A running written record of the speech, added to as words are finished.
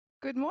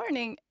Good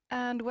morning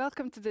and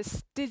welcome to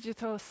this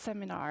digital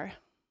seminar.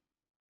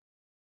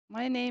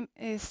 My name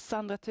is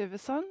Zandra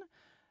Thuvesson.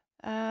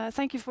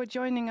 Thank you for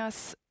joining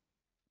us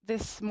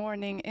this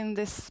morning in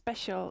this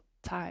special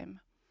time.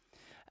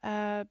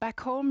 Back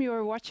home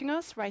you're watching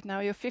us right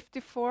now, you're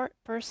 54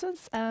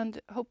 persons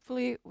and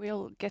hopefully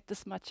we'll get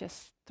as much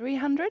as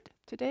 300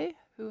 today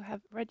who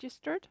have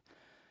registered.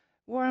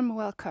 Warm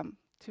welcome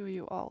to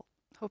you all.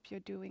 Hope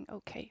you're doing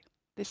okay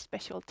this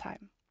special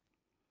time.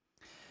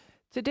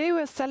 Today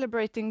we're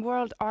celebrating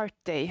World Art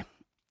Day.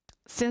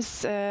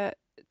 Since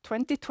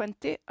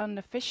 2020, an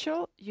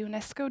official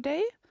UNESCO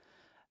Day.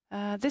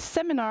 This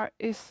seminar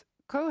is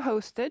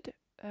co-hosted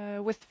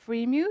with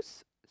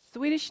Freemuse,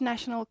 Swedish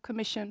National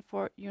Commission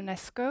for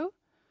UNESCO,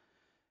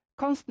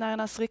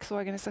 Konstnärernas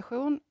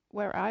Riksorganisation,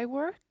 where I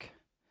work,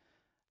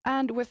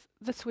 and with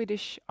the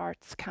Swedish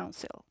Arts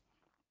Council.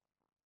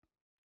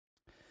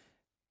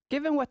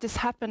 Given what is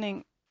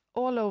happening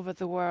all over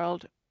the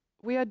world,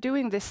 we are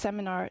doing this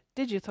seminar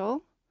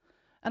digital,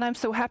 and I'm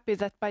so happy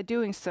that by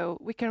doing so,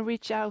 we can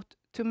reach out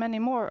to many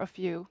more of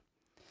you.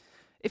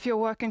 If you're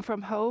working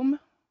from home,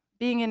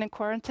 being in a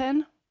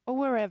quarantine, or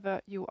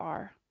wherever you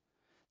are.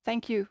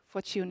 Thank you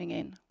for tuning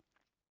in.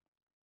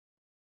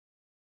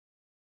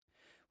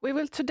 We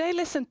will today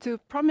listen to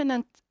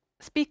prominent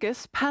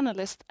speakers,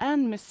 panelists,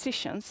 and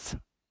musicians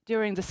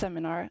during the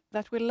seminar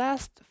that will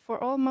last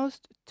for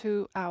almost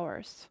 2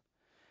 hours.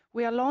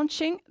 We are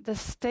launching the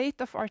State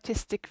of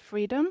Artistic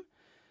Freedom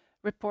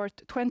Report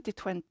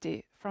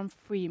 2020 from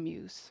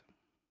Freemuse.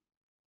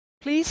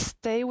 Please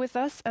stay with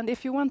us, and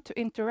if you want to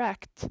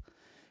interact,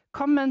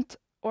 comment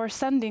or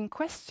send in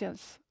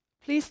questions,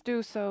 please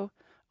do so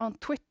on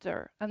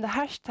Twitter, and the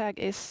hashtag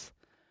is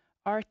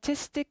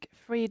Artistic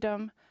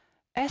Freedom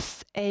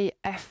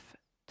SAF20.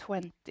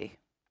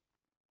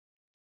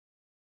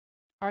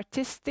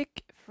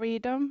 Artistic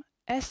Freedom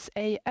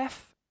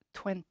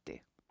SAF20.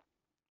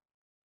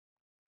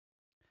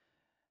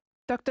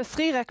 Dr.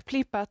 Srirak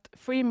Plipat,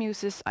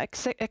 Freemuse's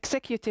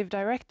executive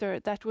director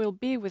that will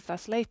be with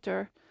us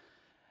later,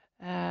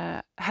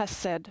 has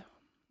said,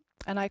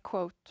 and I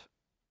quote,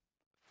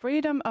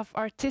 "Freedom of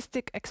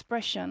artistic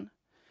expression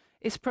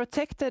is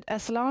protected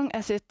as long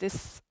as it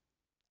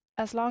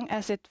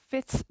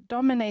fits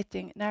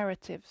dominating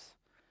narratives,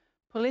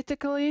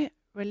 politically,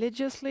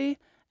 religiously,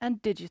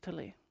 and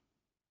digitally.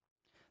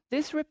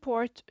 This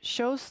report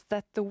shows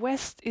that the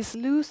West is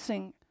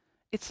losing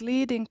its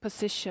leading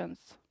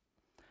positions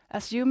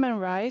as human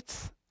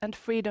rights and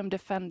freedom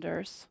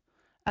defenders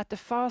at a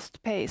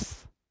fast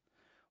pace,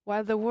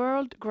 while the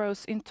world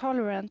grows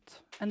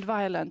intolerant and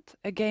violent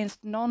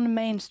against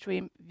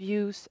non-mainstream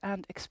views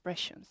and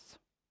expressions."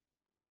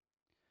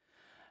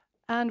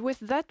 And with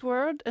that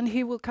word, and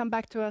he will come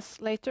back to us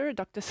later,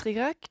 Dr.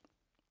 Srirak,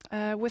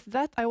 with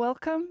that I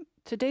welcome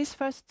today's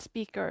first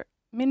speaker,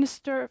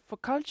 Minister for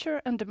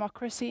Culture and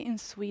Democracy in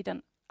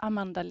Sweden,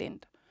 Amanda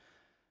Lind.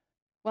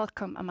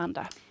 Welcome,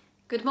 Amanda.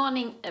 Good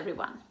morning,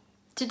 everyone.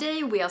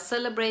 Today we are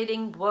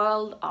celebrating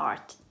World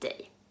Art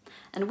Day,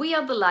 and we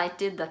are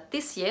delighted that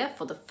this year,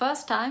 for the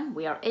first time,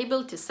 we are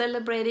able to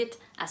celebrate it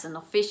as an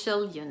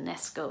official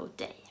UNESCO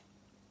Day.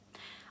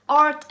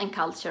 Art and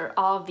culture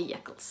are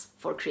vehicles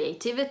for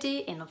creativity,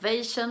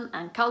 innovation,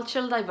 and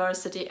cultural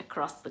diversity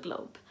across the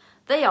globe.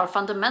 They are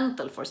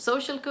fundamental for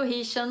social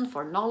cohesion,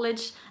 for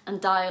knowledge and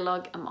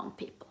dialogue among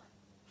people.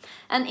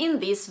 And in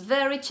these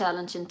very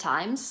challenging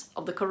times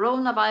of the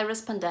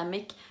coronavirus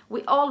pandemic,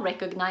 we all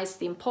recognize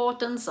the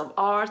importance of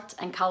art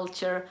and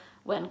culture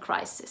when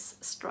crisis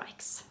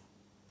strikes.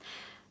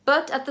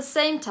 But at the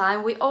same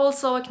time, we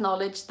also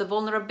acknowledge the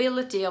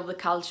vulnerability of the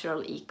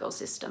cultural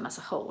ecosystem as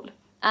a whole,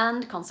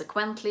 and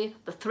consequently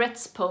the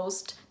threats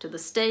posed to the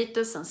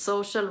status and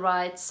social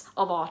rights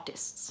of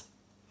artists.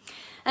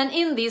 And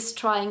in these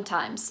trying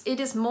times, it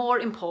is more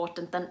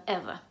important than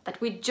ever that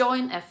we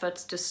join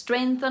efforts to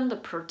strengthen the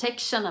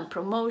protection and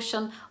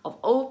promotion of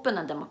open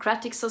and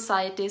democratic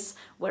societies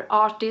where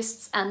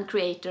artists and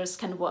creators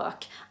can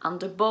work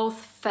under both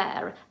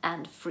fair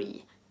and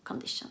free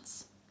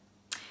conditions.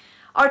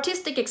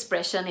 Artistic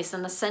expression is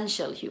an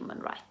essential human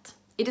right.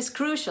 It is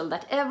crucial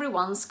that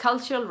everyone's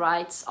cultural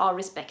rights are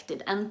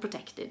respected and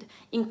protected,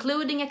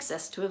 including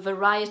access to a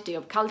variety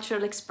of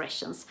cultural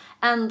expressions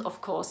and,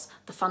 of course,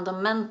 the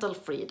fundamental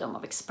freedom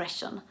of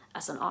expression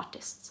as an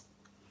artist.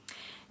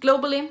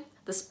 Globally,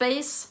 the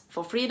space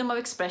for freedom of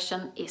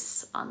expression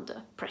is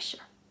under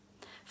pressure.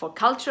 For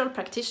cultural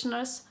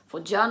practitioners,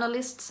 for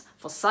journalists,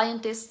 for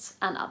scientists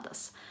and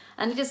others.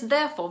 And it is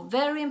therefore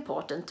very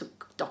important to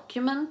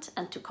document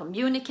and to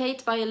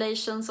communicate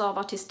violations of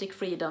artistic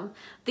freedom.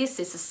 This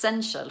is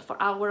essential for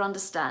our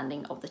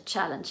understanding of the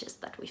challenges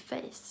that we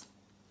face.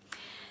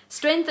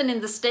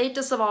 Strengthening the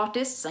status of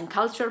artists and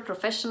cultural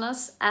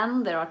professionals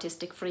and their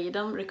artistic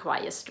freedom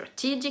requires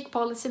strategic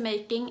policy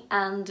making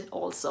and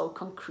also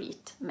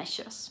concrete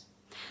measures.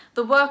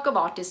 The work of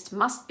artists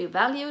must be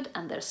valued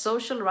and their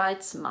social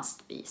rights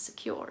must be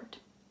secured.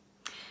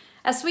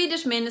 As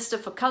Swedish Minister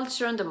for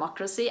Culture and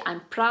Democracy,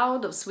 I'm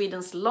proud of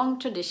Sweden's long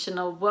tradition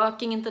of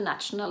working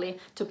internationally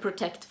to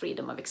protect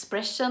freedom of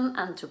expression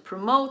and to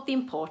promote the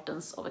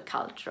importance of a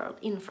cultural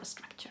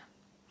infrastructure.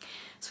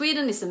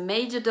 Sweden is a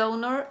major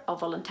donor of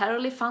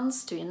voluntarily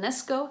funds to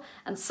Unesco,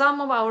 and some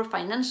of our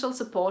financial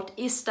support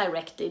is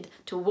directed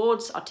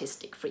towards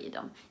artistic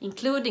freedom,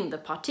 including the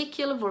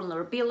particular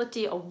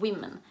vulnerability of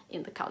women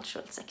in the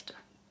cultural sector.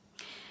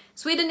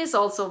 Sweden is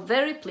also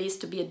very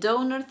pleased to be a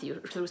donor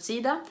through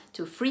SIDA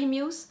to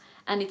Freemuse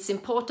and its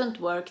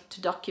important work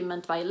to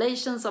document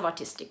violations of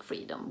artistic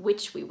freedom,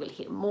 which we will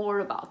hear more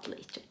about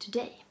later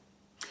today.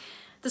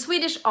 The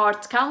Swedish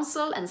Arts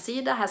Council and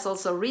SIDA has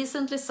also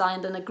recently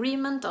signed an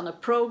agreement on a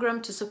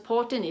program to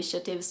support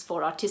initiatives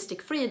for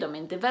artistic freedom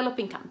in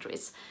developing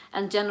countries,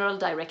 and General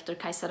Director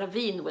Kajsa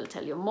Ravin will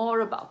tell you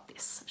more about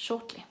this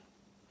shortly.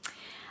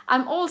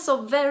 I'm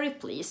also very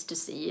pleased to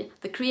see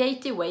the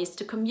creative ways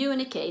to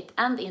communicate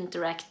and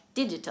interact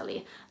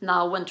digitally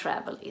now when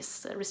travel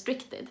is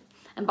restricted.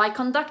 And by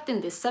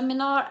conducting this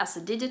seminar as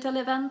a digital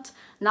event,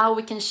 now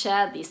we can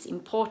share these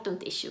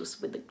important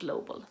issues with the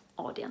global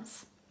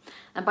audience.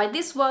 And by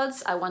these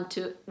words, I want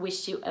to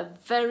wish you a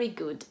very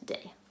good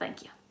day.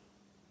 Thank you.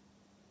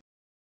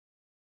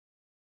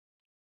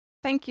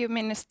 Thank you,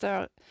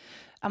 Minister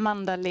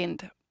Amanda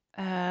Lind.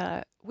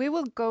 We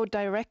will go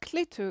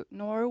directly to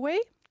Norway,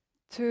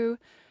 to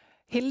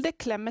Hilde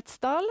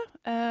Klemetsdal.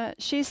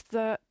 She's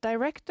the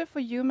Director for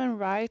Human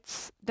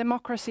Rights,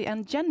 Democracy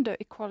and Gender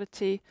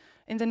Equality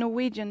in the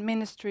Norwegian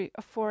Ministry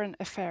of Foreign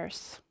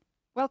Affairs.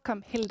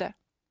 Welcome, Hilde.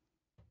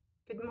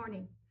 Good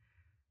morning.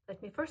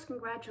 Let me first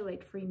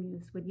congratulate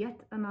Freemuse with yet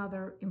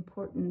another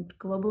important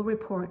global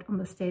report on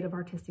the state of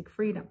artistic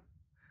freedom.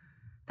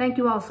 Thank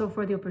you also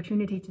for the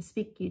opportunity to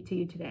speak to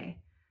you today.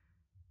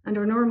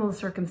 Under normal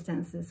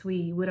circumstances,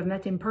 we would have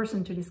met in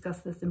person to discuss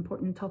this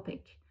important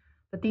topic,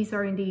 but these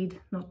are indeed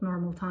not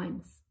normal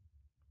times.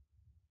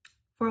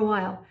 For a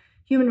while,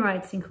 human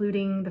rights,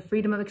 including the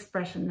freedom of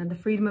expression and the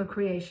freedom of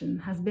creation,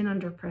 has been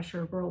under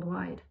pressure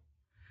worldwide.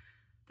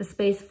 The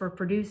space for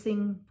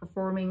producing,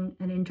 performing,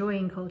 and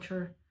enjoying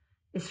culture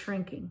is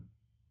shrinking.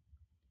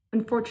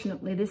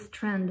 Unfortunately, this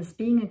trend is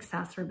being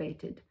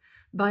exacerbated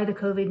by the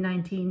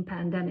COVID-19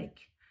 pandemic,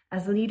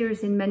 as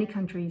leaders in many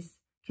countries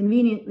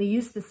conveniently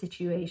use the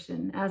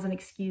situation as an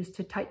excuse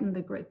to tighten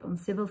the grip on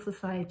civil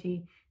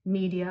society,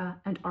 media,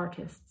 and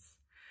artists,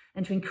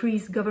 and to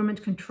increase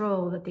government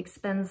control at the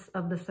expense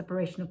of the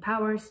separation of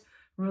powers,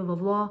 rule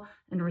of law,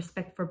 and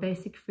respect for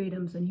basic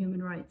freedoms and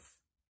human rights.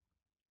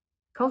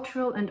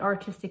 Cultural and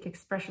artistic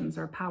expressions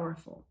are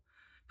powerful.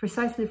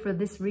 Precisely for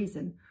this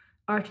reason,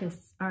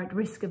 artists are at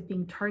risk of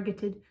being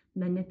targeted,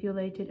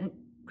 manipulated, and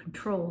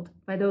controlled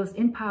by those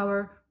in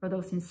power or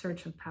those in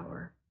search of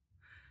power.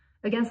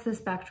 Against this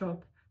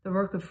backdrop, the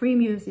work of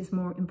Freemuse is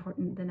more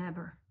important than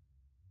ever.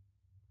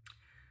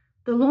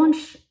 The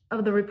launch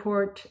of the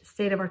report,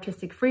 State of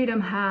Artistic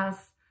Freedom,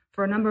 has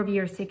for a number of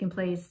years taken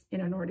place in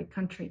a Nordic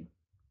country.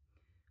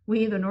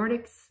 We, the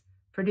Nordics,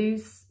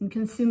 produce and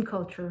consume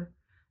culture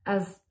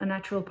as a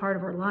natural part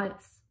of our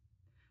lives.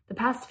 The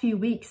past few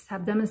weeks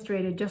have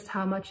demonstrated just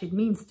how much it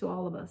means to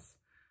all of us,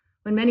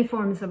 when many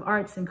forms of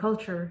arts and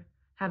culture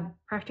have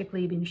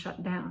practically been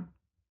shut down.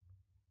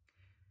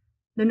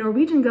 The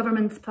Norwegian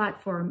government's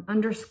platform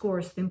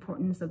underscores the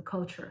importance of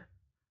culture.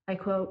 I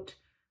quote,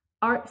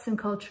 "Arts and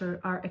culture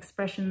are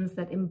expressions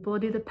that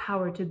embody the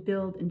power to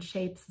build and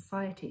shape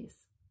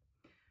societies.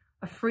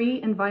 A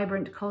free and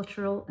vibrant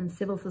cultural and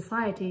civil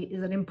society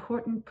is an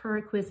important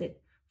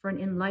prerequisite for an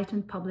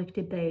enlightened public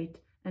debate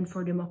and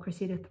for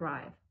democracy to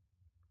thrive.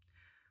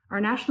 Our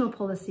national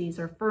policies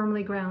are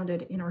firmly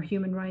grounded in our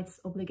human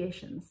rights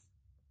obligations.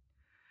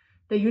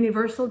 The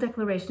Universal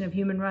Declaration of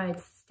Human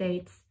Rights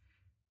states,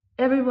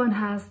 everyone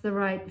has the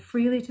right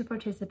freely to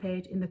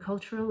participate in the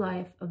cultural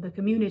life of the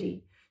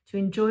community, to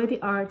enjoy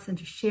the arts and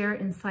to share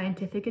in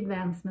scientific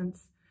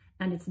advancements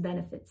and its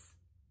benefits.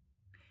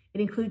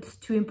 It includes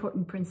two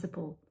important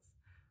principles.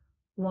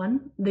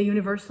 One, the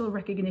universal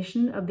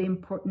recognition of the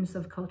importance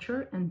of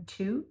culture, and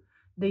two,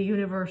 the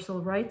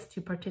universal rights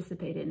to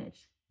participate in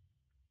it.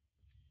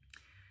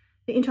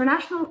 The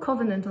International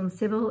Covenant on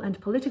Civil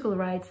and Political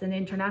Rights and the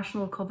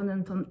International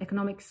Covenant on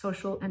Economic,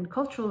 Social and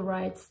Cultural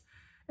Rights,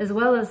 as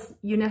well as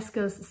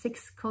UNESCO's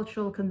 6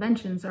 cultural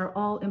conventions, are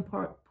all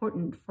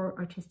important for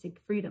artistic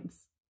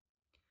freedoms.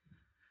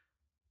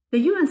 The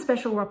UN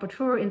Special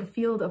Rapporteur in the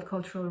field of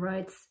cultural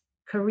rights,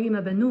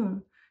 Karima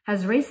Benoun,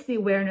 has raised the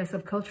awareness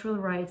of cultural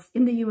rights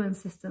in the UN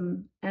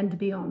system and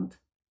beyond.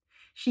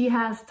 She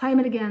has time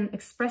and again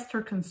expressed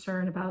her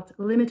concern about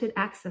limited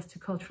access to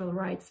cultural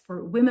rights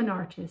for women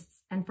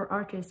artists and for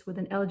artists with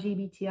an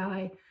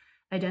LGBTI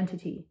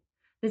identity.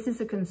 This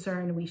is a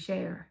concern we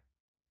share.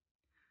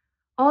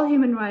 All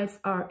human rights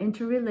are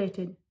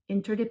interrelated,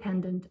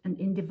 interdependent, and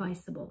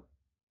indivisible.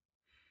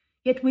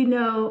 Yet we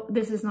know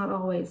this is not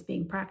always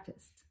being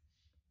practiced.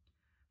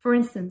 For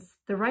instance,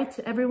 the right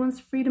to everyone's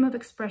freedom of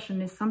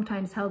expression is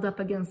sometimes held up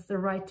against the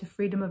right to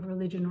freedom of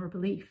religion or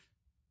belief.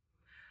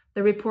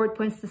 The report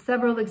points to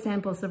several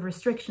examples of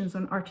restrictions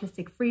on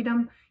artistic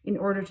freedom in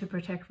order to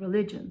protect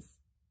religions.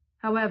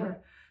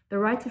 However, the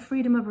right to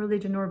freedom of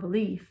religion or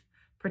belief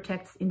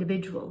protects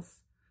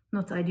individuals,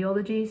 not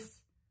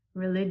ideologies,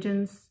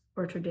 religions,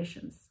 or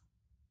traditions.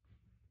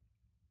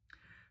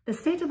 The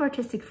State of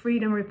Artistic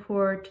Freedom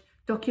report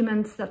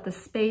documents that the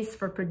space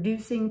for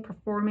producing,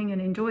 performing,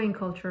 and enjoying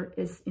culture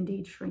is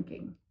indeed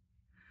shrinking.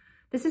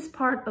 This is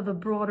part of a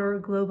broader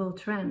global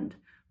trend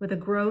with a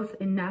growth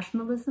in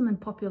nationalism and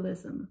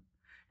populism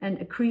and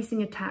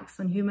increasing attacks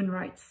on human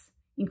rights,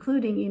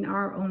 including in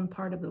our own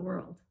part of the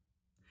world.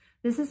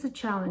 This is a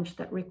challenge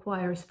that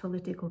requires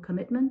political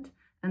commitment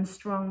and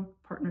strong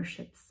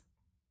partnerships.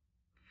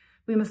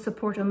 We must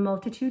support a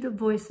multitude of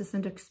voices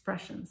and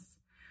expressions,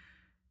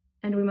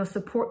 and we must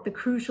support the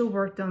crucial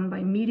work done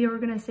by media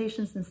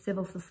organizations and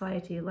civil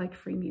society like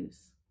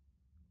Freemuse.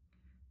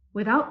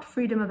 Without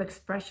freedom of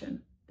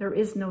expression, there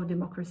is no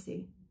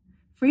democracy.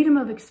 Freedom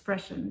of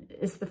expression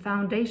is the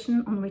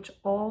foundation on which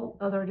all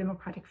other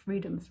democratic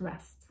freedoms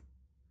rest.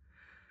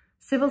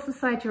 Civil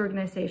society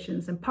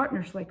organizations and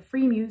partners like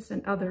Freemuse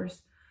and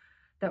others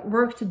that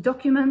work to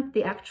document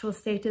the actual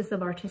status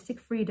of artistic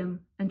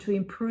freedom and to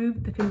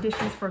improve the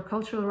conditions for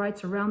cultural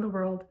rights around the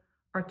world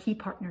are key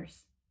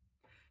partners.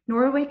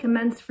 Norway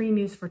commends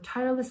Freemuse for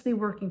tirelessly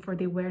working for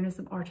the awareness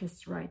of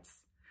artists'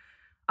 rights.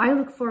 I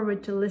look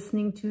forward to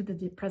listening to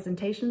the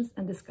presentations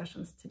and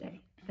discussions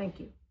today. Thank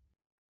you.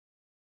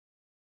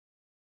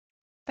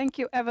 Thank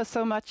you ever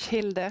so much,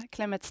 Hilde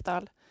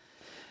Klemetsdal.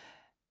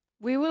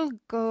 We will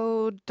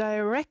go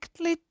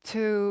directly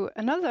to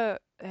another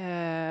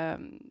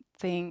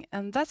thing,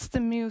 and that's the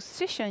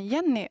musician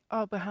Jennie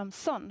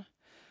Abrahamsson.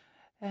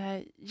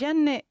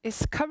 Jennie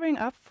is covering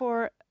up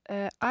for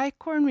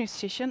icon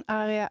musician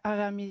Arya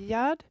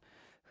Aramiyad,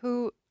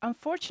 who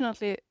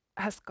unfortunately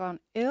has gone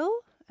ill.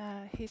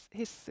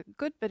 He's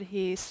good, but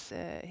he's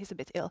a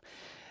bit ill.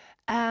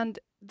 And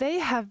they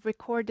have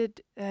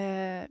recorded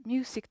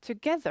music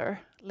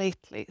together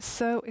lately,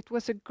 so it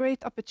was a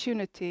great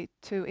opportunity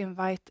to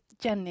invite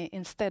Jennie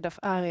instead of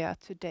Arya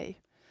today.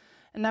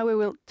 And now we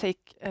will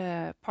take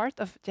part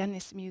of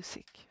Jennie's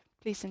music.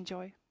 Please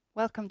enjoy.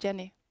 Welcome,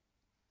 Jennie.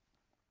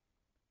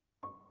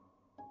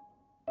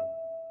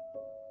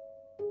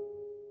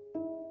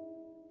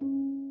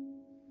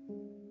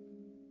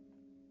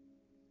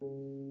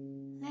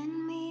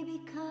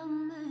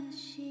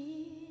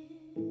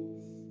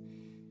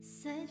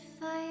 Set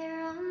fire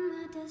on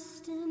my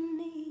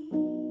destiny.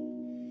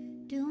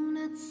 Do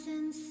not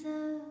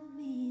censor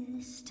me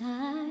this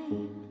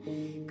time,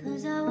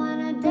 'cause I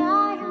wanna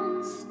die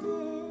on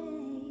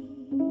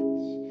stage.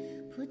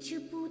 Put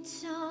your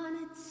boots on,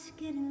 it's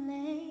getting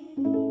late.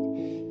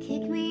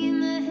 Kick me in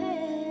the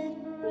head,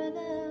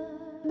 brother,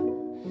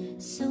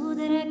 so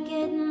that I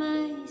get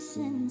my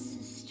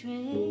senses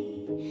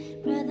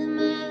straight. Brother,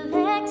 my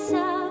legs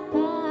are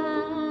bound.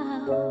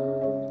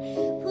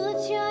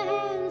 Put your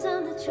hands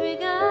on the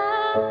trigger,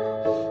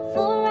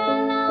 for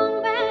I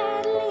long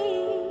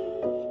badly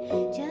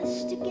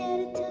just to get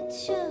a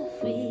touch of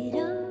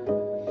freedom.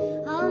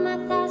 All my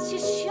thoughts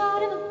just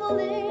short of a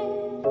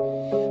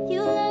bullet.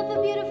 You love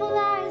the beautiful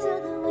eyes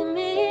of the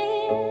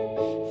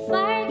women.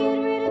 Fire, get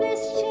rid of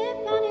this chip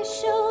on your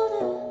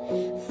shoulder.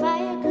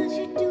 Fire, 'cause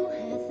you do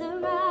have the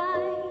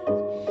right.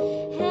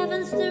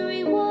 Heaven's the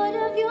reward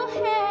of your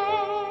hands.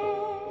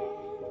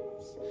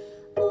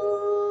 Ooh.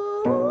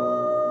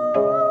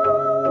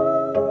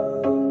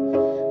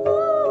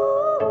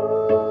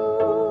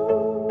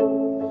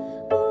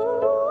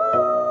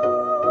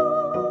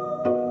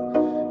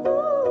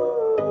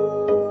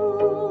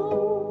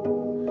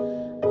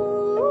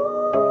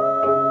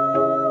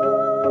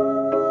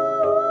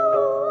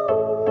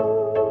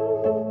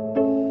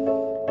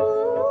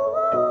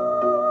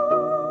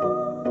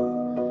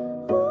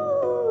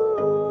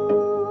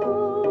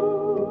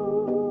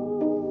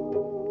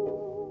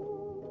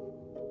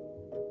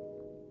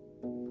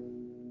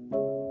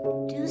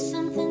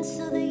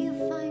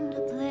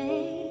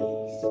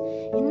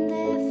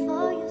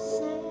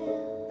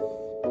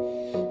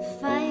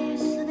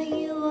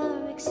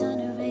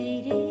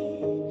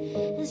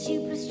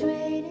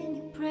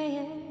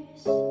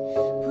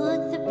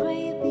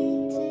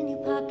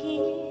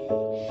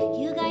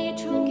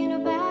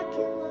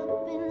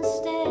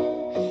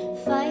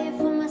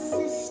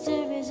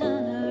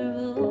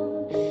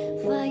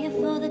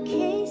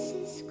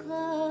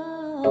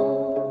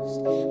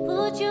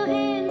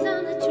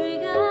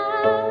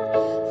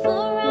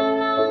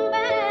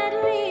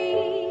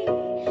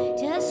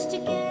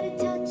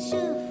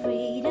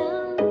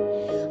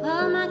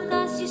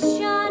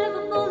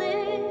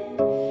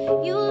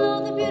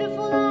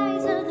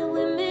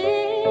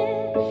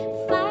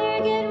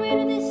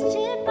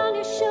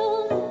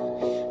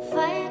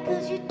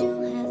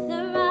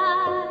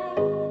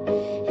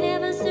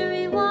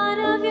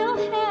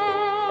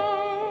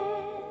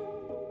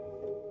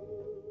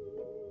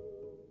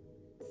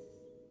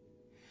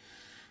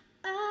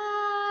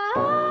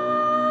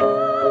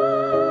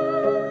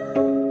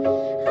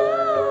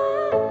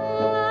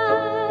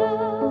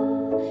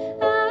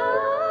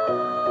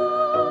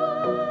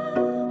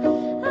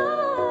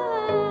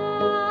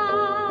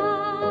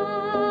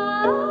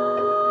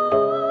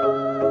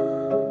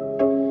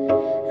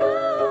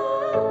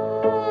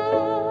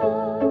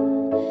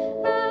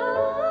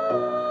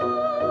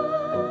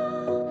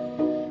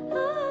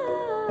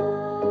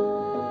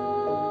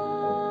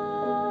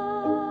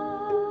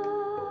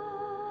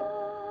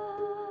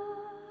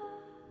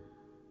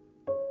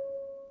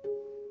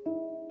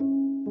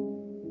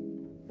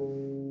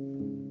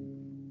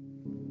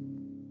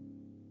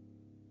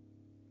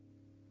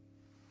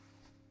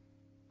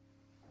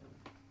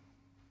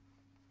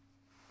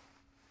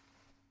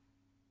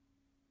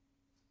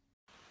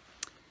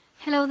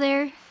 Hello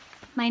there,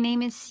 my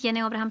name is Jennie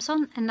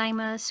Abrahamsson and I'm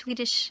a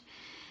Swedish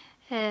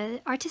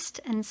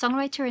artist and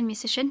songwriter and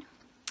musician,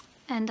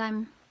 and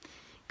I'm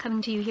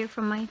coming to you here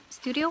from my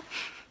studio.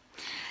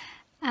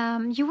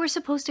 You were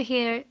supposed to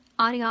hear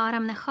Arja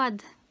Aramnejad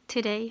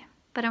today,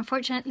 but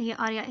unfortunately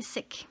Arja is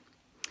sick.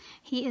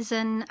 He is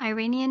an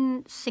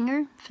Iranian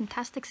singer,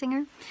 fantastic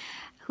singer,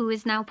 who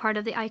is now part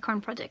of the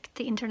ICORN project,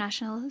 the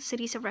International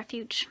Cities of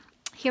Refuge,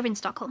 here in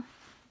Stockholm.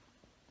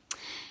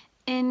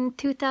 In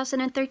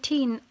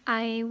 2013,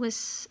 I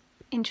was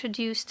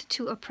introduced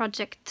to a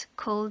project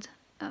called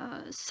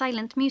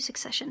Silent Music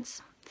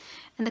Sessions.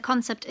 And the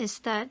concept is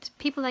that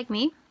people like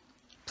me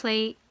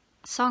play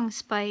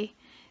songs by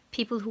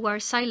people who are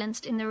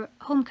silenced in their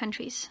home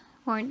countries,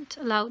 who aren't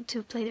allowed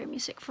to play their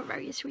music for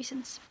various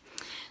reasons.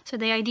 So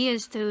the idea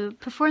is to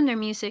perform their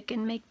music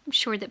and make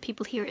sure that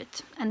people hear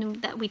it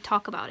and that we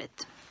talk about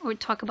it, or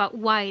talk about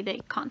why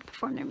they can't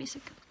perform their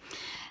music.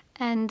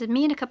 And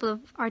me and a couple of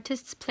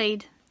artists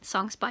played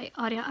songs by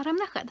Arja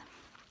Aramnejad.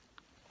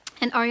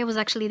 And Arja was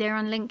actually there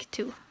on link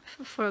too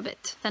for a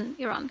bit, then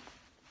Iran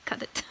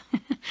cut it.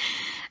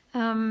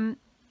 And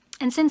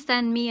since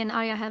then, me and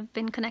Arja have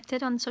been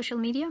connected on social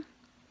media.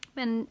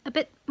 And a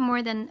bit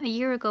more than a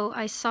year ago,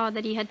 I saw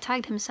that he had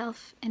tagged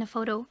himself in a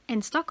photo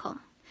in Stockholm.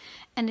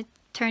 And it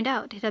turned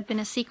out, it had been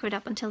a secret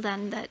up until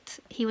then, that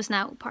he was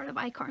now part of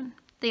ICORN,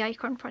 the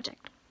ICORN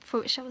project,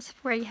 for which I was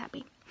very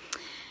happy.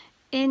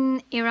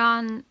 In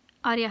Iran,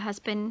 Arja has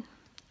been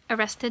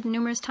arrested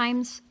numerous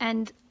times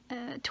and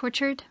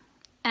tortured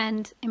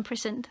and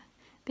imprisoned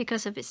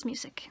because of his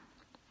music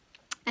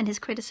and his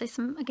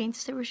criticism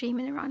against the regime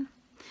in Iran.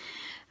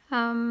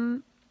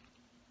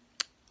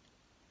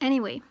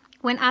 Anyway,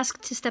 when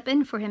asked to step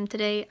in for him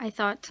today, I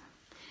thought,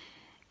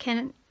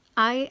 can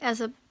I,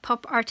 as a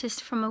pop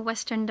artist from a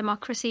Western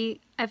democracy,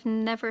 I've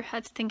never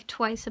had to think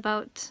twice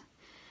about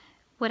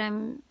what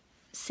I'm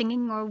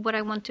singing or what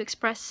I want to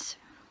express.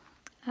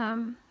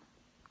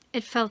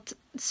 It felt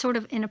sort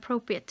of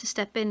inappropriate to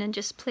step in and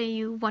just play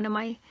you one of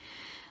my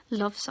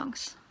love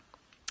songs.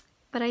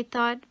 But I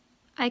thought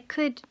I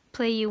could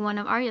play you one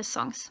of Arja's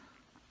songs.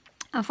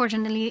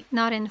 Unfortunately,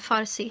 not in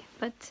Farsi,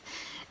 but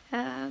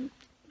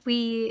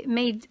we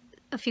made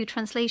a few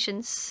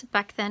translations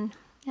back then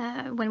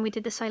when we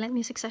did the silent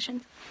music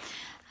session.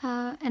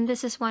 And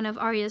this is one of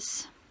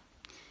Arja's,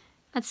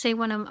 I'd say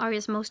one of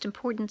Arja's most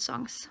important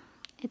songs.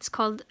 It's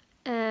called,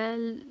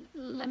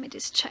 let me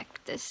just check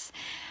this,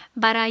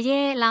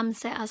 Baraye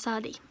Lamse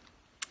Azadi.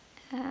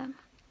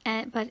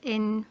 But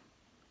in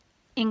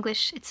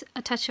English, it's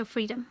A Touch of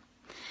Freedom.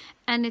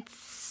 And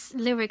its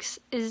lyrics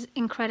is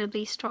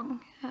incredibly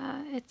strong.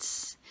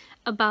 It's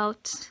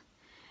about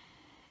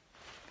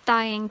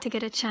dying to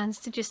get a chance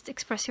to just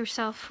express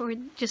yourself, or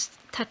just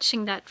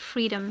touching that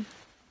freedom,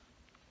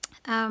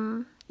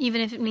 even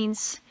if it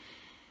means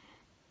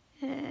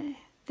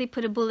they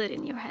put a bullet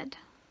in your head.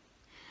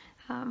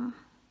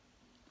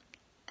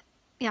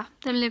 Yeah,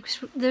 the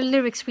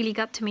lyrics really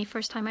got to me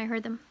first time I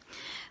heard them.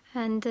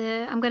 And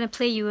I'm going to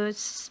play you a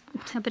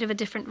bit of a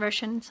different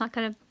version. It's not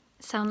going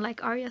to sound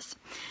like Arja's.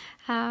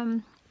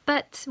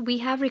 But we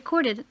have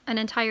recorded an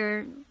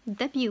entire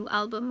debut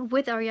album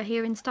with Arja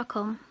here in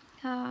Stockholm.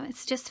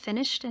 It's just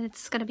finished and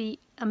it's going to be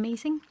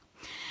amazing.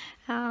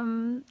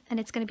 And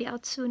it's going to be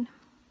out soon.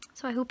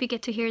 So I hope you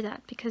get to hear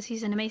that, because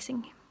he's an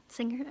amazing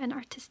singer and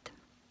artist.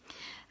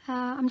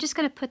 I'm just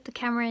going to put the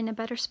camera in a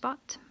better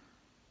spot.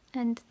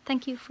 And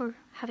thank you for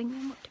having me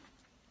on board.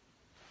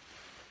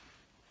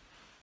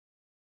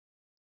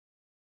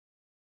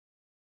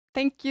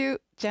 Thank you,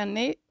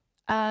 Jennie.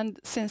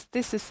 And since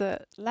this is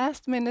a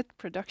last-minute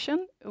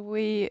production,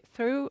 we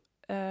threw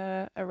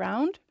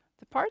around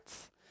the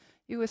parts.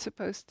 You were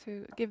supposed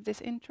to give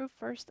this intro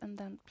first and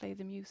then play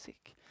the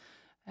music.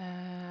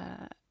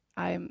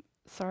 I'm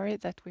sorry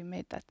that we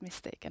made that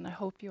mistake, and I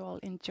hope you all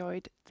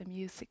enjoyed the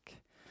music.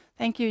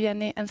 Thank you,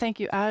 Jennie, and thank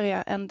you,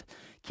 Arja, and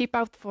keep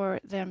out for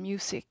their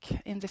music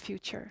in the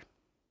future.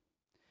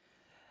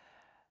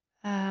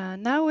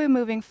 Now we're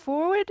moving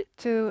forward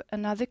to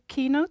another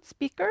keynote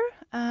speaker.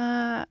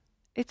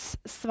 It's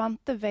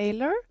Svante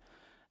Weyler.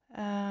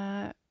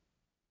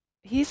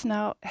 He's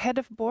now head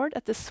of board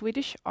at the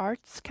Swedish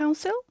Arts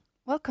Council.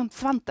 Welcome,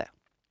 Svante.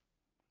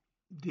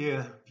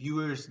 Dear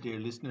viewers, dear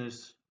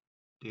listeners,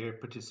 dear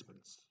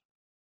participants.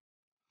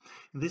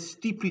 In this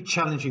deeply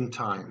challenging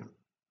time,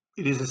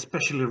 it is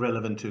especially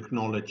relevant to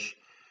acknowledge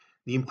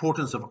the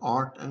importance of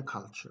art and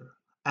culture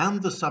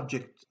and the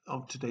subject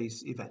of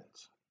today's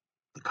event,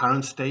 the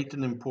current state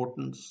and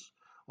importance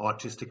of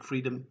artistic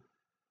freedom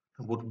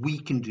and what we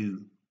can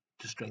do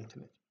to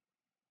strengthen it.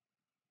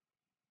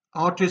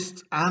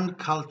 Artists and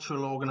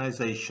cultural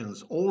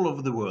organizations all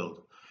over the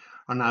world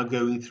are now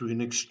going through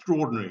an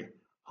extraordinary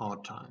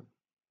hard time.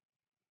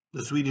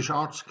 The Swedish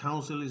Arts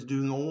Council is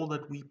doing all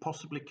that we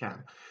possibly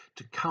can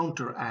to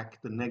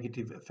counteract the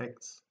negative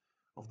effects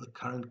of the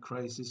current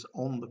crisis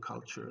on the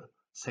culture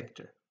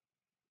sector.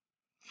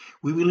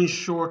 We will in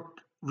short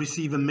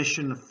receive a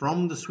mission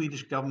from the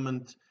Swedish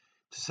government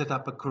to set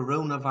up a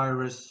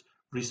coronavirus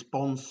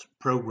response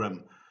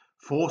program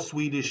for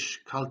Swedish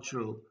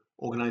cultural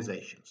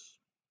organizations.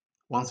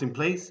 Once in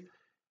place,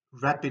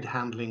 rapid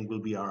handling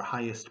will be our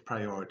highest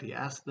priority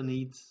as the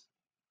needs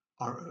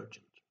are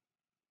urgent.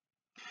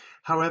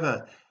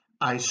 However,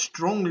 I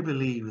strongly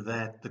believe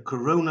that the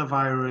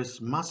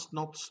coronavirus must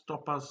not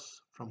stop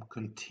us from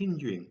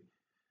continuing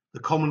the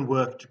common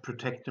work to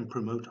protect and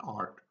promote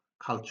art,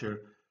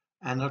 culture,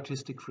 and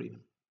artistic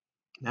freedom,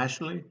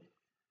 nationally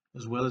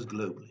as well as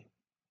globally.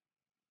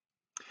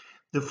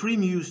 The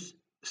Freemuse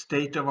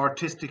State of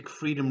Artistic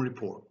Freedom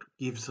report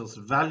gives us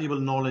valuable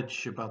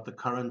knowledge about the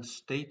current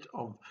state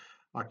of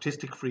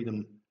artistic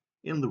freedom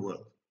in the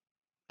world.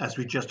 As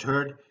we just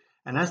heard,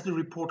 and as the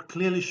report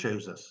clearly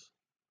shows us,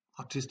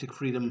 artistic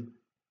freedom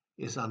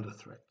is under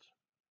threat.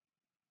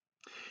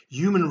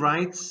 Human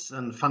rights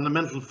and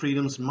fundamental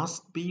freedoms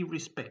must be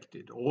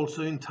respected,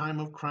 also in time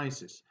of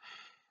crisis.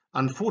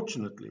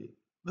 Unfortunately,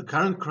 the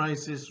current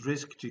crisis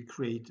risks to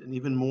create an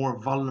even more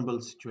vulnerable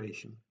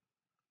situation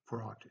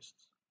for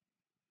artists.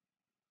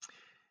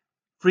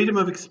 Freedom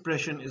of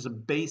expression is a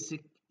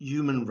basic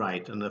human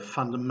right and a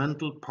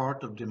fundamental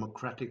part of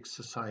democratic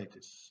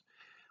societies.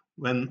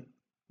 When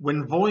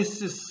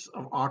voices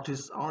of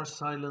artists are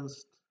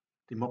silenced,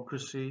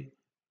 democracy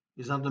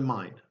is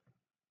undermined.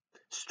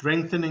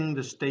 Strengthening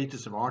the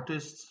status of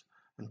artists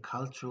and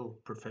cultural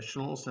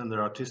professionals and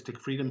their artistic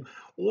freedom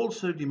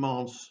also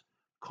demands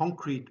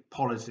concrete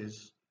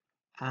policies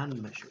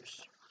and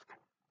measures.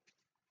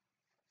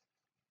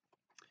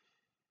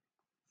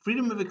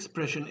 Freedom of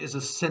expression is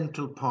a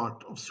central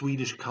part of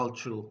Swedish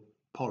cultural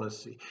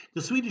policy.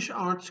 The Swedish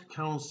Arts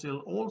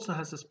Council also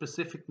has a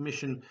specific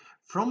mission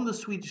from the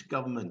Swedish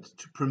government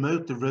to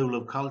promote the role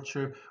of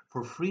culture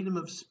for freedom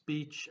of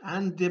speech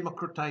and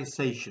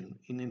democratization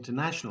in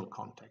international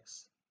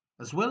contexts,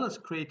 as well as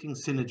creating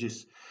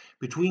synergies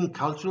between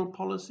cultural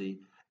policy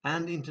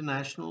and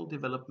international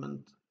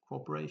development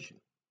cooperation.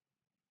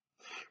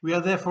 We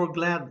are therefore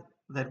glad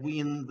that we,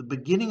 in the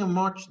beginning of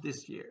March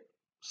this year,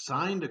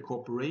 signed a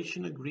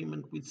cooperation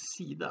agreement with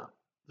SIDA,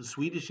 the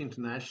Swedish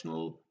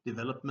International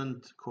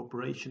Development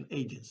Cooperation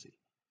Agency,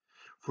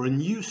 for a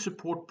new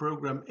support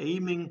program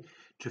aiming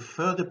to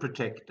further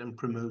protect and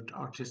promote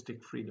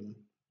artistic freedom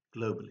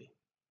globally.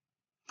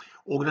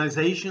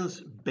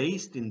 Organizations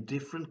based in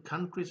different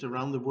countries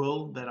around the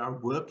world that are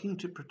working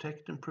to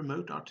protect and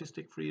promote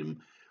artistic freedom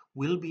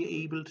will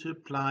be able to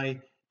apply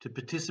to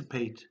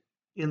participate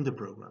in the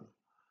program.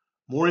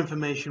 More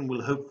information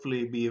will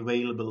hopefully be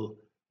available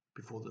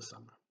before the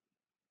summer.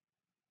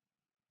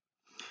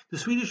 The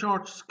Swedish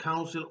Arts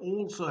Council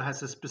also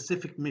has a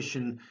specific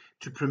mission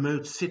to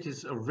promote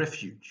cities of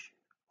refuge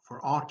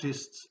for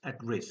artists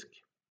at risk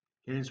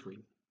here in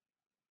Sweden.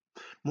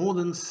 More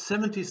than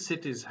 70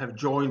 cities have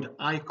joined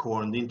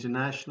ICORN, the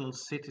International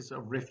Cities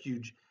of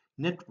Refuge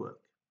Network,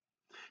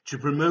 to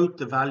promote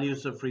the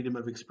values of freedom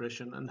of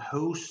expression and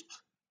host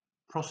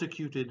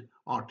prosecuted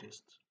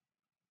artists.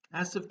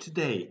 As of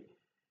today,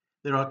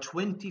 there are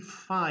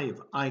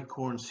 25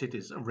 ICORN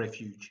cities of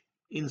refuge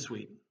in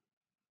Sweden.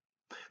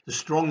 The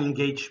strong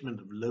engagement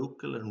of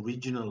local and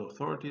regional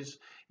authorities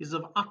is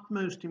of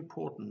utmost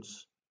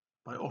importance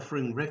by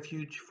offering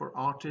refuge for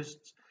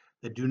artists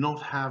that do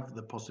not have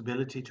the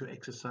possibility to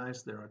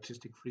exercise their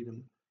artistic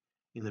freedom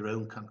in their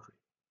own country.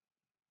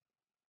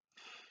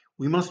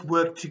 We must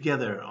work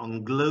together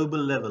on global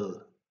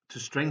level to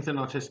strengthen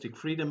artistic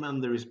freedom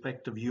and the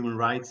respect of human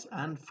rights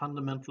and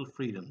fundamental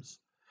freedoms,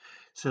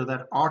 so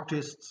that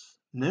artists,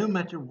 no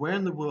matter where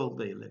in the world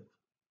they live,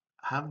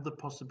 have the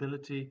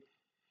possibility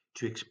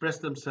to express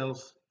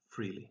themselves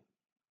freely.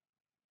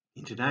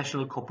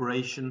 International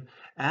cooperation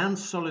and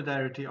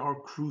solidarity are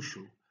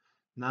crucial,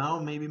 now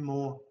maybe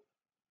more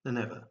than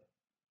ever.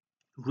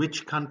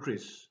 Rich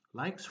countries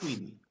like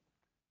Sweden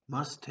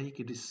must take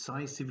a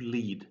decisive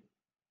lead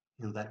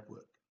in that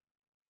work.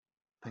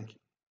 Thank you.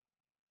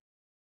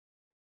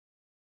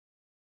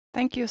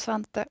 Thank you,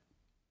 Svante.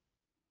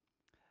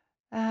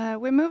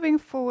 We're moving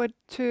forward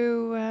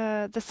to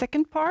the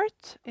second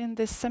part in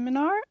this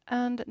seminar,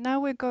 and now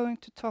we're going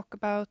to talk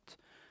about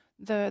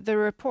the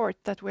report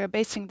that we're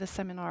basing the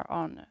seminar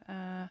on,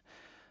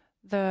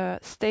 the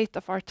State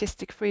of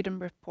Artistic Freedom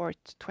Report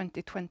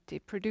 2020,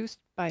 produced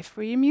by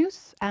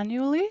Freemuse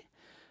annually,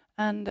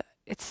 and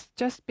it's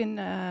just been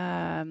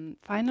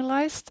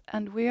finalized,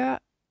 and we are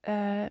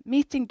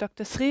meeting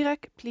Dr.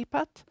 Srirak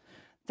Plipat,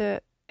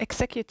 the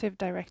Executive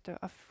Director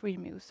of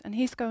Freemuse, and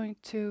he's going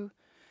to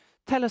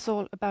tell us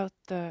all about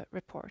the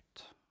report.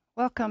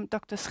 Welcome,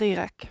 Dr.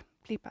 Srirak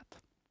Plipat.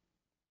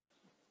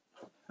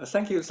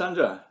 Thank you,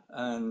 Zandra,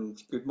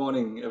 and good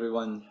morning,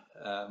 everyone.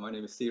 My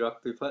name is Srirak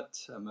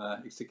Plipat. I'm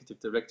Executive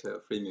Director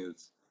of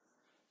Freemuse.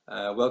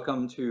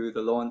 Welcome to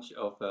the launch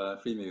of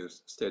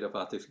Freemuse State of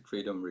Artistic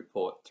Freedom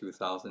Report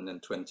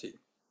 2020.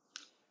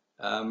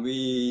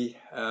 We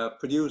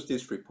produced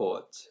this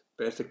report,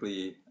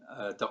 basically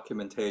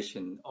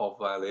documentation of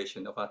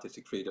violation of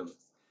artistic freedom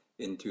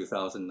in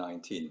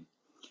 2019.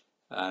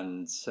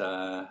 And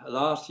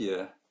last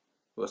year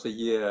was a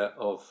year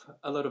of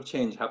a lot of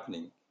change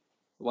happening.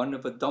 One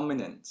of the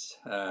dominant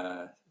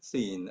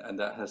scene, and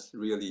that has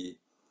really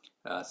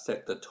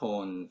set the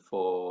tone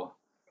for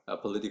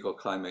political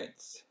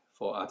climate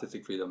for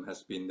artistic freedom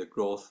has been the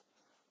growth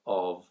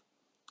of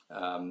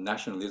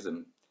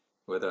nationalism,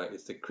 whether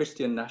it's the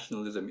Christian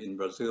nationalism in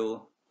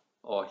Brazil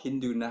or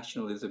Hindu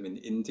nationalism in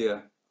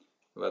India,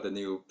 where the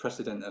new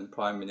president and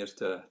prime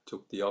minister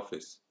took the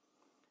office,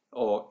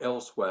 or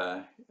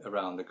elsewhere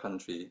around the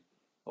country,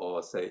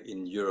 or say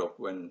in Europe,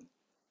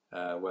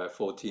 where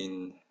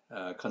 14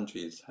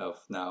 countries have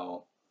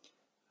now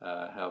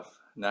have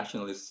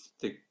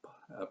nationalistic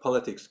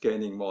politics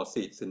gaining more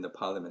seats in the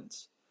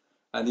parliament.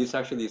 And this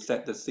actually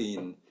set the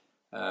scene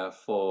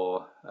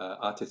for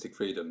artistic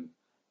freedom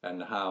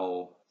and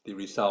how the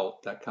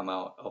result that come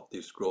out of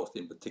this growth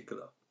in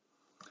particular.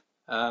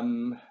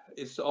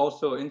 It's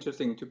also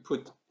interesting to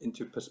put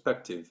into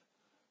perspective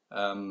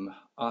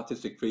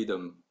artistic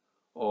freedom,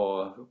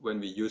 or when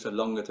we use a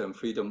longer term,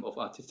 freedom of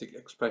artistic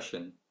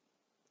expression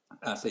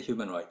as a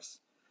human rights.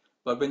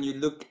 But when you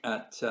look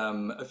at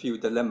a few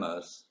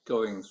dilemmas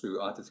going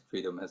through artistic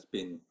freedom has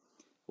been,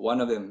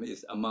 one of them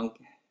is among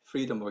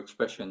freedom of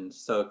expression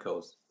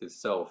circles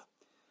itself.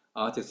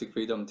 Artistic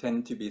freedom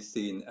tend to be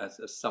seen as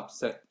a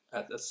subset,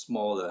 as a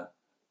smaller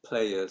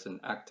players and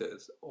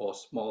actors or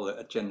smaller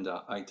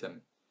agenda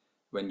item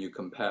when you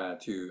compare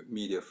to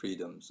media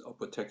freedoms or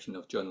protection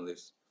of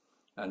journalists.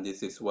 And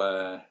this is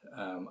where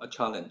a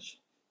challenge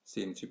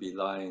seems to be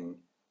lying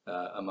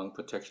among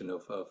protection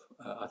of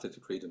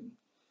artistic freedom.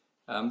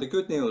 The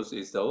good news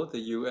is, though, the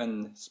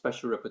UN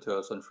Special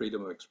Rapporteurs on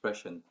Freedom of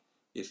Expression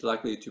is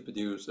likely to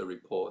produce a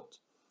report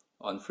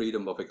on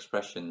freedom of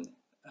expression,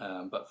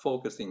 but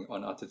focusing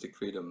on artistic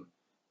freedom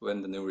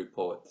when the new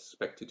report is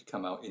expected to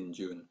come out in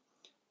June,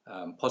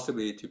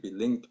 possibly to be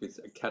linked with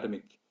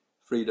academic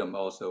freedom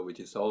also, which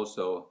is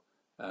also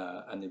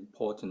an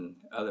important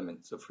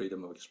element of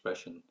freedom of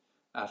expression,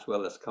 as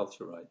well as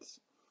cultural rights.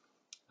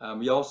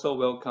 We also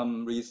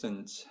welcome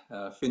recent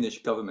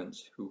Finnish government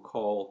who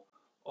call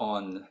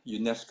on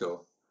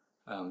UNESCO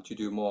to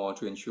do more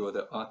to ensure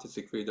that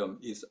artistic freedom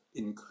is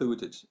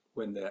included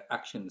when there are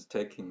actions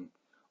taken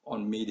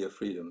on media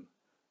freedom.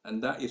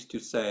 And that is to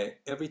say,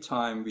 every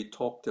time we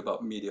talked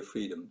about media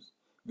freedoms,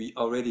 we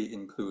already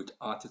include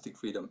artistic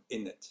freedom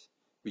in it.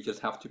 We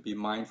just have to be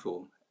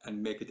mindful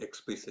and make it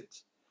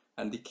explicit.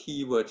 And the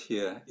key word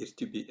here is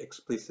to be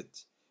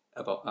explicit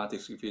about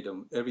artistic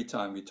freedom. Every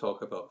time we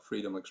talk about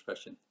freedom of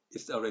expression,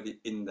 it's already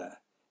in there,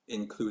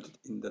 included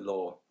in the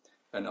law,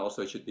 and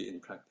also should be in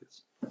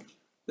practice.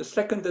 The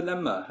second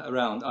dilemma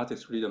around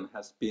artistic freedom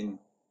has been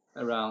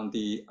around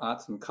the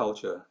arts and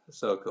culture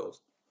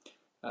circles.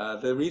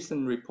 The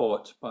recent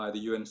report by the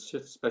UN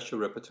Special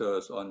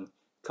Rapporteurs on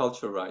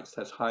Cultural Rights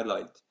has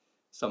highlighted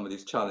some of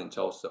these challenges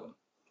also.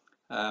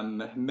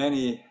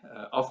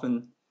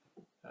 Often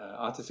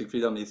artistic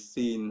freedom is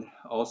seen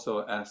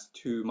also as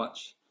too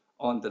much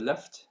on the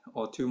left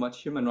or too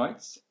much human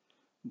rights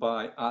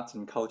by arts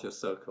and culture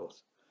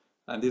circles.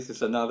 And this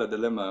is another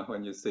dilemma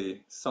when you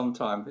see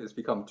sometimes it's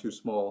become too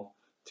small,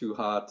 too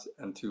hard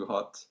and too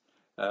hot,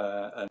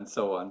 and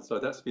so on. So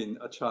that's been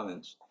a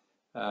challenge.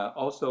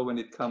 Also, when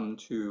it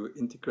comes to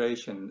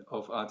integration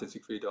of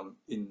artistic freedom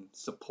in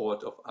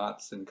support of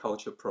arts and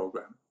culture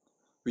program,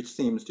 which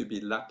seems to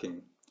be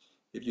lacking.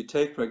 If you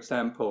take, for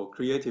example,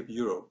 Creative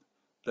Europe,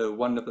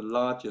 one of the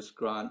largest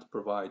grant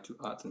provided to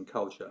arts and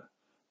culture,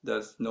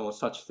 there's no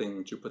such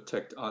thing to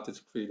protect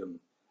artistic freedom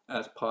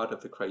as part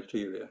of the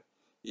criteria,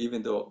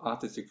 even though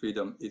artistic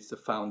freedom is the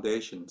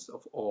foundations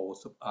of all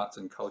of arts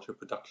and culture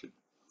production.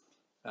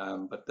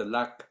 But the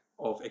lack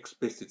of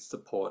explicit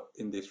support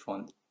in this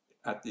front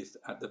at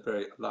the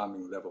very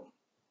alarming level.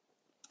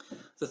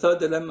 The third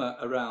dilemma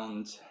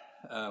around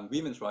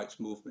women's rights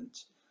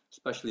movement,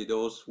 especially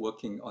those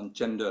working on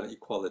gender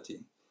equality.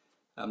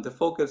 The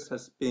focus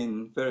has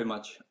been very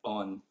much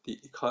on the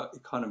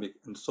economic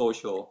and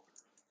social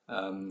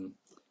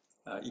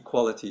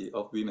equality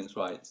of women's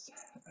rights,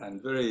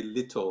 and very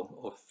little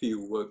or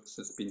few works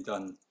has been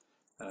done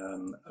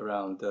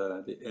around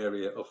the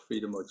area of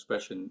freedom of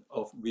expression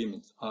of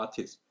women's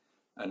artists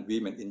and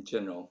women in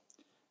general.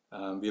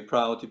 We are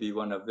proud to be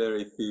one of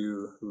very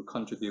few who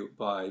contribute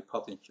by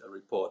publishing a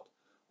report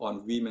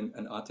on women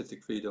and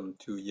artistic freedom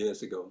 2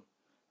 years ago,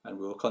 and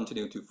we will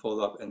continue to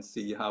follow up and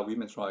see how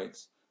women's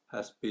rights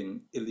has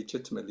been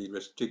illegitimately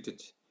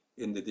restricted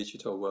in the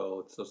digital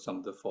world, so some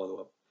of the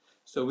follow-up.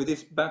 So with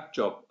this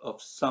backdrop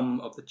of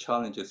some of the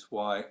challenges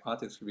why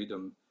artistic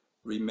freedom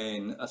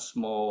remain a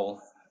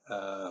small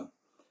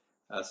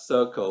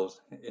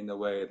circles in a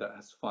way that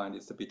has found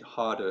it's a bit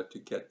harder to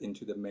get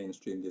into the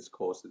mainstream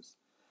discourses.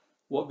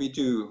 What we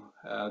do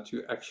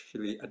to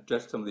actually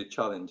address some of the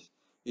challenge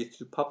is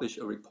to publish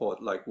a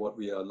report like what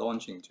we are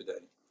launching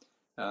today.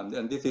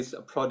 And this is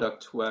a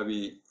product where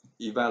we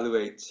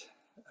evaluate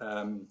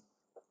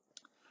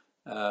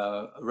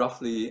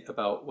roughly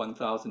about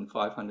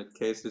 1,500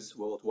 cases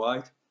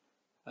worldwide.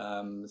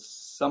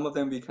 Some of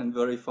them we can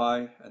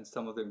verify and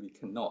some of them we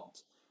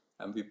cannot.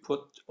 And we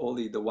put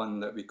only the one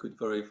that we could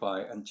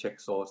verify and check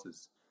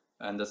sources.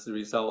 And as a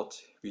result,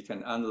 we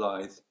can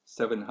analyze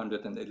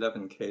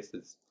 711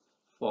 cases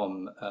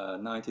from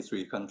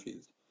 93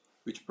 countries.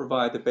 which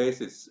provide the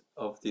basis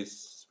of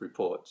this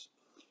report.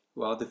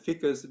 While the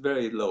figure is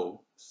very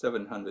low,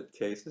 700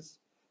 cases,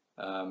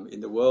 in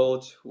the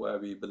world where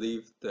we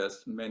believe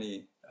there's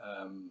many,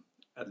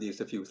 at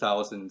least a few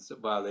thousands of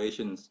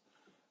violations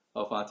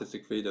of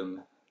artistic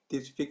freedom,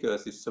 these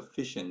figures is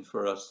sufficient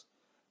for us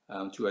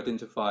to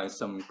identify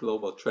some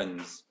global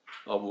trends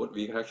of what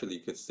we actually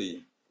could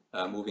see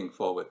moving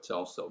forward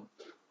also.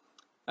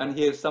 And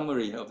here's a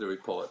summary of the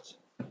report.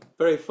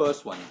 Very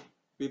first one,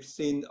 we've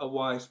seen a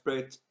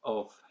widespread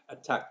of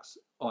attacks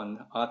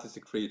on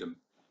artistic freedom,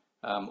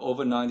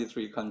 over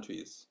 93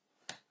 countries.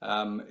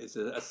 It's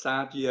a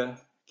sad year,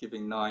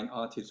 given 9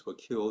 artists were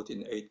killed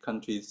in 8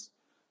 countries,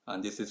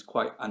 and this is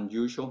quite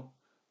unusual.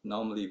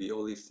 Normally we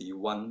only see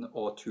 1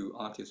 or 2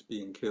 artists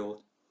being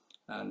killed,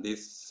 and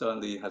this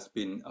certainly has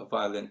been a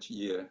violent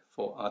year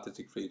for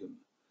artistic freedom.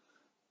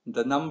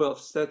 The number of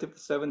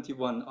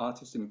 71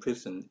 artists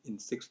imprisoned in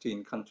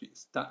 16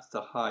 countries, that's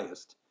the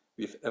highest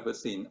we've ever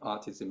seen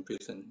artists in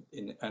prison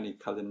in any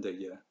calendar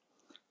year.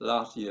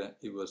 Last year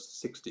it was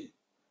 60,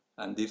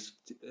 and this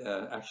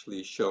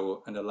actually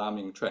show an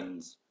alarming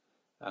trend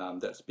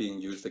that's being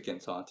used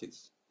against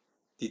artists.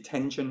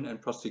 Detention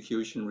and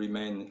prosecution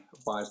remain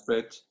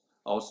widespread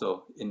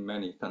also in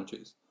many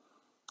countries.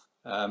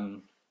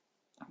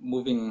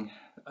 Moving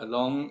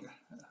along,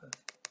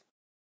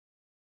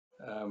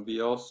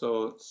 we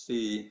also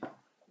see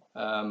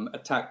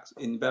attacks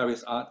in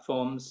various art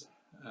forms.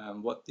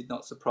 What did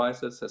not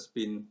surprise us has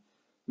been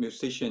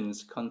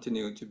musicians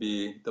continue to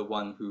be the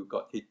one who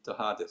got hit the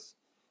hardest,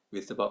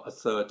 with about a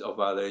third of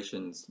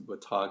violations were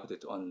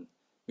targeted on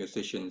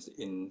musicians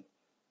in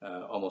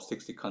almost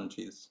 60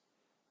 countries.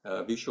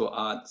 Visual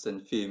arts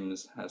and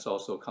films has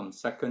also come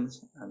second,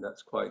 and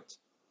that's quite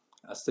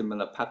a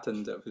similar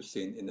pattern that we've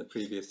seen in the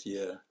previous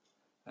year,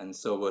 and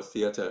so were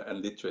theatre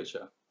and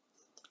literature.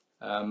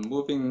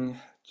 Moving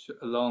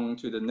along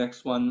to the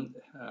next one,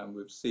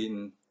 we've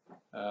seen,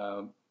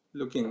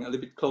 looking a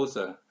little bit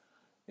closer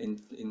in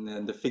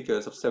the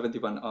figures of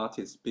 71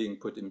 artists being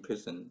put in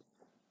prison.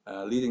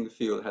 Leading the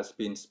field has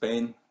been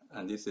Spain,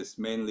 and this is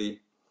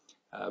mainly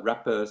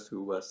rappers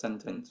who were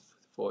sentenced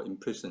for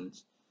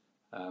imprisoned,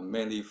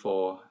 mainly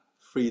for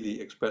freely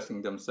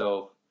expressing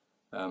themselves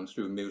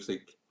through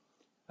music.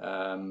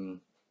 And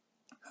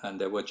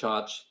they were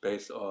charged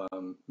based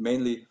on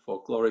mainly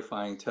for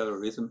glorifying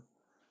terrorism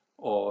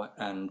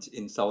and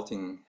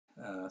insulting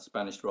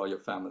Spanish royal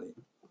family.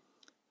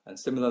 And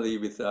similarly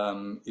with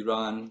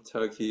Iran,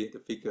 Turkey, the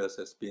figures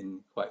has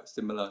been quite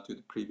similar to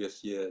the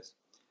previous years.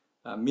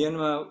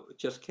 Myanmar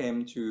just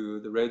came to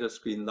the radar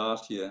screen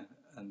last year,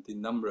 and the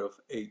number of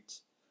 8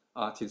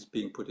 artists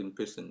being put in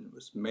prison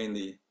was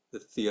mainly the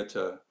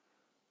theatre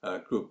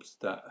groups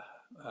that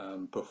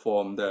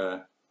perform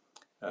their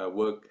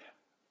work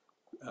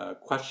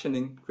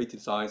questioning,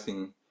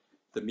 criticizing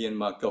the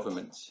Myanmar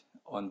government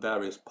on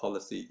various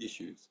policy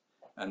issues,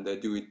 and they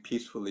do it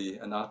peacefully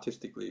and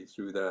artistically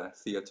through their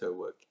theatre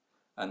work,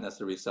 and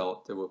as a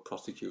result they were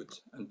prosecuted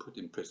and put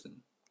in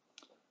prison.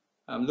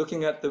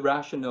 Looking at the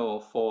rationale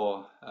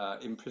for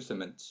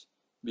imprisonment,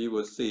 we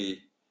will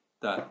see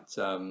that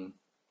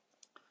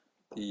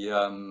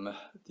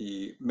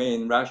the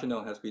main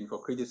rationale has been for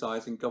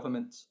criticizing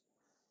governments,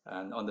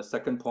 and on the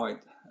second point,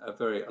 a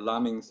very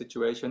alarming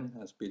situation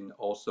has been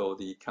also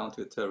the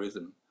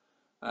counter-terrorism,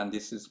 and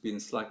this has been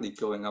slightly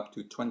going up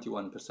to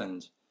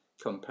 21%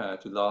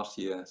 compared to last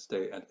year,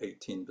 stay at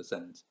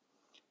 18%.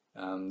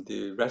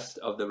 The rest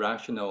of the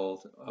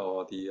rationale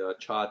or the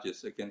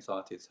charges against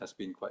artists has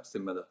been quite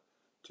similar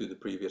to the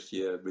previous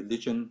year: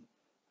 religion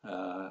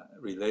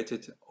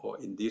related or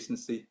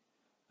indecency,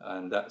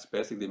 and that's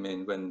basically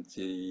mean when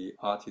the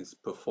artists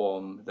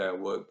perform their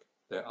work,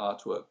 their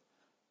artwork,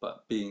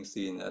 but being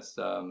seen as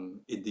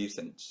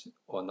indecent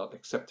or not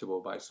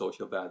acceptable by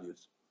social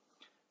values.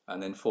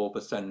 And then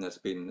 4% has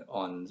been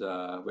on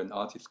when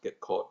artists get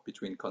caught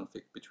between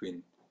conflict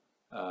between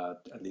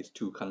at least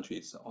 2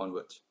 countries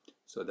onwards.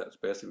 So that's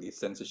basically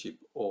censorship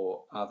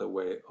or other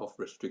way of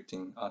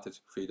restricting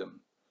artistic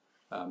freedom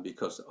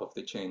because of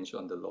the change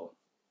on the law.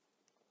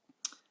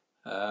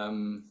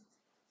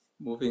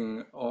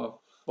 Moving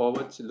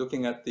forward,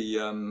 looking at the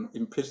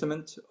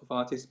imprisonment of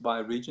artists by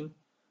region,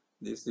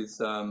 this is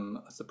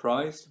a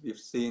surprise. We've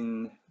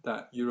seen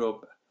that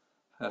Europe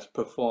has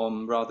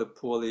performed rather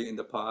poorly in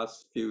the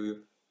past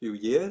few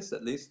years,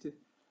 at least.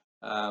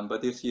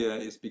 But this year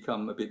it's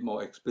become a bit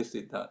more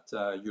explicit that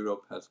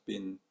Europe has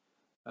been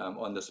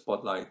on the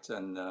spotlight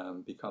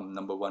and become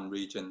 #1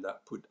 region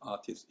that put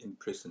artists in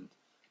prison,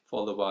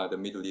 followed by the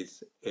Middle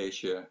East,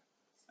 Asia,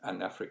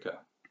 and Africa.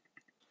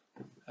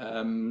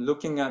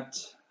 Looking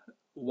at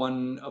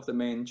one of the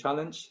main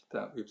challenge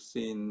that we've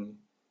seen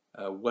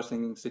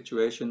worsening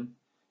situation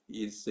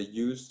is the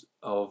use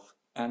of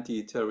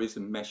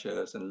anti-terrorism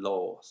measures and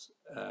laws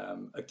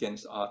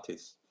against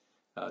artists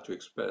to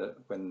express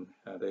when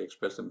they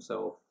express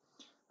themselves.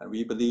 And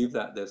we believe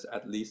that there's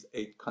at least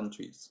 8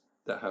 countries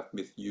that have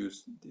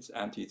misused these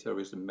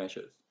anti-terrorism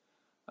measures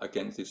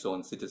against its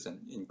own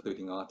citizens,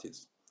 including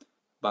artists: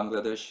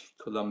 Bangladesh,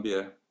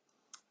 Colombia,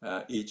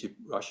 Egypt,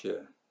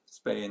 Russia,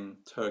 Spain,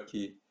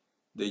 Turkey,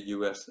 the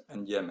US,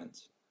 and Yemen.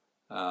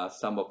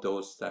 Some of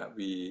those that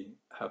we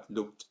have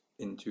looked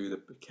into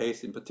the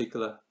case in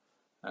particular,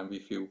 and we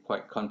feel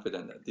quite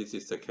confident that this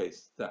is the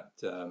case, that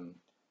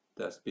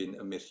there's been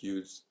a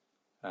misuse,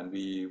 and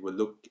we will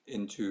look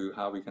into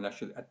how we can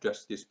actually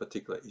address this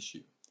particular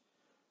issue.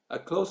 A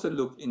closer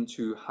look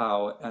into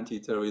how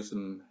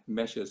anti-terrorism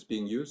measures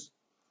being used.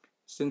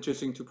 It's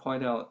interesting to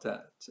point out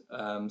that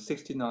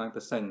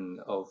 69%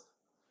 of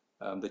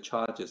the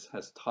charges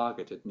has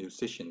targeted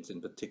musicians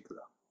in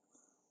particular.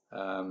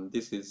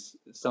 This is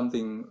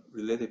something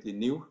relatively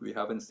new. We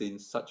haven't seen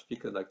such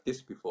figure like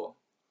this before.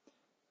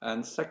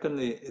 And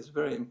secondly, it's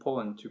very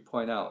important to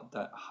point out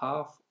that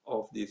half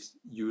of this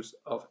use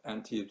of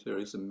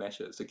anti-terrorism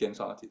measures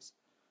against artists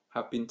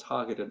have been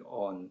targeted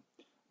on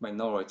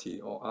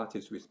minority or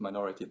artists with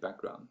minority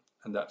background,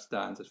 and that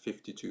stands at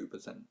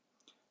 52%.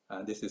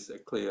 And this is a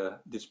clear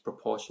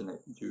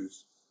disproportionate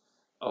use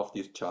of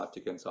this charge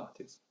against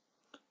artists.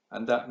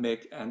 And that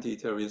make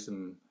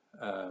anti-terrorism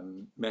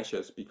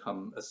measures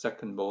become a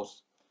second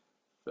most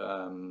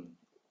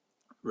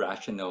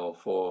rationale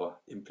for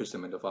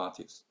imprisonment of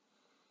artists.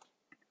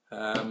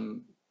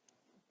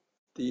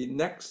 The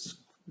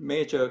next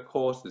major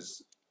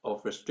causes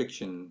of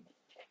restriction,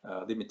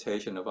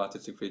 limitation of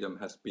artistic freedom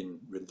has been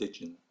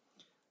religion.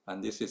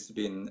 And this has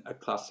been a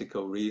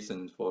classical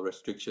reason for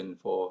restriction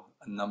for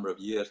a number of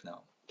years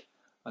now.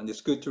 And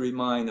it's good to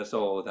remind us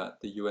all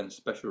that the UN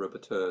Special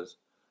Rapporteurs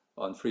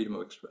on freedom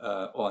of,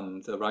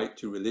 on the right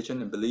to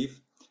religion and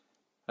belief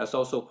has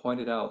also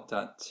pointed out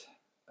that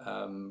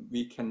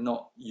we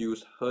cannot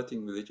use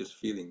hurting religious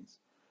feelings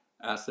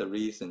as a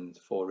reason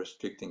for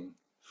restricting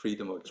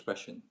freedom of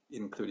expression,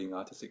 including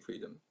artistic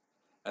freedom.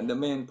 And the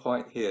main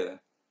point here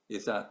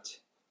is that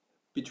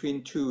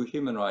between two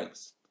human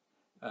rights,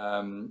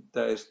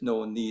 there is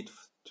no need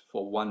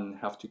for one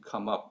have to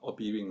come up or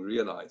being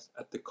realized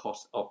at the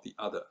cost of the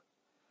other.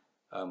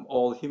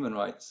 All human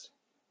rights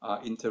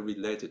are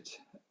interrelated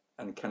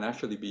and can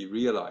actually be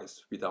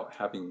realized without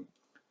having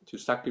to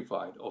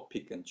sacrifice or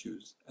pick and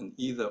choose, and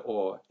either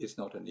or is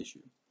not an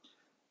issue.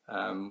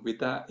 With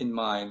that in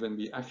mind, when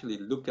we actually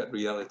look at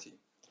reality,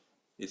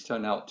 it's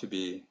turned out to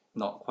be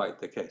not quite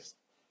the case,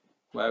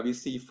 where we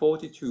see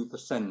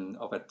 42%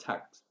 of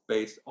attacks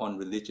based on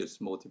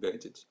religious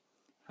motivated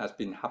has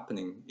been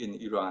happening in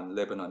Iran,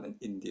 Lebanon, and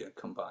India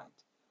combined,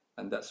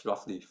 and that's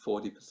roughly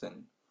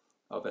 40%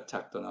 of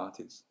attacks on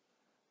artists.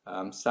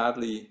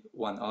 Sadly,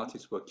 one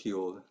artist was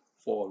killed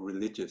for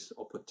religious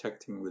or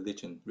protecting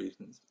religion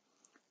reasons,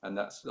 and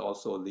that's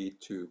also lead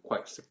to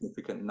quite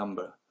significant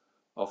number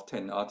of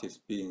 10 artists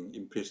being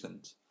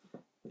imprisoned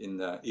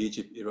in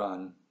Egypt,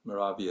 Iran,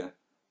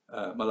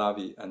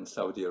 Malawi, and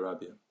Saudi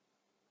Arabia.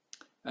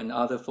 And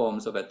other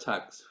forms of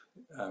attacks,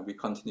 we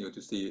continue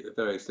to see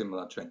very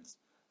similar trends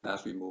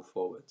as we move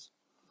forward.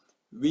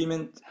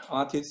 Women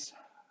artists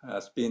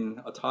has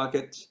been a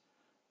target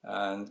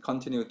and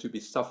continue to be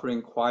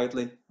suffering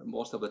quietly,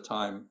 most of the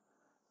time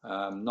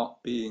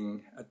not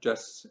being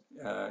addressed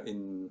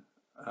in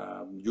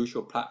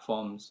usual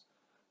platforms.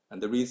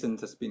 And the reason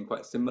has been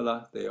quite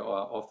similar. They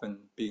are often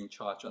being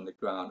charged on the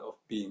ground of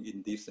being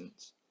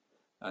indecent.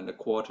 And a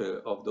quarter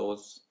of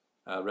those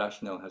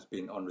rationale has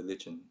been on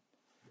religion.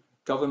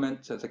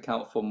 Government has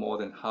accounted for more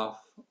than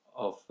half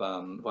of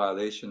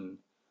violation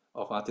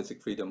of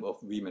artistic freedom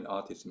of women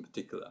artists in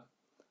particular.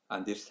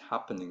 And this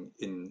happening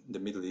in the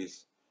Middle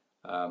East,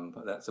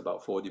 that's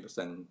about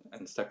 40%,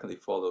 and secondly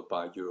followed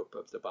by Europe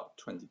at about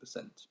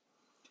 20%.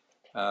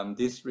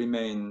 This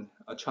remains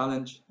a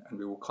challenge, and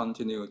we will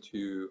continue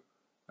to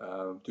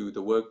do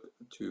the work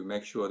to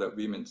make sure that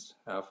women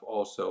have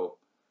also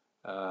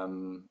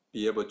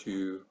be able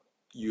to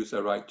use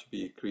their right to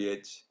be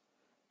created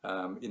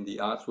in the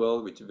arts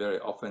world, which very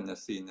often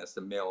is seen as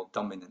the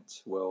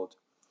male-dominant world.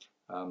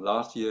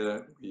 Last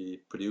year,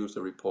 we produced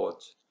a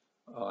report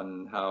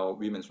on how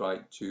women's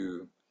right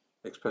to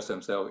express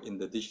themselves in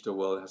the digital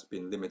world has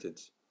been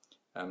limited,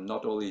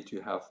 not only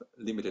to have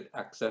limited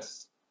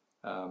access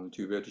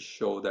to be able to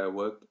show their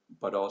work,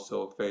 but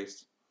also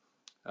face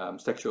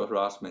sexual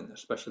harassment,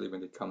 especially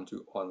when it comes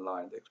to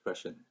online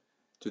expression,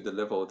 to the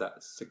level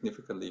that's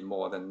significantly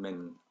more than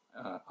men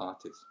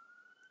artists.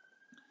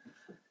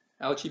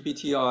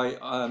 LGBTI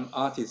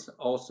artists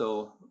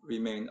also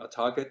remain a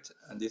target,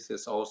 and this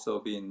has also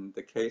been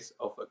the case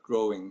of a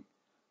growing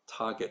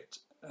target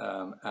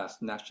as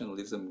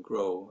nationalism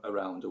grows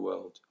around the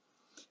world.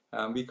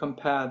 We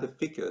compare the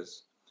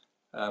figures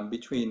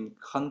between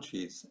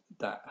countries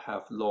that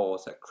have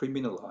laws that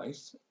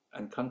criminalize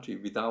and countries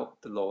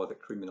without the law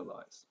that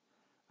criminalize.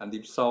 And the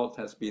result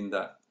has been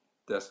that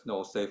there's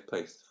no safe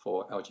place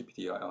for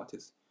LGBTI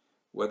artists.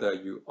 Whether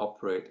you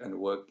operate and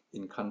work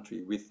in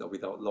country with or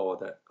without law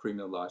that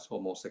criminalize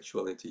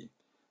homosexuality,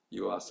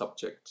 you are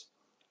subject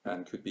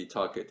and could be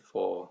target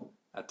for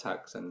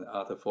attacks and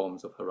other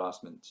forms of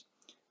harassment.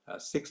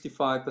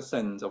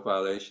 65% of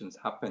violations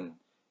happen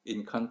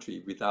in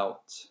country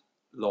without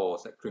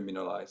laws that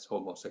criminalize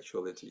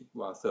homosexuality,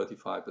 while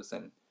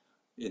 35%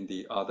 in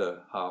the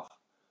other half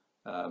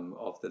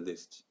of the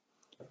list.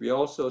 We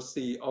also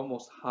see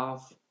almost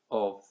half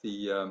of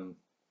the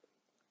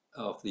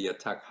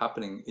attack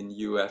happening in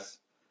US,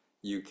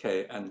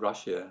 UK, and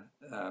Russia.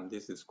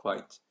 This is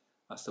quite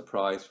a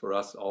surprise for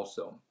us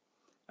also.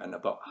 And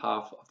about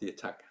half of the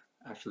attack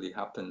actually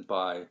happened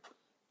by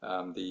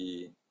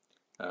the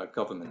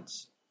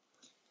governments.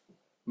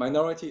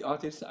 Minority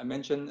artists, I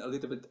mentioned a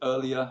little bit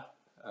earlier.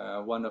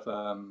 One of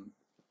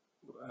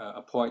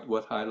a point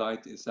worth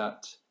highlight is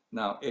that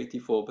now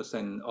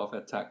 84% of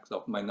attacks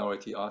of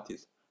minority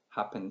artists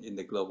happen in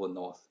the global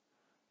north.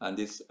 And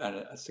this is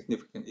a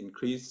significant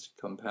increase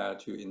compared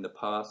to in the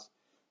past.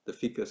 The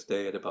figures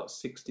stay at about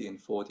 60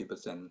 and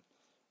 40%,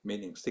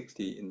 meaning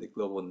 60 in the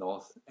global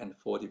north and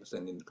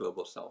 40% in the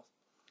global south.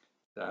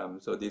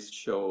 So this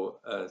shows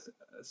a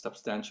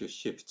substantial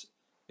shift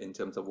in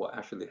terms of what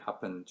actually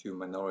happened to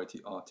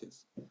minority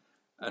artists.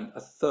 And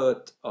a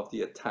third of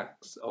the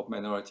attacks of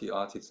minority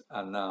artists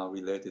are now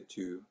related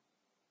to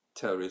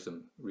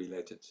terrorism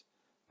related,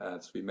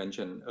 as we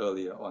mentioned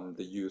earlier on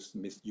the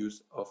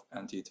misuse of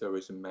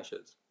anti-terrorism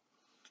measures.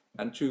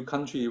 And two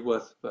countries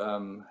worth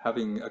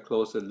having a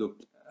closer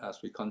look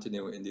as we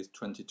continue in this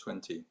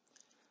 2020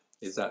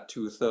 is that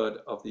 2/3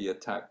 of the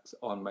attacks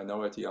on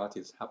minority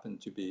artists happen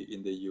to be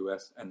in the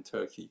US and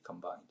Turkey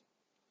combined.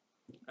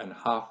 And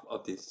half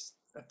of this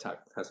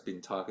attack has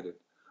been targeted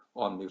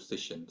on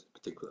musicians in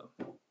particular.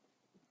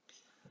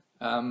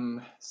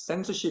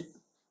 Censorship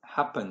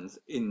happens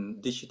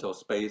in digital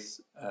space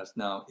as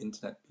now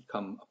internet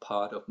become a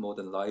part of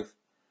modern life.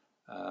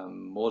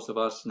 Most of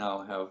us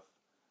now have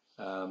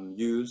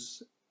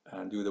use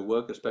and do the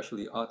work,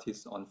 especially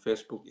artists, on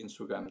Facebook,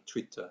 Instagram,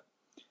 Twitter,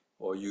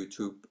 or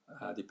YouTube,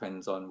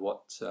 depends on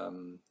what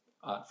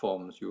art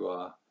forms you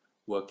are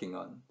working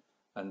on.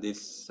 And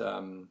this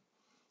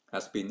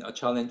has been a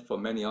challenge for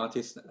many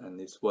artists, and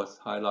it's worth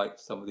highlight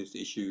some of these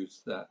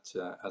issues that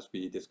as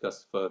we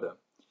discuss further.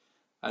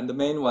 And the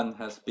main one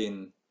has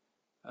been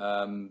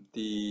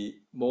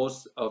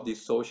most of the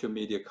social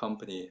media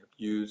company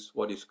use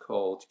what is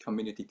called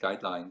community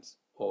guidelines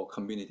or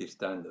community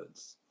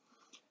standards.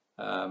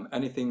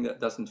 Anything that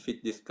doesn't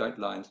fit these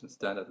guidelines and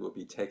standards will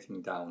be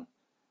taken down.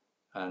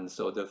 And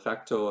so de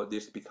facto,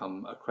 this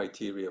become a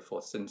criteria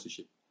for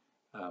censorship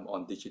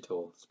on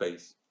digital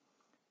space.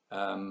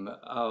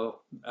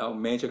 Our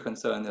major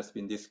concern has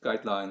been this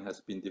guideline has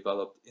been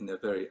developed in a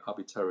very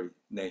arbitrary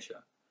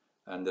nature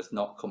and does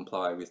not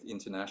comply with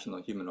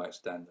international human rights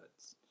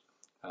standards.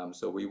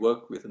 So we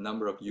work with a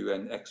number of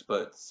UN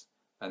experts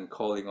and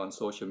calling on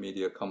social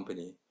media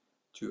company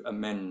to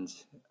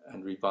amend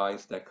and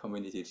revise their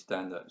community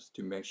standards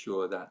to make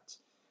sure that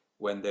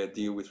when they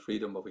deal with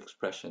freedom of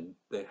expression,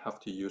 they have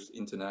to use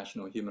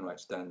international human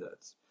rights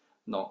standards,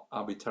 not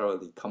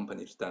arbitrarily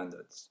company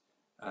standards,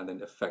 and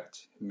then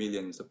affect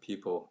millions of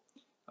people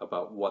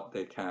about what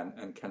they can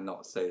and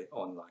cannot say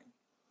online.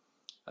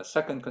 A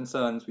second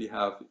concern we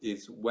have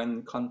is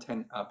when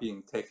content are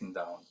being taken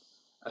down,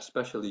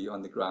 especially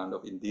on the ground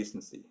of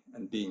indecency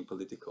and being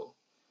political.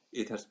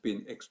 It has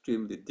been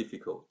extremely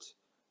difficult.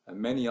 And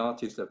many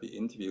artists that we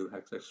interviewed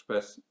have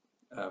expressed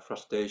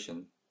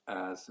frustration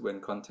as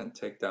when content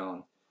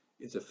takedown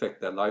is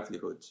affect their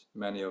livelihoods.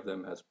 Many of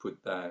them has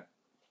put their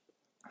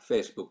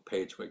Facebook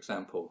page, for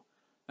example,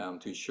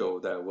 to show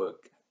their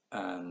work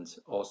and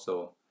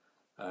also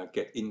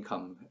get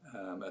income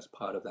as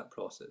part of that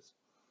process.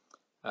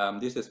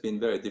 This has been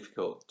very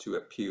difficult to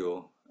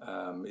appeal.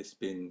 It's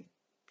been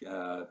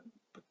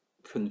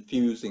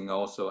confusing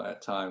also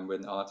at time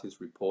when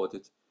artists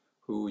reported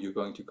who you're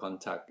going to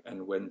contact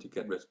and when to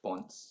get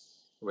response,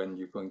 when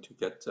you're going to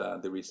get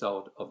the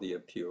result of the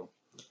appeal.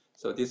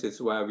 So this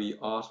is where we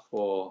ask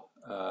for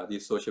the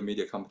social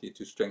media company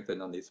to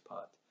strengthen on this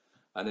part.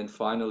 And then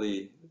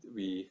finally,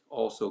 we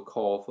also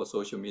call for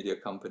social media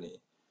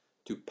company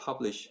to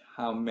publish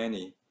how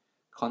many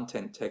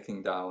content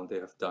taking down they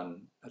have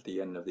done at the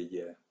end of the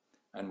year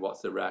and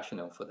what's the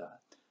rationale for that.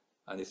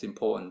 And it's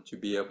important to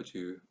be able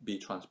to be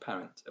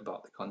transparent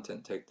about the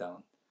content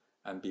takedown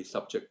and be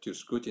subject to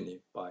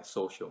scrutiny by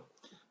social,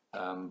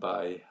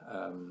 by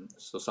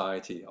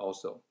society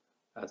also,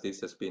 as this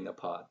has been a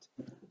part.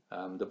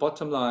 The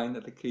bottom line,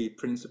 the key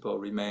principle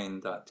remain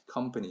that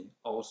company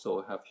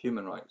also have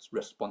human rights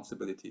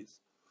responsibilities,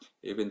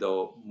 even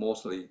though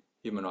mostly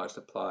human rights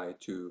apply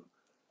to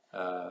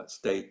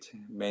state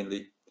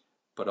mainly,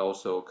 but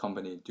also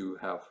company do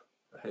have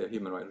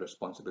human rights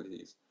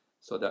responsibilities.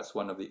 So that's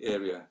one of the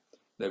area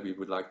that we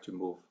would like to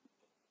move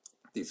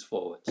this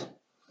forward.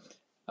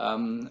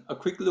 A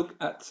quick look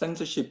at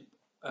censorship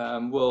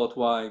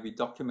worldwide. We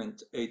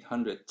document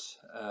 800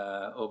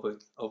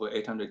 over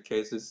 800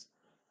 cases.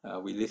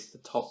 We list the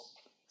top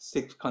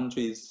 6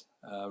 countries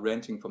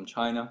ranging from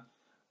China,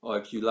 or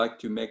if you like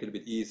to make it a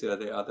bit easier,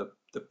 they are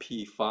the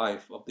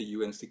P5 of the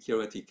UN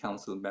Security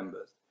Council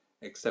members,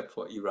 except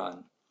for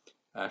Iran,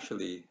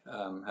 actually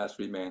has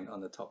remained on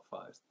the top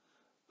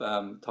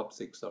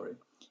 6, sorry.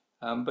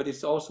 But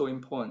it's also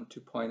important to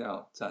point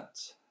out that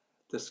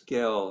the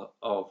scale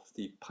of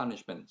the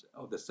punishment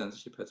of the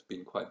censorship has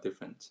been quite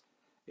different.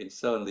 It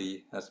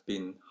certainly has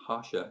been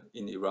harsher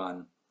in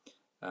Iran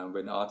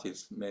when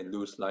artists may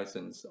lose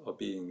license or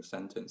being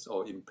sentenced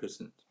or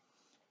imprisoned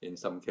in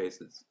some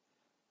cases.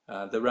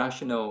 The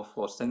rationale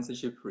for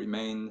censorship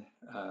remain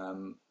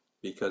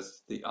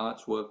because the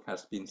artwork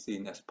has been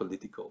seen as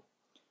political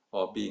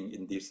or being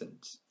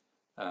indecent.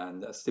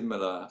 And a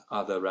similar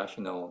other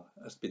rationale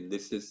has been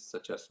listed,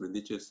 such as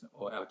religious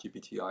or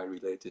LGBTI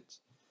related.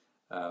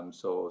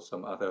 So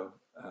some other,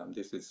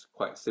 this is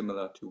quite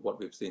similar to what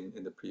we've seen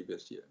in the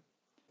previous year.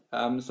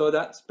 So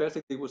that's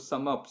basically would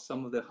sum up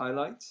some of the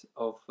highlights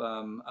of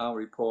our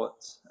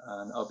report,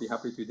 and I'll be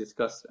happy to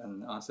discuss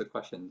and answer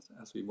questions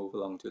as we move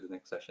along to the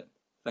next session.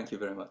 Thank you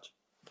very much.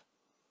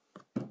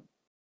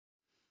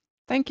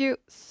 Thank you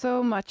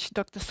so much,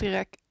 Dr.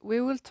 Srirak.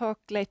 We will talk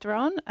later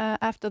on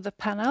after the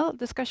panel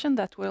discussion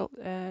that will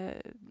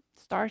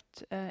start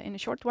in a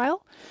short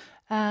while.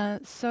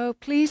 So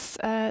please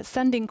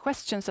send in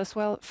questions as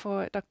well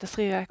for Dr.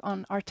 Srirak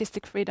on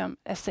Artistic Freedom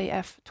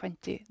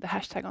SAF20, the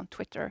hashtag on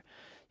Twitter.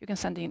 You can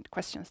send in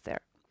questions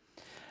there.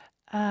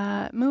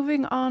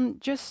 Moving on,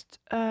 just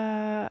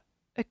a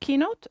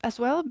keynote as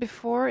well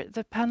before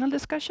the panel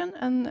discussion.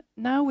 And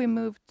now we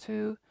move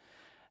to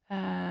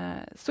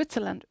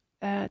Switzerland,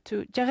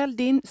 to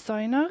Géraldine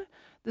Zeuner,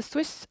 the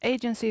Swiss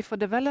Agency for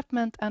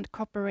Development and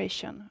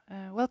Cooperation.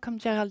 Welcome,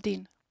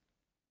 Géraldine.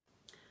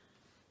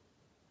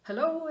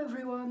 Hello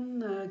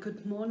everyone,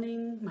 good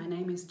morning. My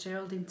name is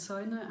Géraldine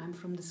Zeuner. I'm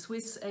from the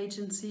Swiss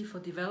Agency for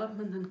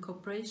Development and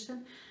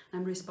Cooperation.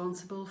 I'm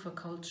responsible for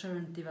culture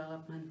and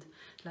development.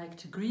 I'd like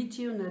to greet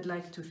you and I'd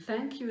like to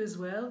thank you as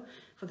well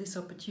for this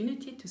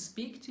opportunity to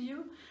speak to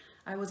you.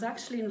 I was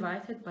actually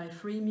invited by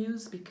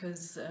Freemuse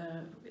because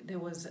there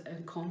was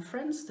a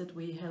conference that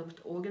we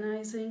helped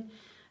organizing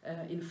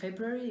in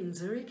February in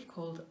Zurich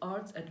called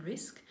Art at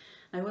Risk.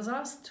 I was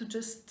asked to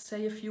just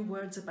say a few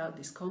words about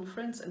this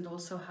conference and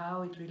also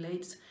how it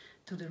relates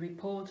to the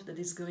report that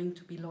is going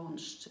to be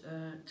launched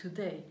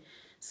today.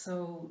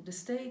 So the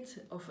state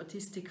of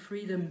artistic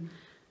freedom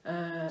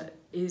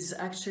is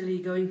actually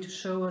going to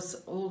show us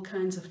all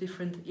kinds of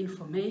different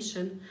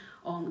information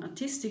on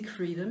artistic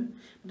freedom.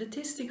 But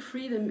artistic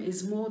freedom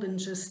is more than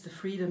just the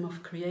freedom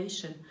of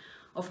creation.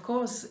 Of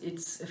course,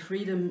 it's a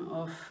freedom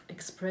of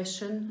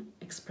expression,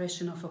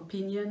 expression of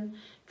opinion,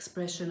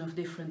 expression of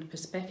different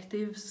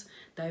perspectives,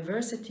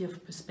 diversity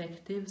of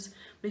perspectives,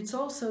 but it's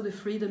also the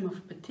freedom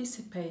of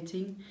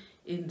participating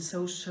in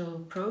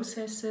social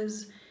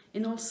processes,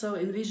 in also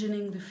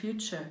envisioning the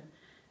future.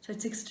 So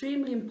it's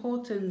extremely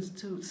important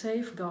to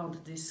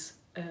safeguard this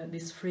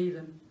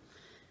freedom.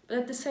 But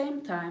at the same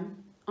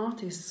time,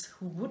 artists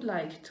who would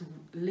like to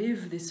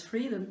live this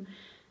freedom,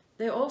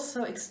 they're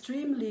also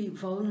extremely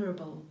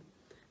vulnerable.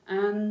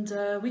 And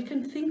we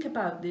can think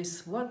about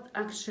this, what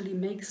actually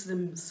makes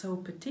them so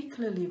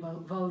particularly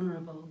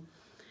vulnerable.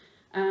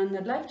 And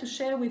I'd like to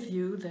share with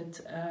you that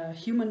a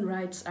human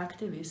rights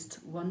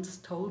activist once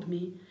told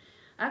me,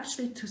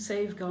 actually to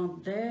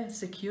safeguard their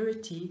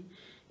security,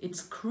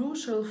 it's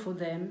crucial for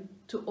them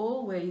to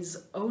always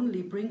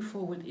only bring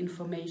forward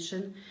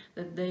information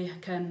that they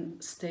can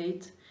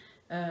state,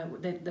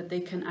 that they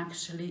can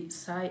actually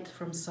cite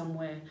from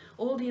somewhere.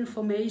 All the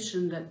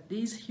information that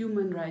these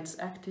human rights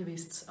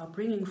activists are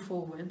bringing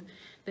forward,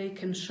 they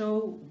can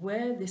show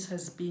where this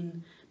has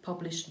been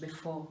published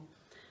before.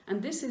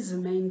 And this is the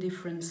main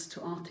difference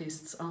to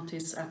artists.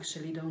 Artists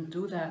actually don't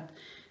do that.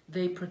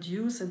 They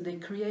produce and they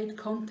create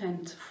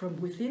content from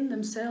within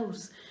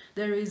themselves.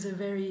 There is a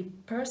very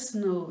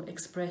personal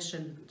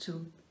expression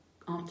to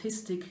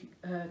artistic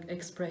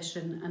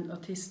expression and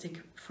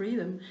artistic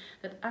freedom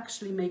that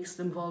actually makes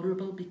them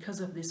vulnerable because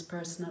of this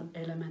personal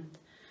element.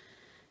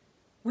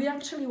 We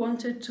actually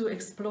wanted to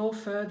explore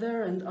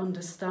further and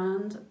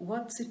understand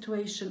what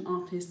situation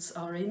artists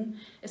are in,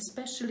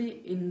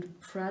 especially in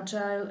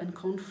fragile and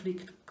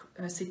conflict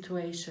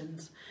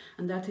situations.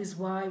 And that is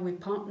why we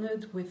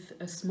partnered with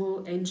a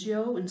small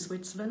NGO in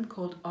Switzerland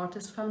called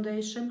Artist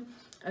Foundation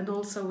and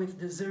also with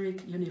the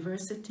Zurich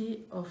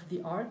University of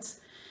the Arts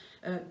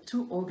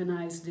to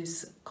organize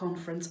this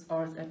conference,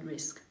 Art at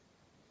Risk.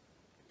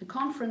 The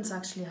conference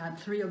actually had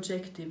three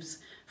objectives.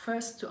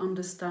 First, to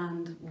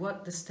understand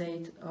what the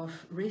state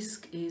of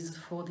risk is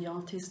for the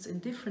artists in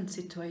different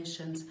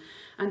situations.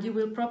 And you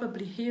will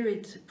probably hear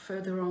it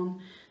further on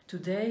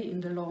today in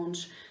the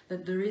launch,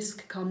 that the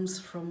risk comes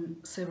from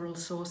several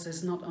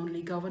sources, not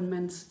only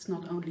governments, it's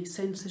not only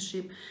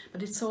censorship,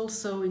 but it's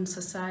also in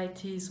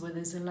societies where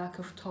there's a lack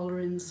of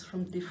tolerance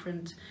from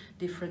different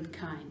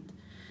kind.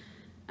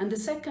 And the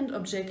second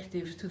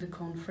objective to the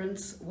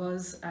conference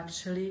was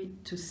actually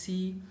to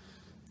see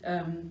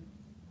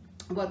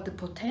what the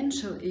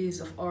potential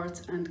is of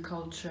art and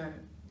culture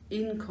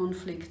in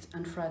conflict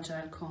and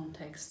fragile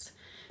contexts.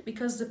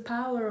 Because the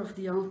power of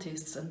the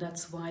artists, and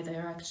that's why they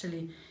are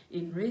actually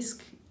in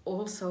risk,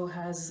 also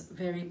has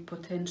very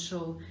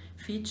potential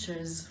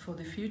features for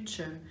the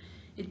future.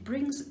 It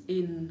brings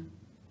in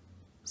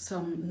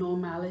some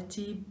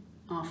normality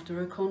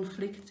after a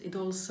conflict. It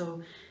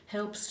also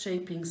helps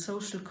shaping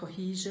social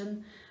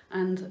cohesion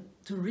and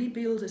to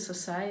rebuild a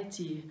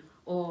society,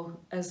 or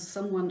as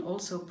someone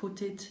also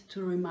put it,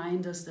 to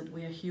remind us that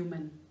we are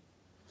human.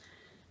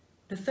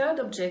 The third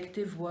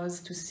objective was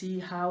to see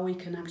how we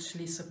can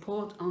actually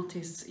support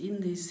artists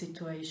in these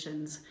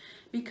situations,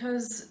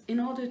 because in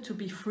order to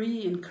be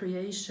free in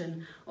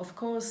creation, of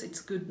course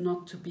it's good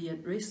not to be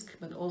at risk,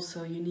 but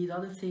also you need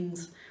other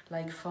things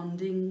like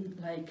funding,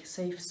 like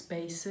safe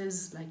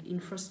spaces, like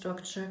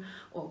infrastructure,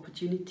 or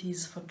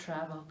opportunities for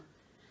travel.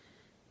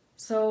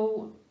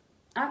 So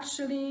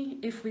actually,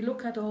 if we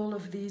look at all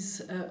of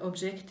these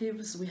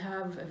objectives, we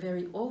have a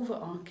very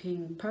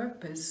overarching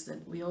purpose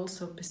that we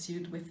also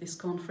pursued with this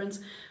conference,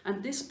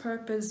 and this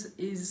purpose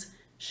is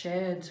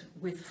shared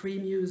with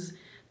Freemuse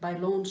by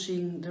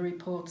launching the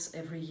reports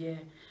every year.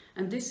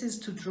 And this is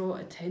to draw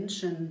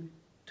attention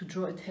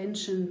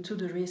to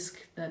the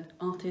risk that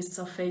artists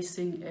are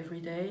facing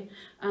every day,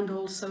 and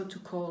also to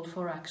call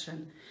for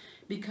action,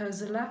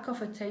 because a lack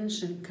of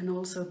attention can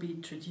also be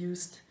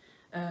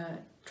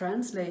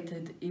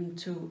translated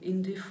into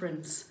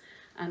indifference,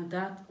 and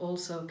that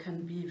also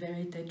can be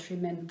very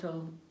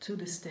detrimental to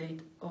the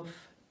state of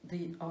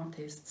the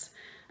artists.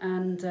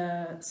 And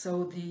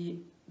so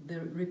the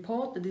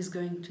report that is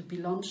going to be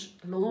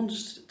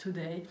launched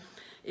today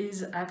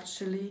is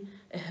actually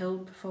a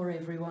help for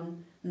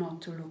everyone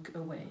not to look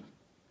away.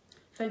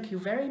 Thank you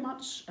very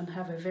much and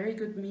have a very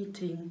good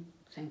meeting.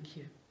 Thank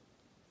you.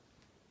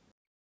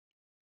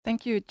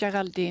 Thank you,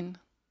 Géraldine.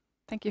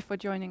 Thank you for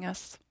joining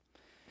us.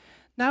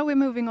 Now we're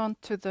moving on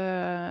to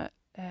the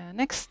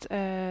next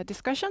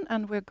discussion,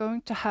 and we're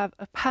going to have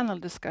a panel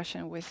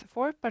discussion with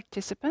 4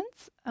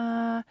 participants.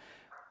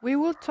 We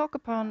will talk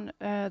upon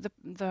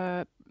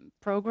the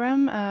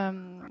program,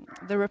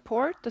 the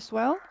report as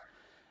well,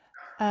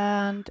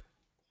 and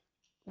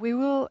we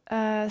will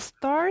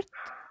start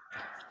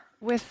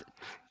with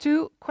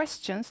 2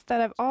 questions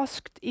that I've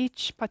asked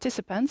each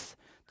participant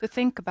to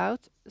think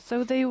about.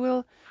 So they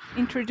will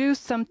introduce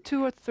some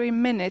 2 or 3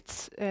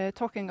 minutes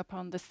talking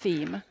upon the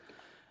theme.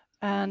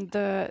 And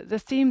the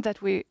theme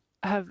that we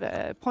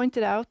have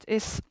pointed out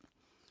is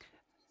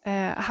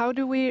how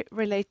do we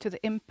relate to the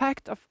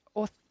impact of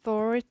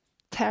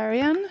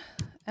authoritarian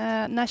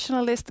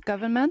nationalist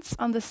governments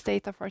on the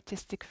state of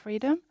artistic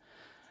freedom,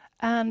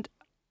 and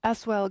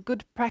as well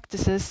good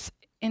practices,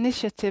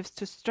 initiatives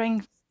to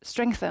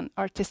strengthen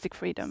artistic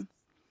freedom,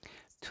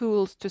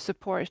 tools to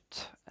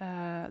support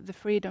the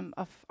freedom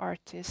of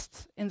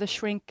artists in the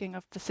shrinking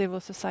of the civil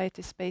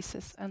society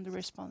spaces and the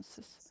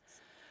responses.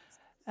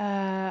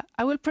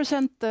 I will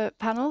present the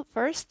panel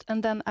first,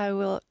 and then I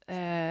will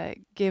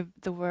give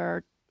the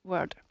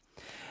word.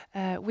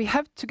 We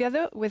have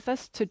together with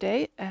us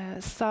today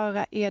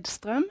Sara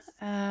Edström,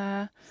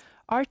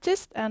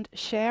 artist and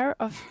chair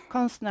of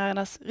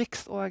Konstnärernas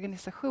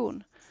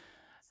Riksorganisation.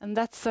 And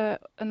that's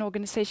an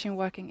organization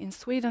working in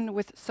Sweden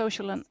with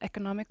social and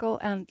economical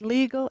and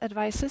legal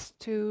advices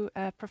to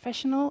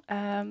professional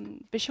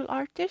visual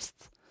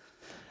artists.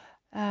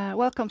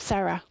 Welcome,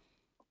 Sara.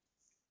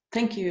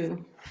 Thank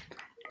you.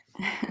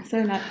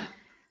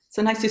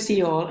 So nice to see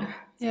you all.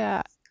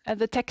 Yeah,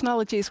 the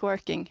technology is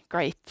working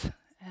great.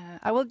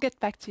 I will get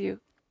back to you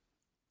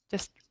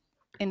just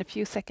in a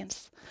few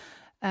seconds.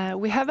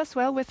 We have as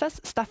well with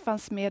us Staffan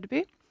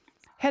Smedby,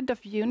 Head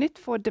of Unit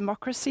for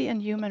Democracy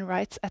and Human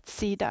Rights at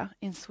SIDA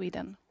in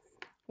Sweden.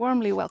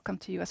 Warmly welcome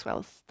to you as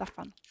well,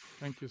 Staffan.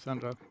 Thank you,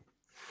 Zandra.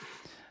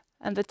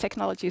 And the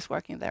technology is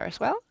working there as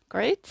well.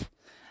 Great.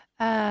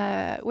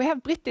 We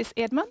have Brittis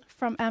Edman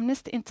from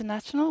Amnesty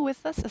International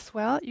with us as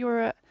well.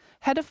 You're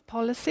Head of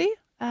Policy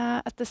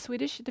at the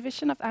Swedish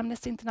division of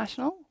Amnesty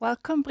International.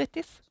 Welcome,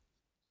 Brittis.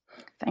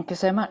 Thank you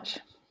so much.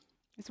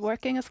 It's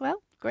working as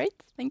well. Great,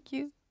 thank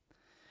you.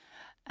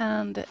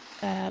 And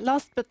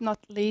last but not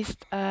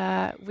least,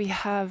 we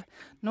have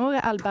Noora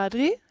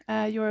Al-Badri.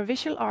 You're a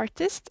visual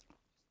artist,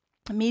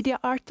 a media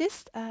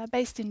artist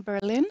based in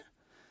Berlin.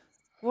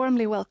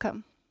 Warmly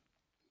welcome.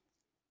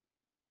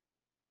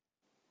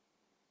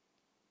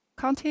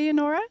 Can't hear you,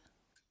 Noora?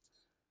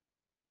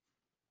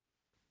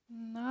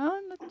 No,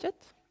 not yet.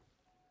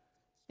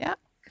 Yeah,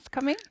 it's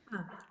coming.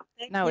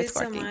 Thank now you it's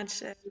so working.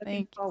 much.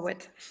 Looking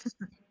forward.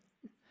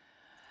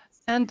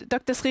 And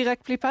Dr.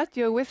 Srirak Plipat,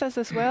 you're with us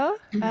as well,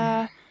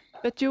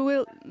 but you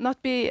will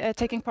not be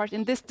taking part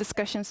in this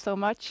discussion so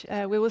much.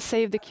 We will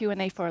save the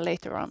Q&A for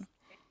later on.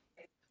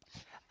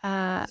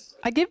 I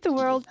give the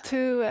world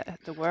to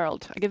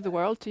I give the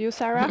world to you,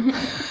 Sara.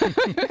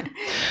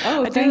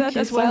 Oh, I do thank that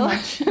you as so well.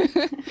 much.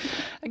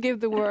 I give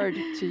the word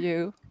to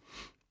you.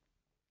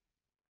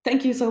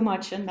 Thank you so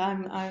much, and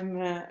I'm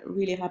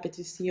really happy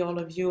to see all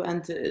of you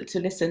and to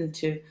listen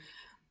to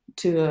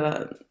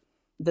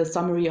the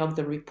summary of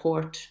the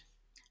report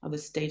of the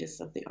status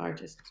of the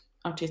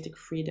artistic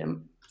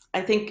freedom.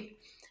 I think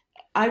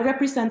I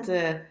represent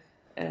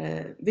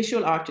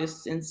visual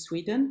artists in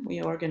Sweden.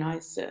 We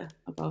organize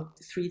about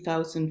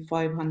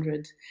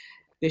 3,500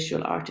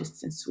 visual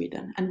artists in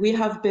Sweden, and we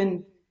have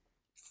been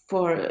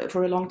for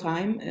a long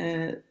time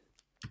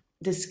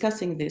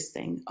discussing this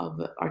thing of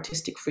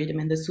artistic freedom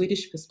in the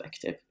Swedish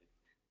perspective.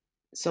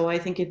 So I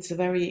think it's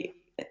very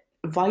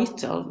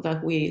vital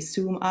that we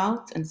zoom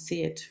out and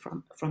see it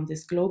from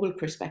this global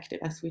perspective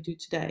as we do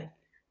today.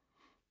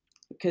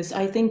 Because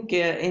I think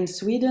in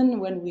Sweden,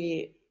 when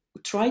we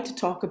try to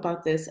talk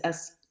about this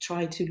as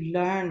try to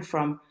learn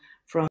from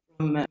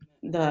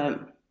the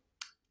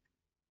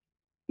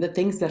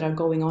things that are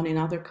going on in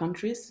other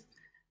countries,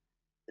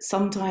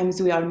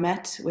 sometimes we are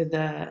met with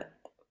the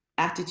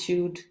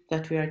attitude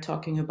that we are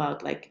talking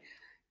about like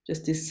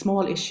just these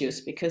small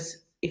issues,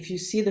 because if you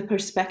see the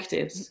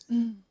perspectives,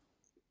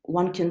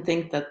 one can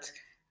think that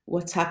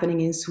what's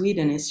happening in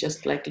Sweden is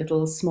just like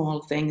little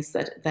small things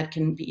that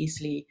can be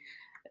easily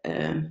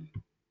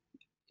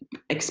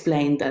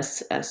explained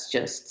as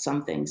just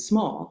something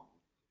small.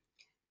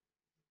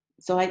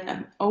 So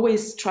I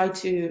always try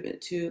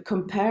to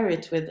compare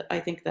it with, I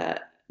think, the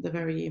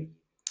very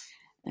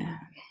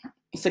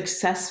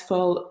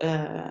successful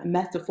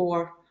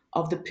metaphor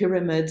of the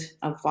pyramid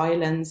of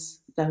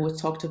violence that was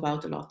talked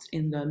about a lot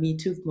in the Me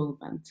Too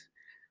movement.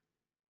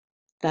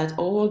 That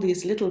all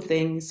these little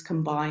things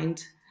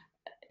combined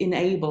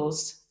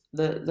enables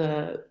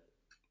the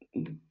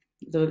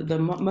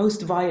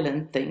most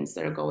violent things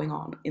that are going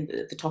on in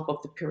the top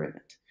of the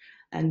pyramid.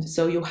 And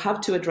so you have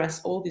to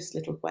address all these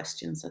little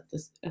questions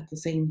at the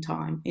same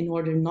time in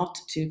order not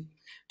to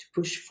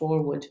push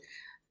forward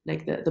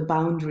like the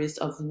boundaries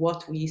of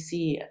what we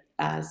see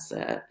as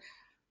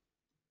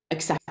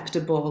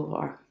acceptable.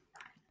 Or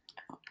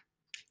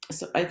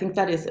so I think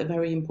that is a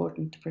very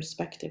important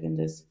perspective in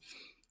this,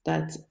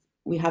 that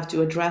we have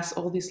to address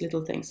all these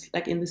little things.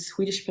 Like in the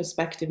Swedish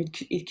perspective,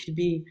 it could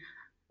be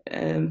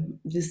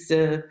this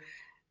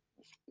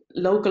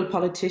local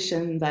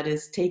politician that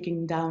is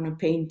taking down a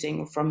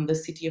painting from the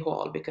city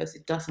hall because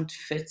it doesn't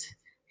fit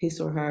his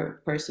or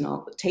her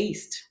personal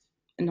taste,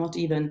 not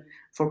even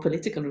for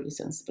political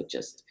reasons, but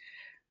just.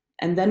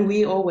 And then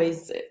we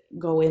always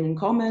go in and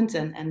comment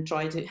and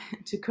try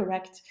to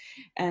correct,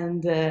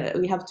 and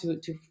we have to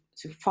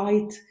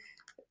fight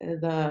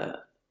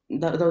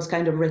those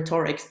kind of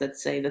rhetorics that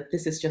say that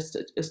this is just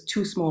a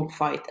too small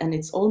fight, and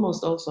it's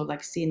almost also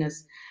like seen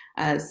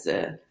as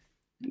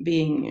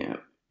being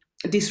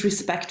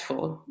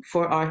disrespectful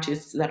for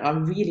artists that are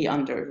really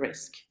under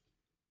risk.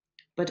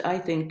 But I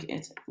think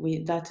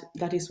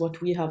that is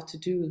what we have to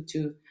do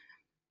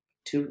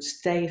to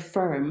stay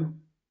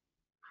firm,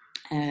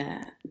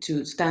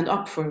 to stand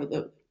up for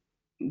the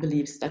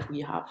beliefs that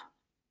we have.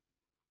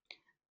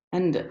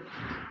 And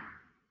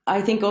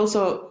I think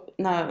also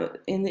now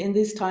in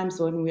these times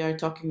when we are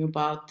talking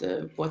about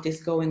what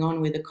is going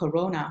on with the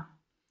corona,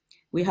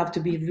 we have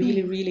to be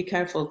really, really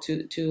careful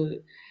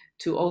to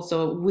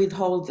also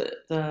withhold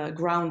the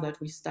ground that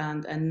we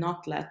stand and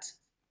not let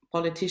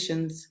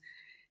politicians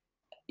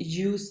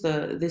use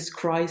this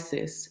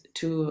crisis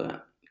to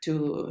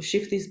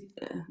shift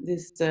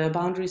these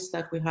boundaries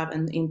that we have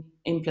and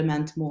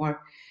implement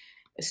more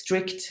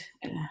strict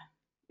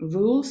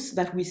rules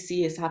that we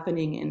see is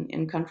happening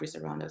in countries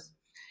around us.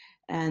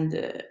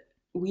 And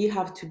we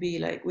have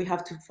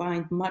to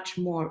find much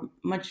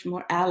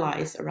more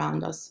allies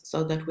around us,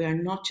 so that we are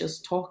not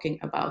just talking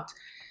about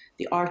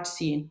the art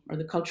scene or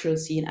the cultural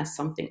scene as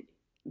something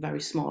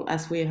very small,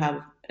 as we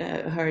have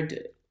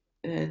heard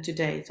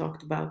today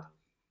talked about,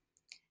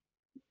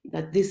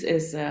 that this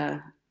is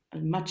a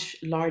much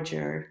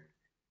larger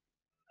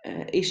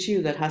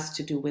issue that has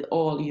to do with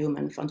all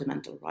human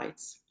fundamental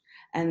rights.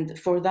 And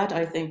for that,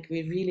 I think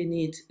we really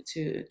need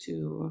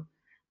to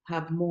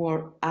have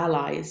more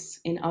allies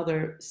in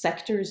other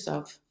sectors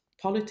of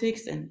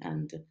politics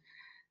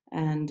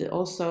and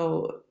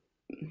also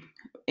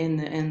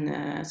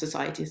in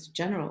societies in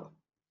general.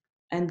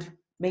 And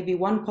maybe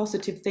one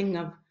positive thing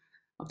of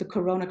the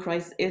corona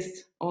crisis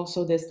is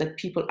also this, that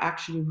people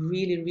actually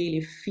really,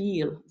 really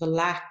feel the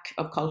lack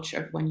of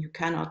culture when you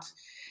cannot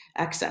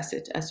access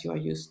it as you are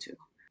used to.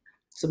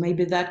 So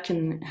maybe that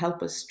can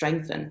help us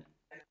strengthen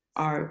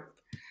our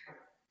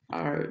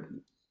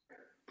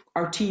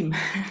team.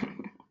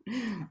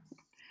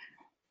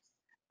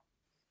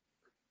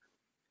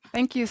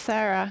 Thank you,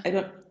 Sarah.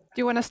 Do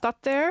you want to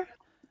stop there?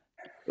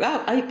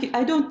 Well,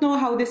 I don't know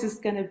how this is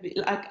going to be.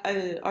 Like,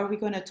 are we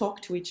going to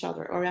talk to each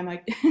other, or am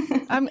I?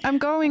 I'm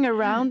going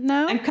around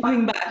now. I'm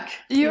coming back.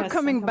 You're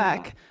coming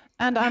back,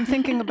 and I'm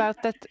thinking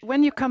about that.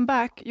 When you come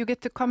back, you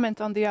get to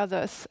comment on the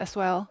others as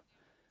well.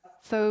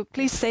 So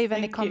please save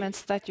any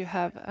comments that you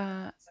have.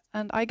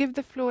 And I give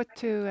the floor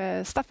to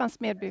Staffan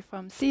Smedby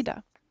from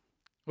SIDA.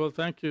 Well,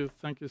 thank you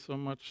so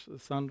much,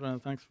 Zandra,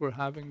 and thanks for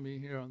having me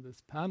here on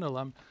this panel.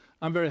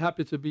 I'm very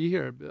happy to be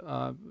here,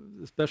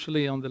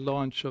 especially on the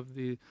launch of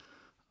the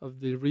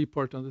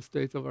report on the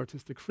state of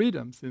artistic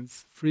freedom,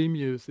 since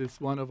Freemuse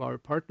is one of our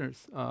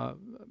partners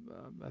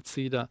at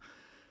SIDA.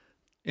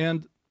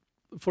 And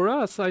for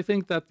us, I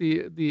think that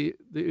the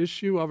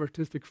issue of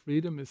artistic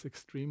freedom is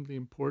extremely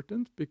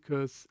important,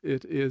 because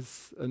it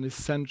is an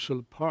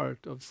essential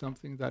part of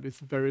something that is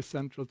very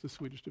central to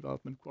Swedish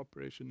development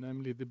cooperation,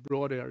 namely the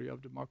broad area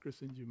of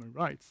democracy and human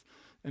rights,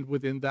 and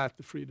within that,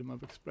 the freedom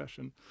of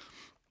expression.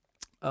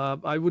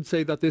 I would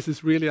say that this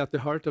is really at the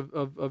heart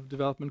of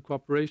development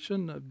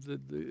cooperation.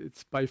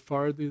 It's by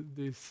far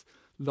this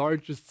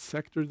largest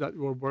sector that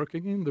we're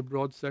working in, the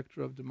broad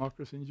sector of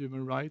democracy and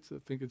human rights. I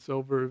think it's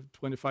over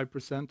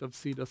 25% of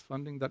SIDA's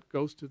funding that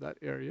goes to that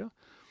area.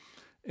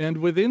 And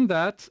within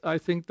that, I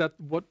think that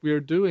what we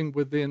are doing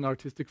within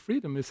artistic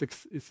freedom is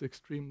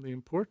extremely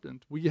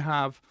important. We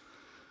have,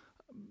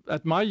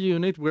 at my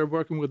unit, we're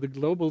working with a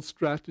global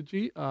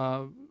strategy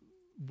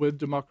with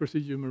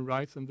democracy, human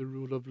rights, and the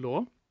rule of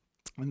law.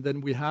 And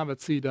then we have at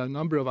SIDA a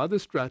number of other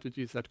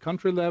strategies at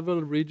country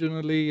level,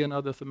 regionally, and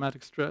other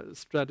thematic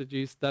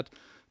strategies that,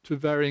 to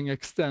varying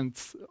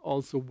extents,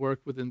 also work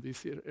within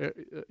these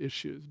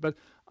issues. But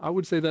I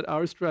would say that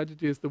our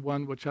strategy is the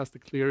one which has the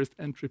clearest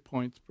entry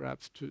point,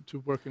 perhaps, to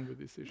working with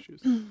these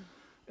issues.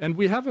 And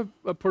we have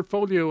a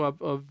portfolio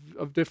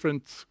of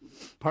different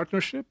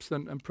partnerships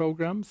and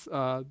programs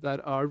that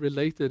are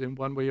related in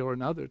one way or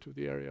another to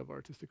the area of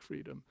artistic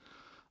freedom.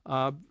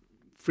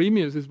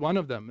 Freemuse is one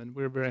of them, and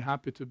we're very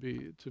happy to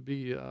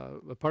be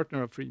a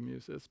partner of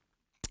Freemuse's.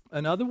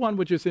 Another one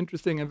which is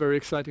interesting and very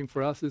exciting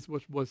for us is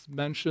what was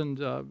mentioned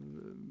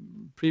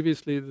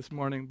previously this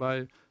morning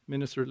by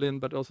Minister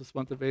Lind, but also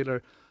Svante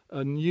Weyler,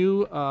 a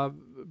new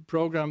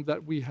program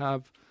that we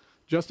have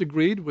just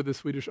agreed with the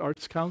Swedish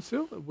Arts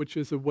Council, which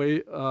is a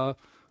way of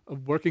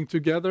working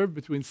together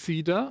between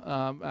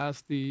SIDA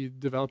as the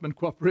development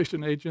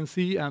cooperation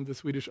agency and the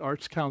Swedish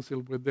Arts Council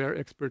with their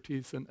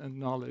expertise and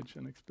knowledge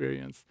and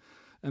experience.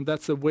 And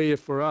that's a way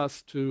for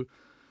us to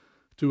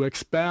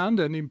expand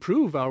and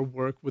improve our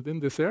work within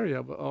this area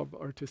of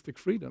artistic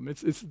freedom.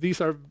 These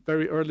are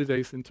very early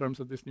days in terms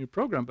of this new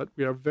program, but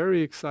we are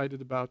very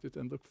excited about it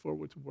and look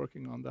forward to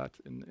working on that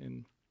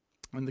in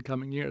the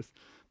coming years.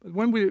 But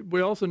when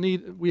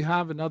we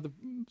have another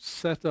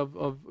set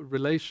of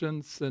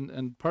relations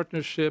and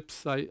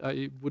partnerships.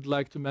 I would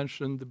like to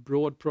mention the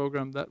broad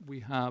program that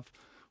we have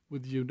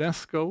with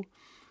UNESCO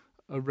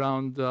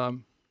around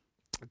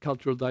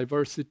cultural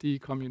diversity,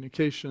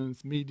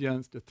 communications, media,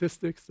 and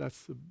statistics.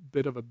 That's a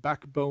bit of a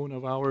backbone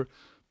of our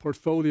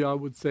portfolio, I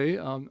would say,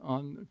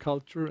 on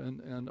culture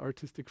and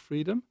artistic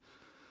freedom.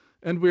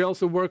 And we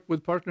also work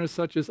with partners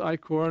such as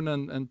ICORN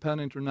and PEN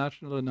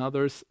International and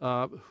others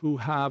who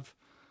have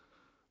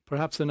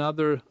perhaps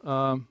another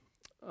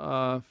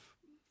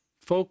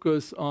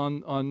focus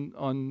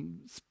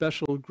on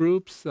special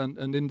groups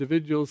and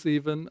individuals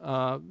even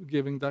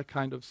giving that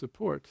kind of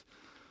support.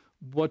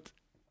 What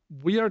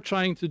we are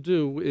trying to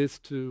do is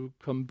to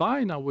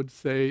combine, I would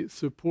say,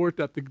 support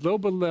at the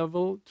global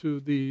level to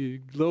the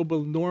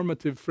global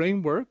normative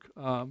framework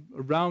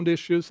around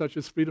issues such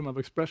as freedom of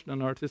expression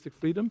and artistic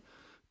freedom,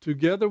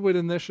 together with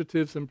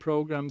initiatives and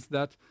programs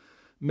that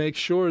make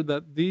sure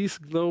that these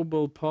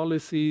global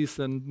policies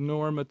and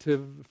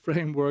normative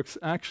frameworks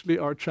actually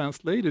are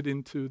translated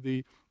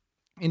into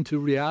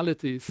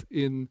realities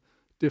in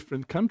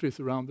different countries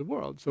around the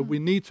world. So we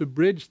need to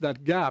bridge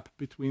that gap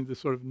between the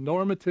sort of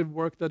normative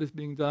work that is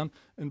being done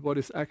and what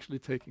is actually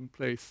taking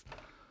place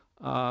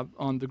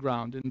on the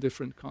ground in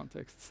different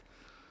contexts.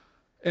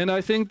 And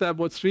I think that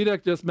what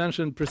Srirak just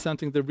mentioned,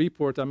 presenting the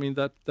report, I mean,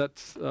 that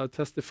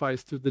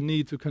testifies to the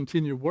need to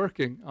continue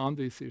working on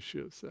these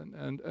issues.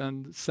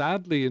 And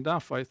sadly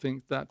enough, I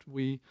think that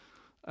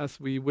as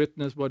we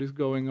witness what is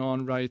going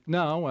on right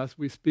now, as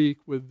we speak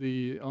with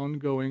the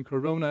ongoing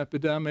corona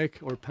epidemic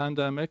or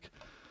pandemic,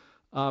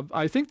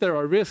 I think there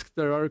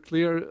are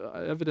clear,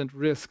 evident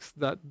risks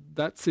that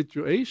that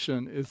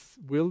situation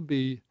will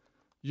be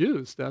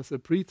used as a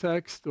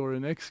pretext or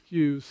an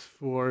excuse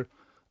for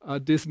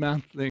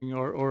dismantling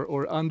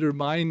or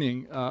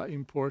undermining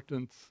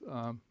important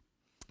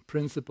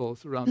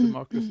principles around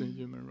democracy and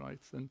human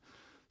rights. And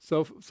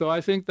so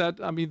I think that,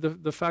 I mean,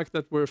 the fact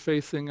that we're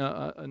facing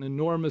an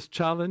enormous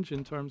challenge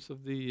in terms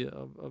of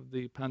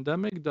the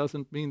pandemic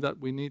doesn't mean that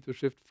we need to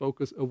shift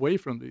focus away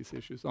from these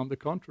issues. On the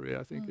contrary,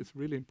 I think it's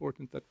really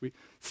important that we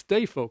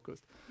stay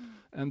focused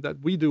and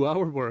that we do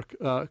our work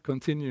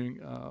continuing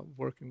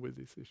working with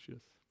these issues.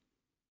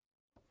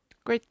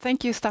 Great,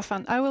 thank you,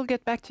 Staffan. I will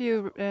get back to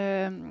you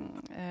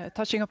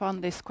touching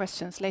upon these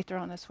questions later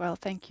on as well.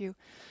 Thank you.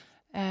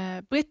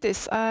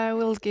 Brittis, I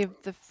will give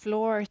the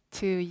floor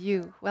to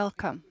you.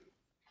 Welcome.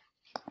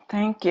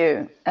 Thank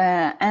you.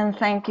 And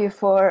thank you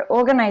for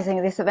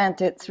organizing this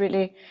event. It's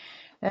really,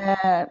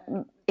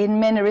 in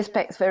many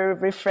respects, very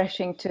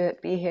refreshing to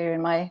be here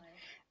in my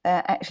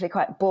actually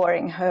quite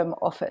boring home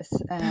office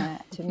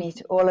to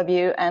meet all of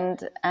you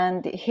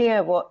and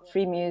hear what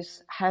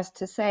Freemuse has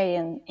to say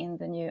in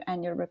the new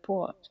annual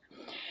report.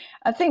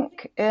 I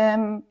think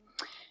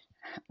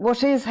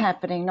what is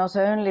happening, not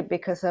only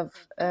because of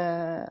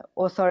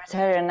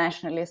authoritarian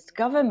nationalist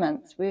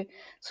governments, we're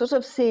sort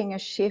of seeing a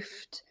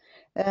shift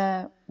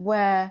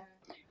where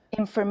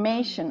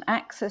information,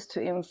 access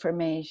to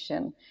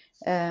information,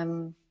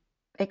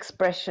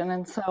 expression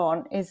and so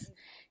on is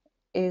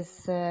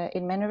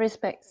in many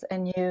respects a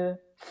new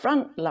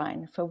front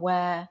line for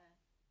where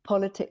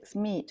politics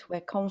meet,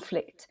 where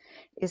conflict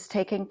is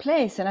taking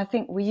place. And I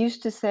think we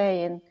used to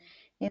say in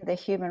the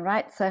human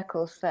rights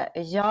circles that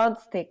a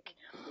yardstick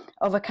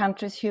of a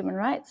country's human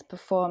rights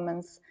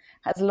performance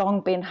has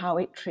long been how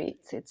it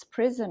treats its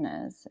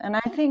prisoners. And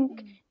I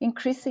think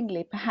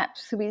increasingly,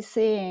 perhaps we're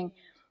seeing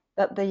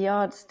that the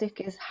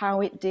yardstick is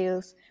how it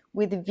deals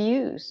with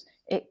views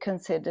it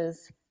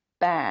considers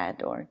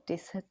bad or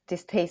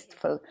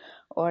distasteful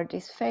or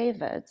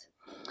disfavored.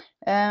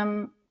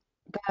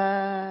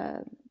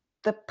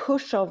 The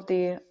push of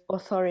the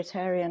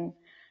authoritarian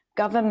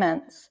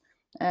governments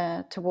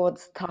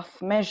towards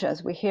tough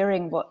measures, we're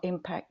hearing what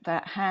impact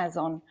that has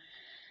on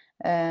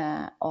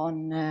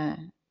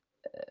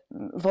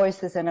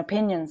voices and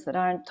opinions that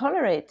aren't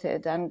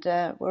tolerated, and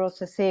we're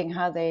also seeing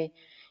how they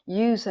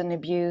use and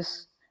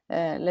abuse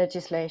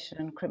legislation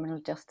and criminal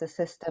justice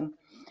system.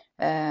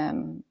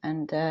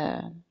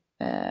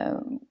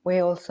 We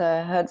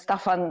also heard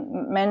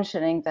Staffan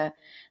mentioning the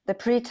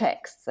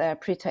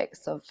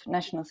pretexts of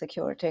national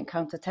security and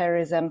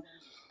counterterrorism,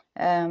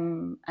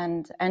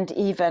 and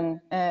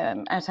even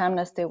at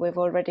Amnesty we've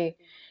already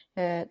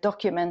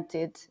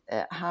documented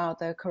how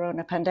the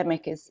corona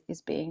pandemic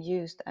is being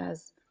used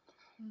as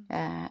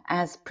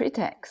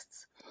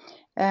pretexts.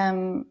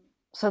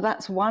 So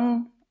that's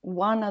one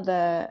of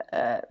the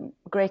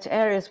great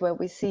areas where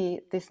we see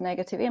this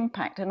negative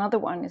impact. Another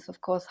one is,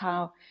 of course,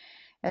 how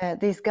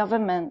these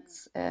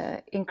governments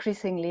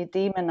increasingly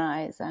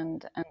demonize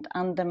and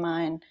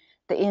undermine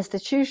the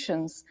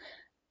institutions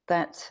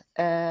that,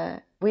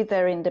 with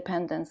their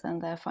independence and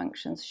their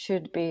functions,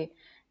 should be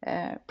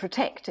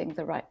protecting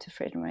the right to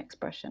freedom of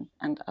expression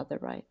and other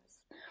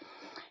rights.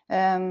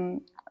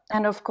 And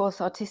of course,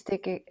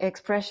 artistic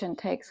expression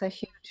takes a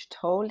huge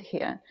toll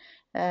here,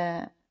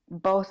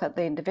 both at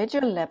the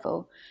individual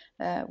level,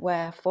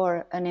 where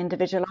for an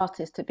individual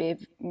artist to be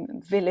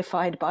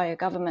vilified by a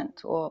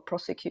government or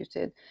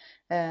prosecuted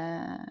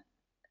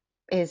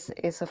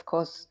is of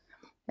course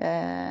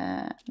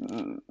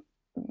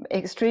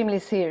extremely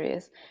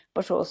serious,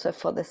 but also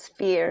for the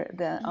sphere,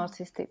 the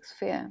artistic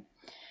sphere.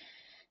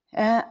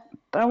 But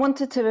I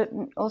wanted to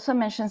also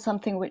mention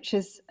something which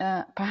is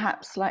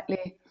perhaps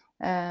slightly,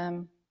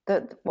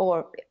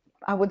 or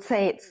I would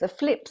say it's the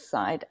flip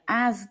side.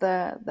 As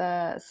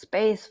the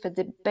space for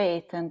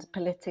debate and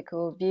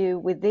political view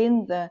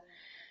within the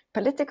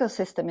political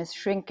system is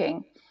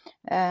shrinking,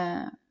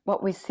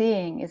 what we're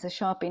seeing is a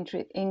sharp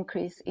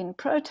increase in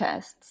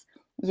protests.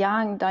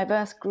 Young,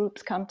 diverse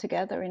groups come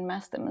together in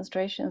mass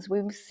demonstrations.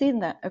 We've seen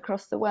that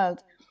across the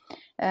world,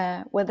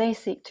 where they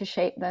seek to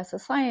shape their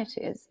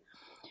societies.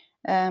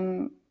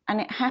 And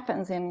it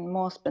happens in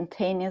more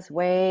spontaneous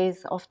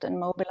ways, often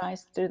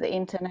mobilized through the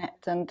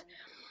internet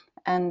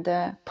and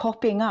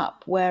popping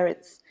up where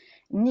it's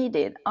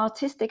needed.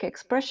 Artistic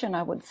expression,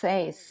 I would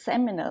say, is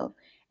seminal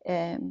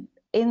in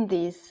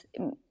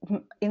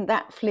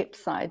that flip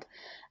side,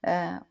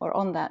 or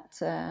on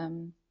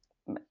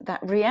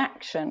that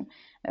reaction,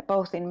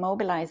 both in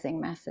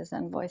mobilizing masses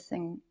and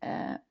voicing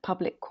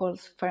public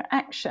calls for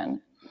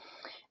action.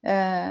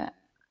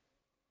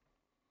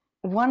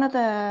 One of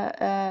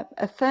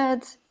a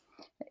third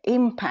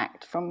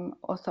impact from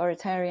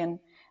authoritarian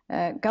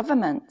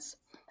governments,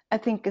 I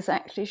think, is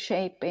actually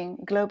shaping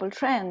global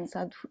trends.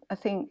 I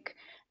think,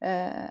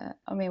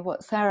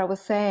 what Sarah was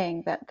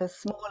saying, that the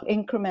small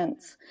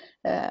increments,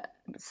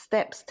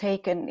 steps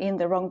taken in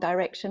the wrong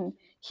direction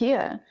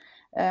here,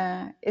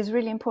 is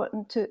really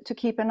important to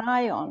keep an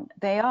eye on.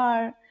 They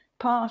are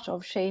part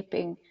of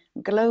shaping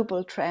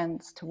global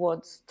trends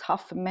towards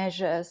tough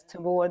measures,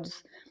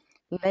 towards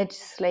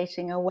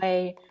legislating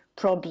away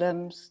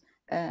problems,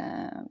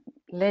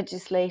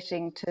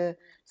 legislating to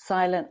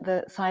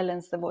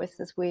silence the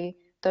voices we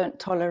don't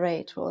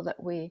tolerate or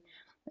that we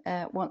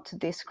want to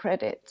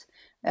discredit.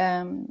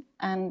 And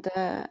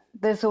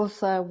there's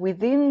also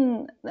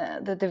within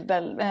the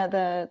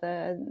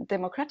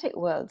democratic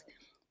world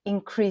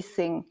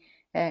increasing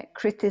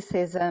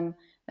criticism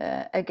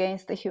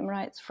against the human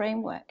rights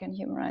framework and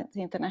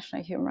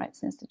international human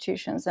rights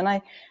institutions. And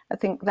I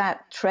think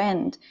that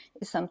trend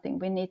is something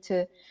we need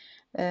to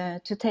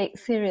take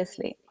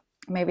seriously.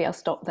 Maybe I'll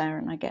stop there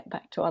and I get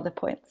back to other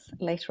points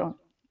later on.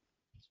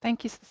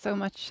 Thank you so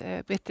much,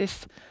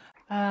 Bittis.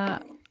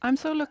 I'm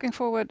so looking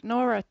forward,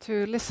 Nora,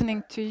 to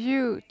listening to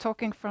you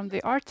talking from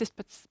the artist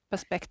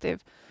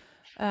perspective.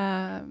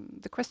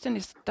 The question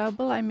is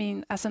double. I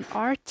mean, as an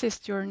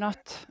artist, you're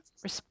not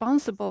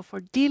responsible for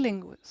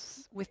dealing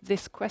with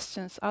these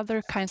questions.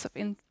 Other kinds of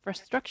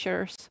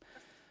infrastructures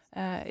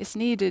is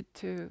needed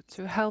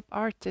to help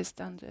artists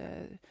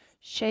and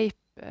shape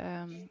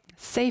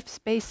safe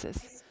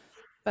spaces.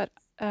 But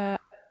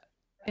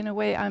in a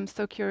way, I'm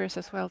so curious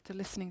as well to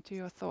listening to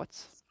your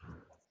thoughts.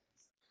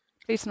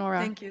 Please,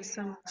 Nora. Thank you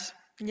so much.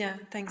 Yeah,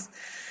 thanks.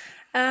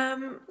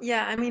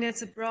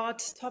 It's a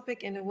broad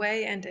topic in a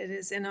way, and it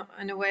is in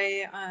a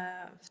way,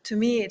 to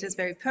me, it is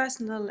very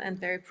personal and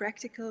very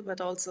practical,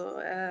 but also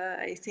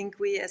I think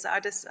we as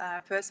artists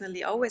are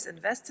personally always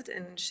invested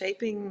in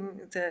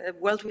shaping the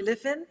world we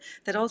live in.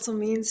 That also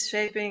means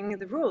shaping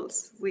the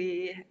rules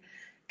we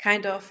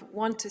kind of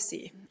want to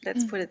see.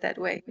 Let's put it that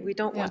way. We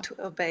don't want to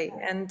obey.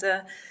 And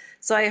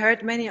so I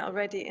heard many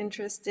already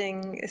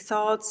interesting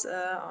thoughts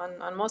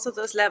on most of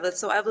those levels.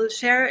 So I will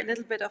share a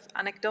little bit of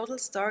anecdotal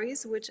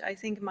stories, which I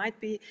think might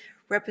be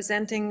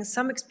representing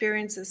some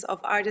experiences of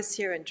artists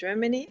here in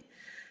Germany,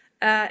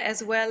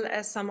 as well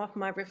as some of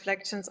my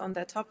reflections on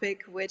that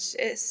topic, which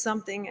is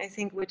something I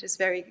think which is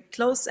very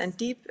close and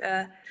deep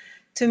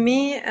to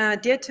me,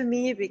 dear to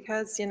me,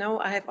 because, you know,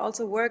 I have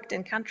also worked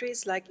in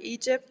countries like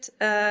Egypt,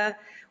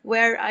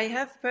 where I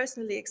have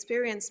personally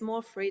experienced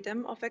more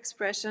freedom of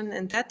expression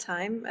in that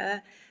time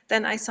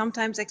than I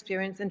sometimes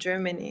experience in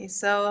Germany.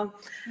 So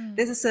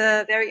this is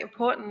a very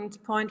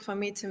important point for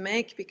me to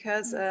make,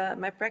 because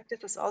my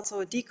practice is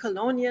also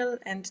decolonial,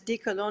 and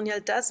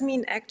decolonial does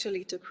mean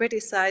actually to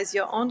criticize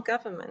your own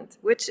government,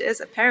 which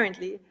is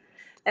apparently,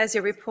 as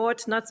your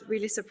report not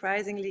really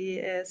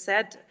surprisingly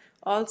said,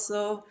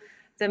 also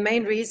the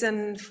main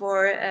reason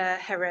for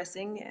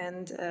harassing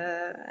and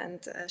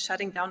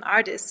shutting down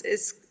artists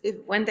is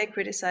when they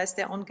criticize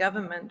their own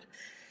government.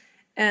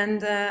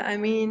 And I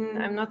mean,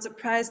 I'm not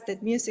surprised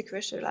that music,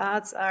 visual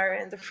arts are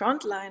in the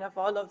front line of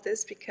all of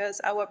this,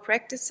 because our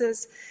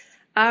practices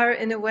are,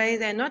 in a way,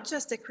 they're not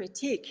just a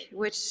critique,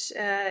 which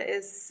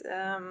is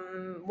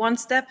one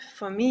step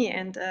for me.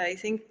 And I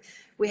think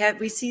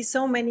we see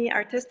so many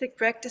artistic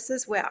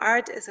practices where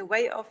art is a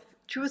way of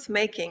truth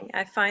making.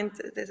 I find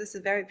this is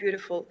a very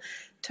beautiful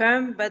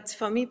term, but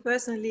for me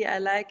personally, I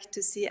like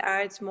to see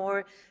art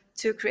more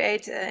to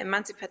create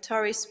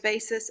emancipatory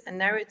spaces and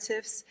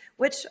narratives,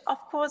 which of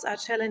course are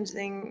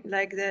challenging,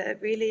 like the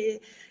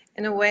really,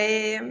 in a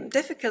way,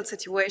 difficult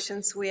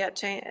situations we are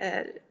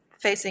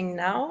facing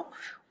now,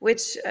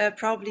 which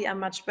probably are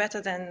much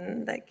better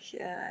than like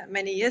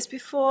many years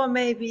before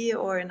maybe,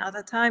 or in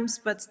other times,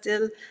 but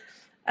still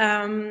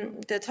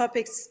the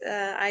topics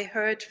I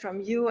heard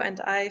from you and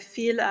I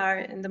feel are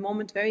in the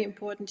moment very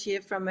important here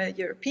from a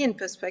European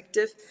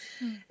perspective.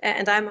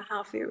 And I'm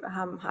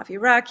half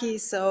Iraqi,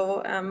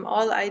 so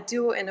all I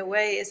do in a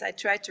way is I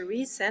try to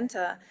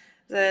recenter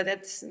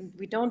that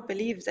we don't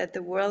believe that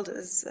the world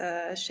is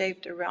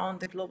shaped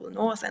around the global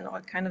north and all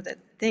kind of that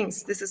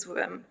things. This is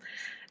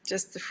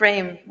just the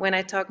frame. When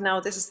I talk now,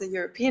 this is the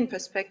European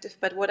perspective,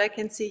 but what I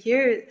can see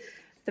here,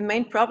 the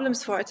main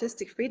problems for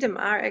artistic freedom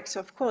are,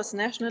 of course,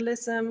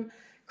 nationalism,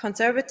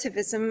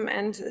 conservatism,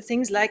 and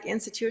things like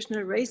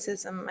institutional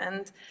racism.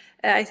 And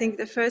I think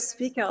the first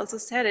speaker also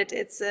said it.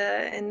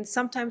 And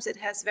sometimes it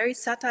has very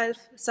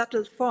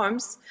subtle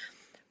forms,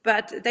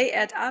 but they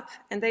add up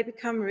and they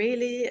become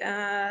really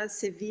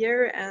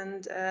severe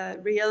and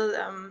real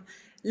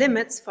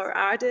limits for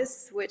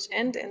artists, which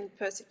end in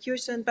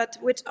persecution, but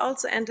which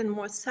also end in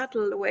more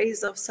subtle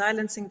ways of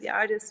silencing the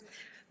artists.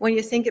 When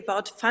you think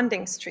about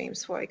funding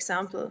streams, for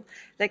example,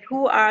 like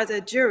who are the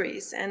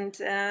juries? And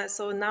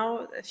so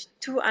now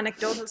two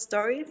anecdotal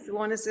stories.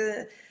 One is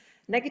a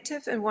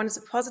negative and one is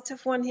a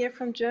positive one here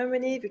from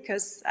Germany,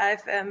 because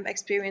I've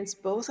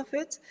experienced both of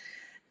it.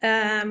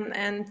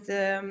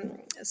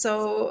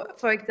 So,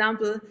 for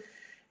example,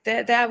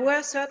 there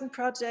were certain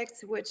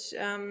projects which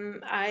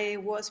I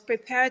was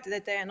prepared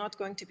that they are not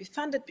going to be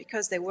funded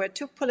because they were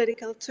too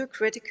political, too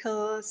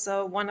critical.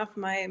 So one of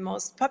my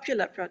most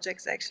popular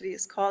projects actually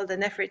is called the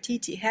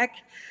Nefertiti hack.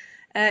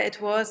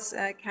 It was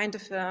a kind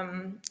of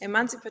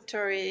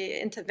emancipatory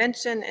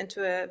intervention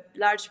into a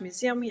large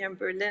museum here in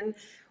Berlin,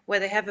 where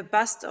they have a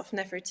bust of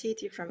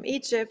Nefertiti from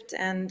Egypt,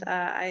 and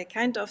I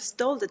kind of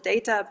stole the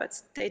data,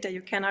 but data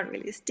you cannot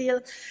really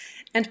steal,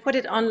 and put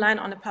it online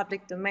on a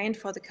public domain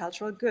for the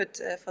cultural good,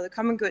 for the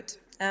common good.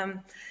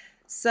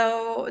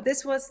 So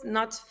this was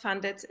not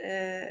funded,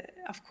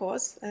 of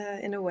course,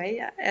 in a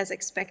way, as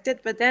expected,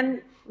 but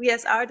then we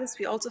as artists,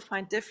 we also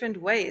find different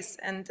ways,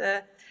 and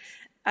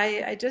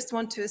I just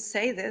want to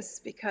say this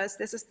because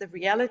this is the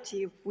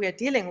reality we are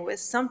dealing with.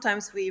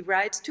 Sometimes we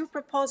write two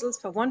proposals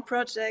for one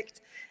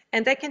project,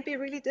 and they can be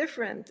really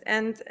different.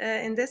 And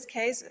in this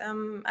case,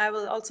 I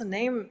will also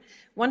name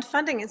one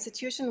funding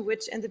institution,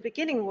 which in the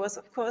beginning was,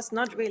 of course,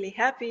 not really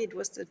happy. It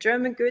was the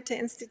German Goethe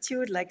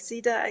Institute, like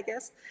SIDA, I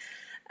guess.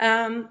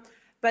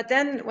 But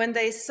then when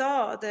they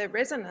saw the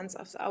resonance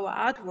of our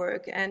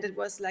artwork, and it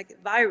was like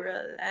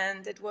viral,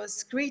 and it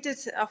was greeted,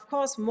 of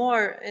course,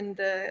 more in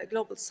the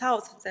global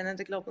south than in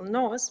the global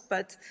north,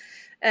 but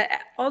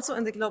also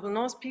in the global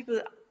north,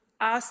 people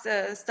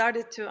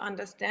started to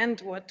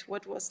understand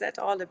what was that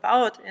all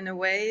about in a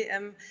way.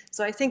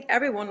 So I think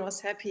everyone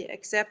was happy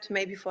except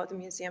maybe for the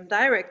museum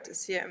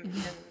directors here in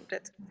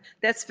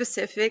that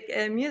specific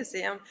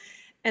museum.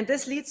 And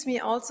this leads me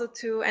also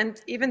to, and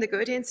even the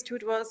Goethe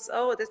Institute was,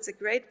 oh, that's a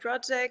great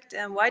project,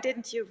 and why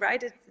didn't you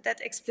write it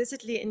that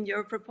explicitly in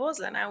your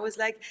proposal? And I was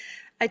like,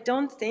 I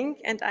don't think,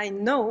 and I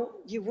know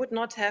you would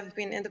not have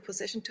been in the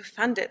position to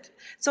fund it.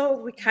 So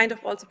we kind of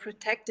also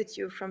protected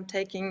you from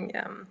taking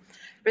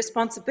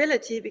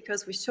responsibility,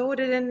 because we showed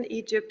it in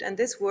Egypt, and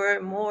these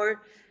were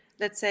more,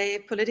 let's say,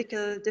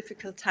 political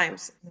difficult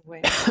times in a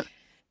way.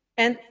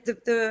 And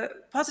the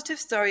positive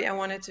story I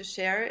wanted to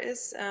share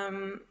is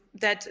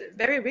that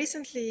very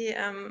recently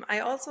I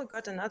also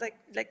got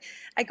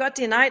I got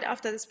denied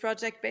after this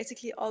project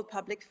basically all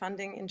public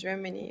funding in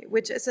Germany,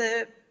 which is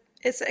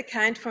a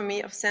kind for me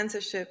of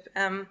censorship,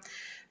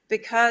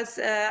 because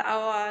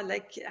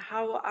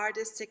how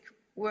artistic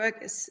work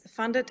is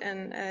funded in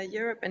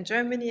Europe and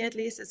Germany, at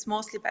least, it's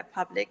mostly by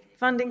public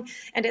funding,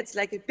 and it's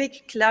like a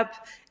big club,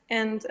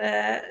 and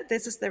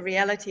this is the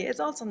reality.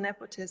 It's also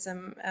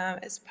nepotism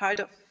as part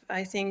of,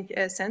 I think,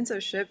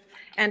 censorship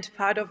and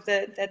part of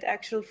that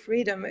actual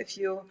freedom. If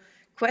you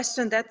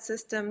question that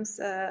systems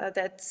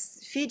that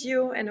feed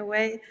you in a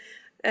way,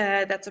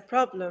 that's a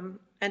problem.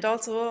 And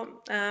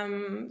also,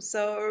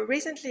 so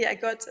recently I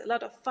got a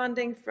lot of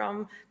funding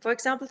from, for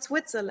example,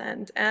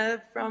 Switzerland,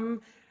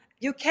 from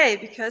UK,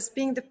 because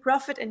being the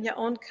prophet in your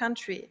own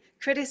country,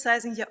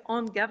 criticizing your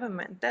own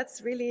government,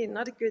 that's really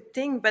not a good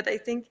thing. But I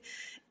think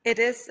it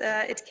is.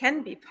 It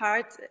can be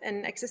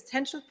an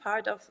existential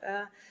part of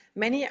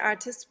many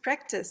artists'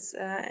 practice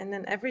on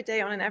an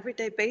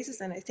everyday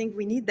basis. And I think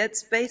we need that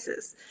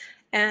spaces.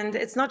 And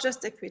it's not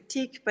just a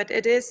critique, but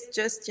it is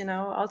just,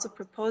 also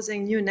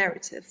proposing new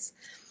narratives.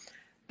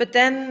 But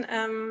then,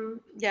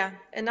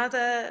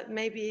 another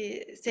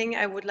maybe thing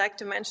I would like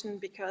to mention,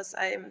 because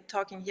I am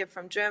talking here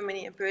from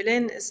Germany and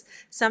Berlin, is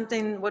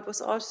something what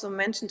was also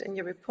mentioned in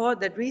your report,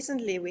 that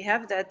recently we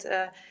have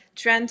that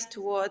trend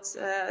towards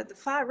the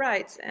far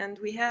right, and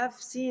we have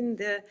seen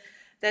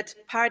that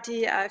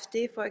party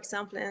AfD, for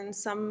example, in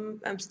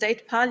some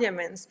state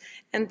parliaments,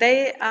 and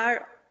they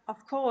are,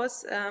 of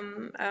course,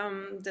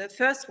 the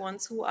first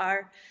ones who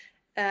are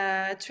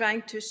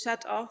trying to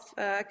shut off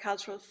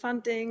cultural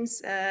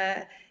fundings,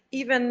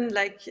 even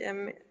like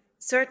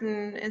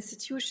certain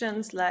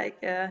institutions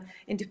like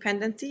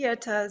independent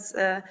theaters.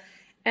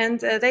 And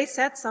they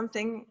said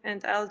something,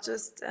 and I'll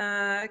just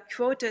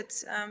quote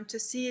it to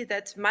see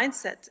that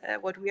mindset,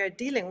 what we are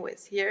dealing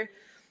with here,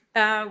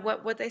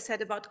 what they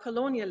said about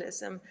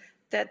colonialism.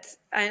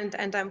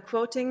 And I'm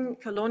quoting,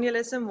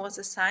 colonialism was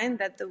a sign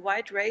that the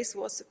white race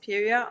was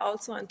superior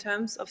also in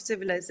terms of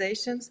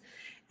civilizations,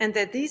 and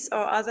that these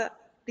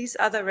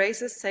other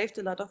races saved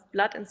a lot of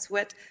blood and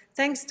sweat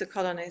thanks to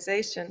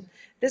colonization.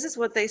 This is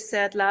what they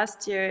said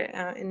last year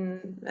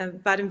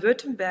in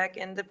Baden-Württemberg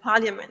in the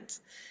parliament.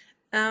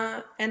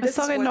 And this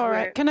sorry, is what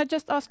Nora, can I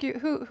just ask you,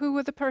 who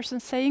were the person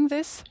saying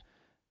this?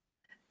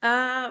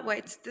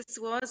 Wait, this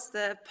was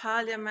the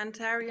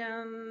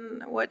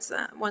parliamentarian,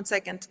 one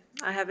second,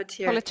 I have it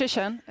here.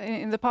 Politician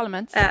in the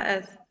parliament?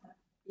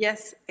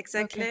 Yes,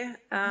 exactly.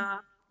 Okay.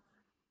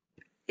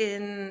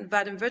 In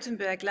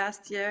Baden-Württemberg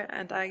last year,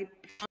 and I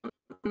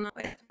don't know,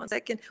 wait, 1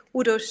 second,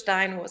 Udo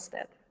Stein was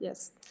that,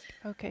 yes.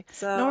 Okay,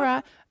 so,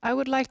 Nora, I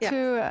would like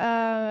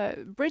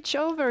to bridge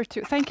over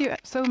to, thank you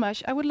so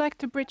much, I would like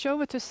to bridge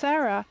over to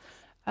Sarah.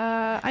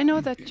 I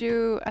know that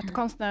you at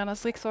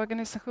Konstnärernas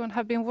Riksorganisation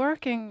have been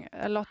working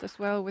a lot as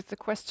well with the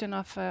question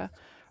of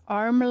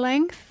arm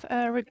length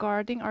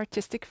regarding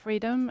artistic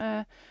freedom,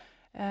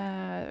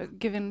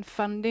 given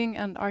funding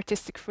and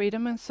artistic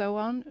freedom and so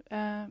on.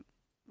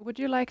 Would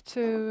you like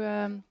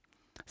to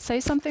say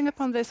something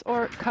upon this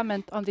or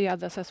comment on the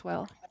others as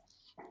well?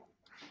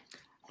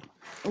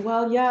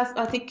 Well, yes,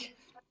 I think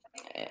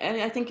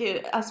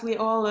as we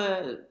all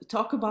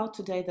talk about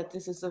today, that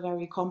this is a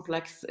very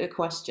complex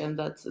question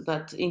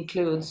that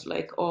includes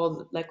all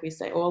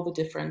the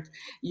different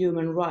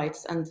human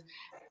rights. And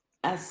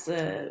as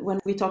when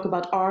we talk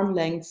about arm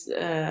lengths,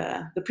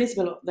 the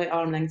principle of the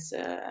arm lengths,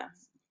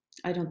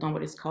 I don't know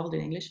what it's called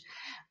in English.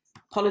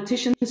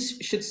 Politicians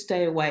should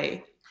stay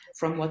away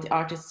from what the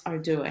artists are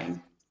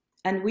doing.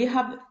 And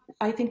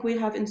I think we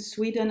have in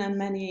Sweden and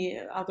many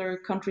other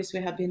countries,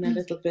 we have been a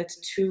little bit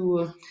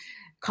too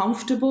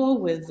comfortable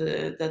with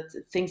that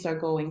things are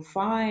going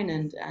fine,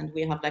 and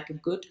we have like a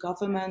good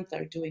government,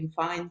 they're doing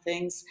fine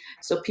things.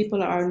 So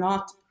people are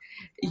not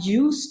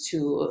used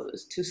to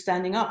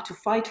standing up to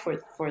fight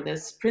for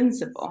this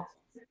principle.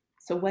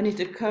 So when it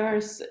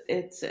occurs,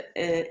 it's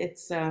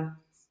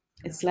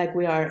like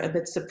we are a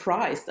bit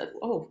surprised that,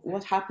 oh,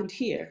 what happened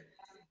here?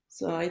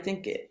 So I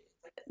think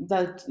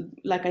that,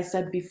 like I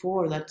said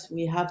before, that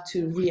we have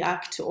to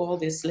react to all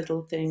these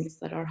little things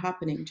that are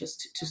happening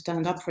just to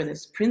stand up for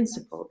this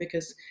principle,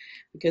 because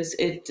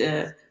it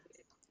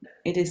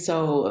is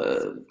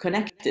so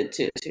connected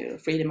to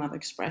freedom of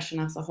expression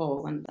as a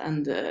whole,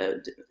 and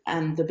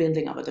the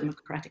building of a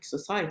democratic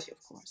society, of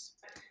course.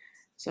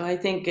 So I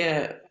think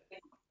that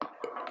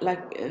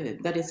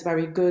is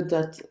very good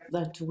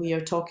that we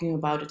are talking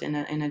about it in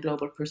a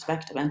global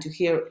perspective, and to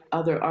hear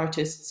other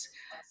artists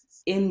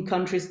in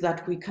countries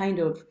that we kind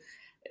of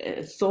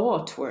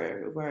thought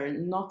were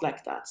not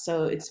like that.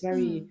 So it's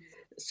very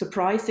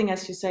surprising,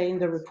 as you say in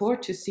the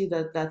report, to see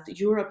that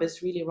Europe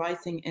is really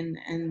rising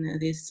in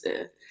these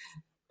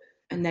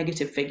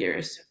negative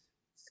figures.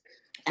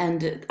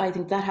 And I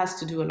think that has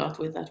to do a lot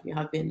with that we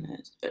have been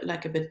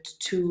like a bit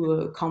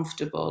too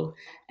comfortable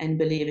in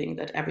believing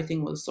that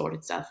everything will sort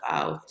itself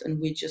out, and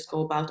we just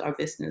go about our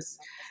business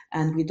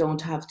and we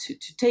don't have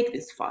to take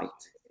this fight.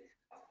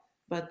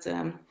 But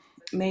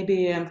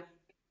maybe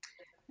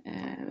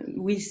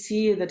We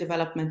see the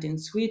development in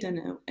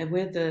Sweden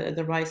with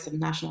the rise of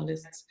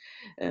nationalist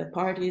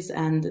parties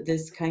and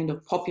this kind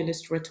of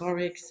populist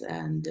rhetorics,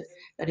 and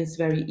that it's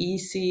very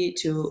easy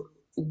to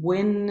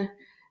win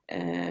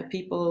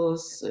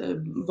people's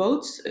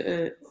votes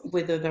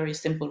with a very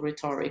simple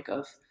rhetoric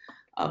of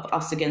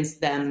us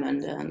against them,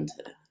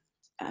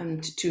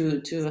 and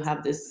to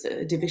have this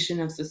division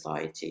of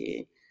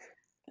society.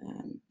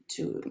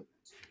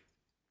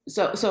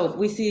 So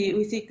we see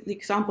the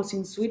examples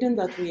in Sweden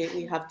that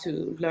we have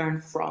to learn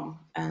from,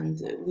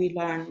 and we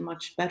learn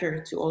much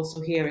better to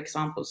also hear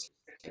examples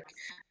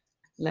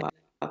like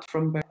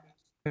from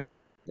Berlin.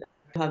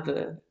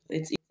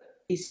 It's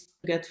easy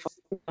to get from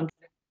the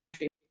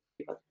country.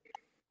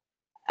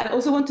 I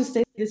also want to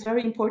say it's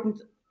very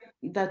important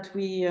that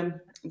we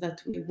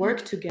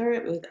work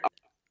together with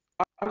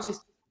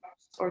artist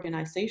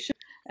organization,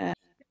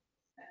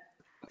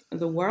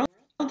 the world,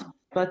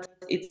 but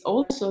it's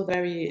also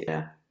very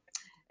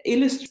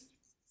illustrates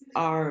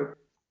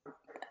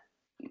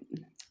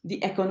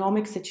the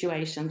economic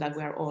situation that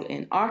we are all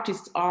in.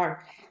 Artists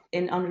are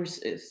under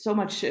so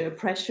much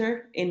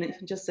pressure in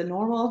just a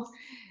normal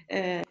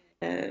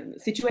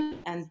situation,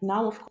 and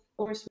now, of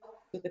course,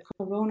 with the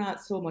corona,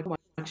 so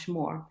much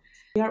more.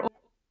 We are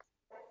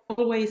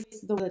always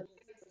the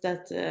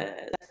that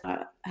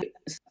have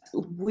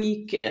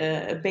weak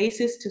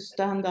basis to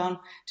stand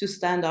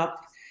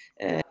up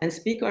and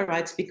speak our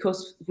rights,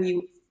 because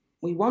we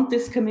want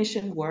this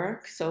commission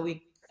work. So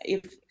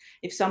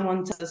if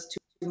someone tells us to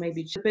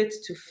maybe a bit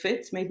to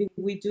fit, maybe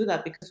we do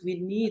that because we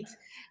need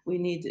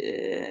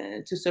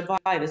to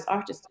survive as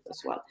artists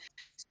as well.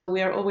 So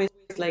we are always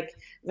like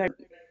very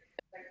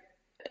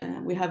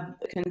we have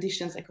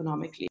conditions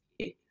economically,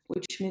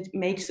 which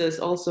makes us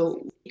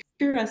also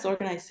weaker as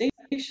organizations,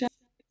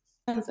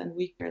 and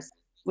weaker as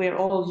we're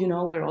all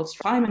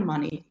time and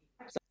money.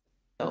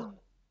 So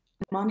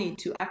money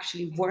to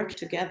actually work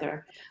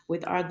together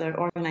with other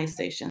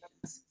organizations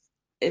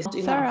is not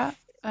Sarah,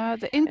 enough.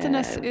 The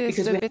internet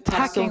is a bit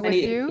hacking with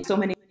you. So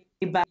many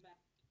bad.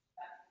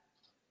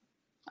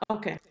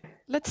 Okay.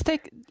 Let's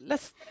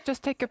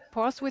just take a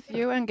pause with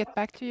you and get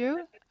back to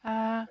you.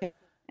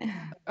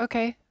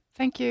 Okay,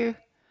 thank you.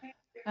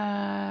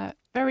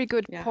 Very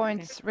good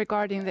points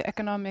regarding the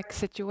economic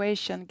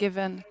situation,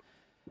 given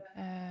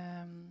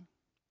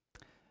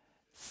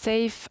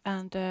safe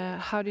and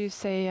how do you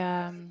say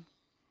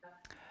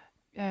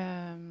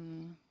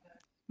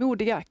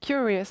modiga,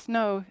 curious?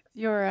 No,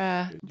 you're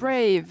a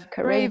brave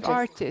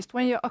artist.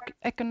 When you're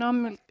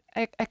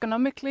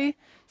economically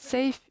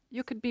safe,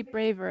 you could be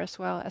braver as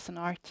well as an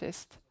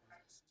artist.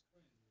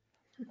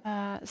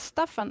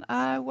 Staffan,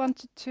 I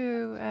wanted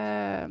to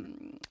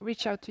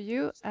reach out to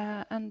you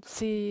and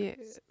see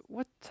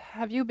what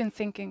have you been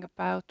thinking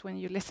about when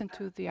you listen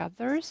to the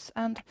others,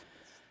 and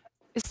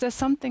is there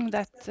something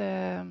that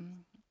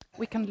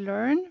we can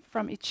learn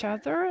from each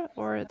other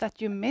or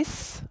that you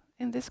miss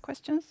in these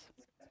questions?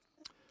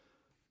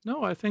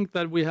 No, I think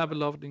that we have a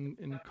lot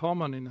in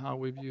common in how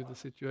we view the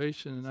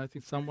situation, and I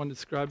think someone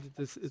described it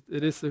as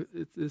it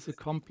is a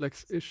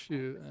complex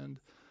issue, and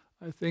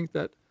I think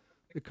that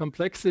the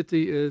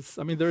complexity is,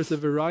 I mean, there's a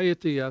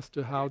variety as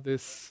to how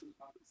this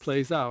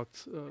plays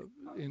out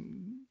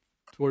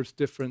towards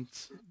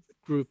different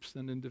groups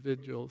and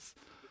individuals,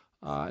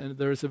 and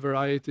there is a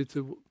variety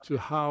to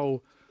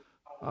how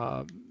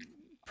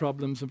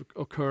problems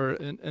occur,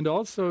 and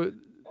also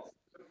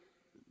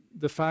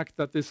the fact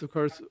that this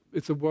occurs,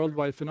 it's a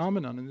worldwide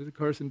phenomenon, and it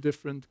occurs in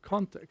different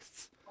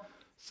contexts.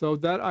 So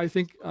that I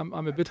think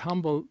I'm a bit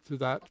humble to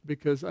that,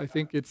 because I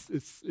think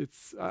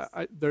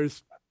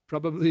there's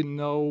probably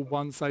no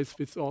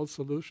one-size-fits-all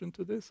solution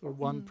to this, or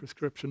one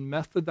prescription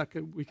method that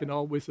we can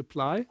always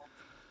apply.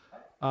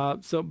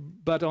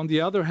 But on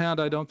the other hand,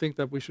 I don't think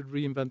that we should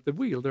reinvent the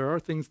wheel. There are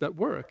things that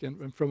work,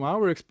 and from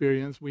our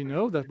experience, we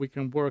know that we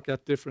can work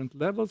at different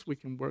levels. We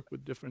can work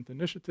with different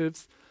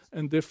initiatives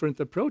and different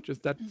approaches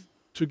that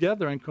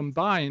together and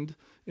combined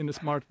in a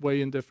smart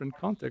way in different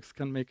contexts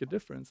can make a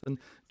difference. And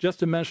just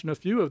to mention a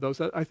few of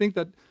those, I think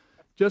that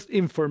just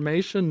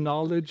information,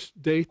 knowledge,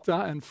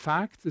 data, and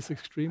facts is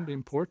extremely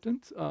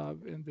important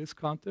in this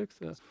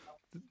context.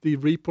 The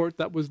report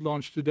that was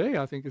launched today,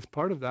 I think, is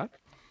part of that.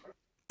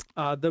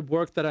 The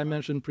work that I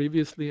mentioned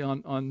previously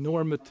on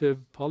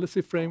normative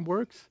policy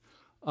frameworks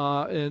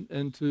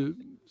and to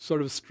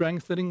sort of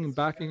strengthening and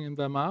backing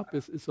them up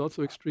is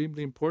also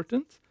extremely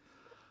important.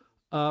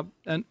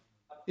 And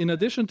in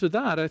addition to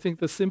that, I think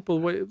the simple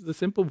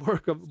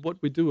work of what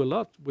we do a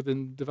lot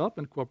within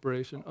development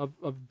cooperation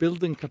of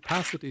building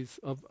capacities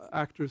of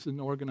actors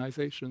and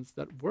organizations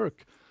that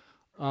work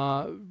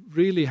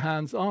really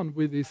hands-on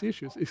with these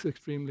issues is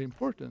extremely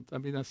important. I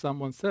mean, as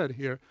someone said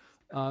here,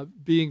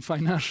 being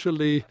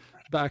financially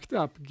backed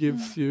up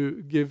gives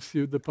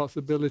you the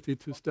possibility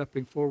to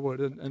stepping forward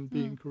and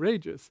being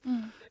courageous.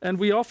 And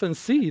we often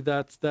see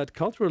that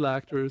cultural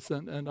actors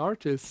and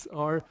artists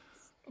are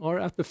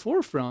at the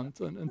forefront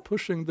and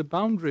pushing the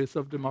boundaries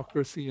of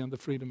democracy and the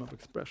freedom of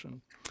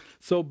expression.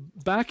 So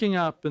backing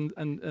up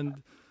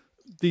and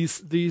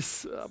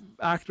these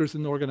actors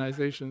and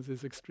organizations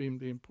is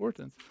extremely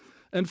important.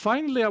 And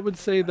finally, I would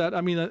say that,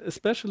 I mean,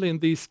 especially in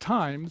these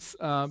times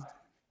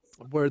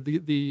where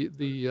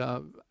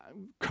the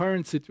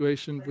current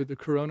situation with the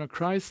corona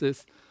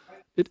crisis,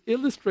 it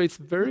illustrates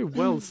very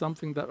well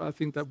something that I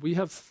think that we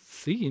have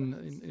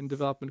seen in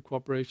development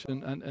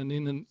cooperation and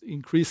in an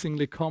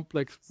increasingly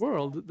complex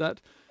world,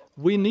 that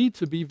we need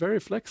to be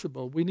very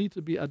flexible. We need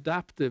to be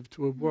adaptive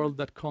to a world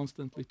that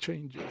constantly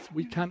changes.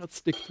 We cannot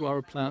stick to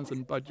our plans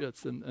and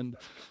budgets and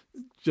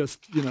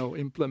just, you know,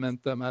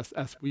 implement them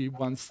as we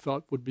once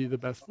thought would be the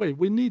best way.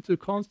 We need to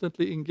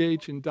constantly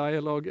engage in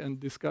dialogue and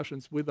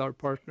discussions with our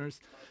partners.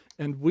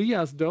 And we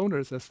as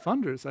donors, as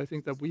funders, I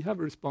think that we have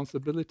a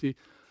responsibility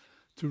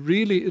to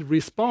really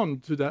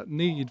respond to that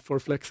need for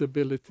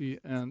flexibility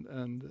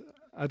and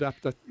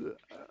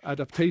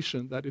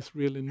adaptation that is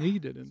really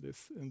needed in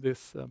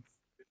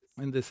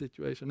this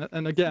situation.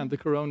 And again, the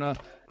corona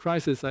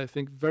crisis, I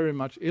think, very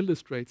much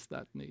illustrates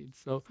that need.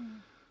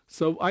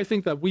 So I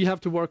think that we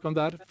have to work on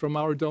that from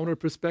our donor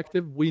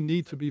perspective. We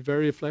need to be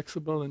very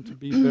flexible and to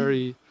be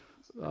very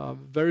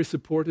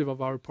supportive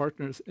of our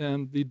partners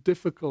and the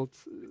difficult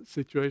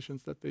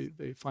situations that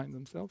they find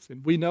themselves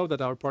in. We know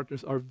that our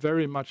partners are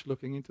very much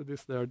looking into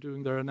this. They are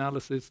doing their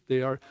analysis.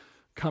 They are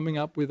coming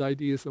up with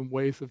ideas and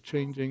ways of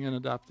changing and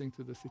adapting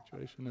to the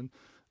situation.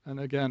 And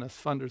again, as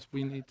funders,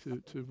 we need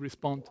to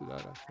respond to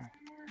that, I think.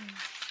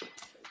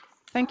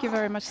 Thank you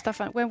very much,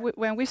 Staffan.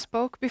 When we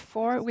spoke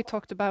before, we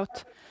talked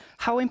about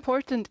how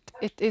important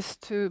it is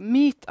to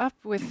meet up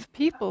with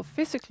people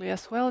physically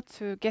as well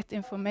to get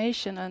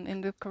information. And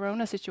in the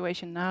corona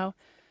situation now,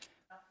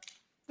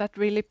 that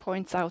really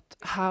points out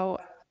how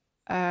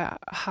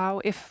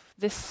if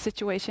this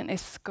situation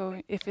is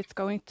if it's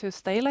going to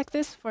stay like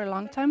this for a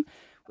long time,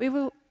 we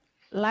will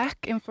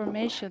lack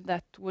information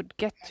that would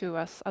get to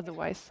us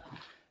otherwise.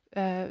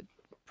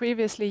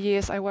 Previously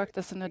years, I worked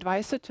as an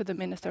advisor to the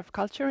Minister of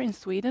Culture in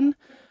Sweden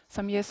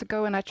some years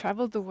ago, and I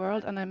traveled the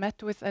world and I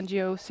met with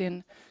NGOs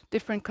in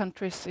different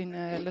countries in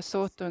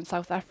Lesotho and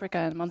South Africa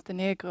and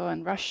Montenegro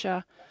and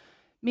Russia,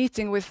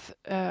 meeting with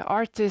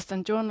artists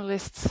and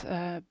journalists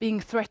being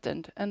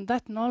threatened. And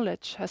that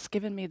knowledge has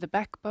given me the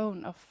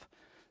backbone of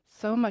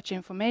so much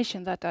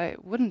information that I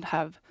wouldn't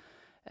have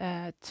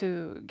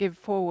to give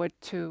forward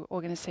to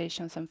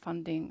organizations and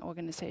funding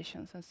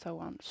organizations and so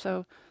on.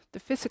 So the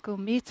physical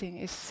meeting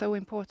is so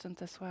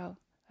important as well,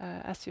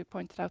 as you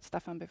pointed out,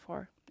 Staffan,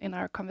 before, in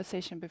our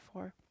conversation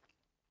before.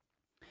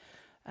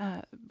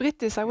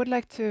 Brittis, I would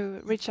like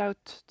to reach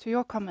out to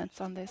your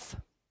comments on this.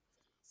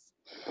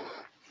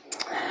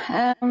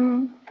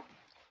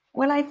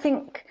 Well, I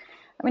think,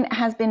 I mean, it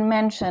has been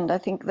mentioned, I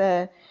think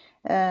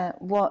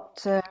what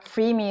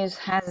Freemuse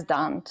has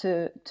done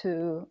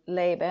to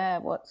lay bare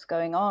what's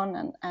going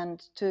on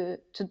and to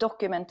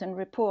document and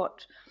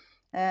report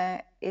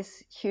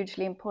is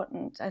hugely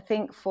important. I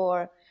think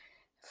for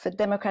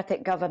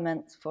democratic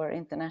governments, for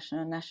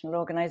international and national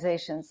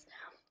organizations,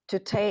 to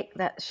take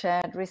that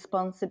shared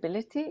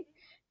responsibility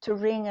to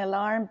ring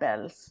alarm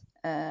bells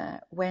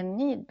when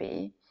need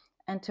be,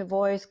 and to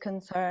voice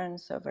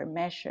concerns over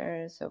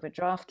measures, over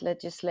draft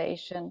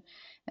legislation,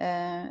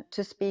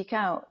 to speak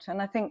out.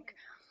 And I think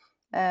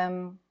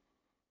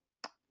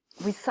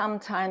we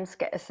sometimes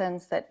get a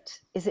sense that,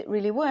 is it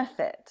really worth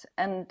it?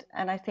 And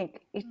I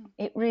think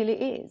it really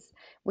is.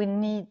 We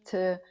need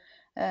to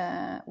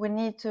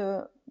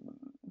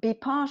be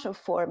part of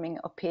forming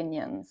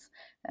opinions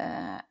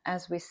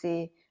as we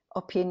see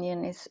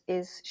opinion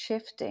is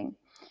shifting.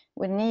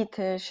 We need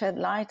to shed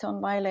light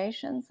on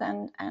violations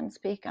and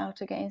speak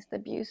out against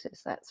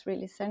abuses. That's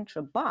really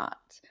central.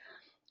 But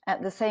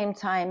at the same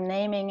time,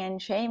 naming and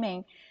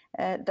shaming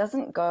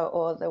doesn't go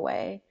all the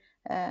way.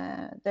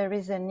 There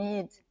is a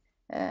need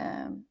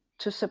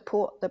to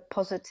support the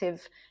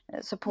positive,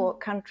 support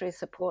countries,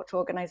 support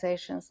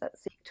organizations that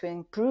seek to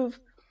improve,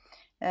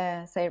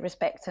 say,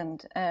 respect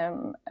and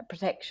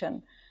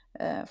protection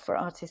for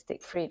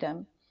artistic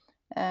freedom.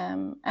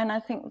 And I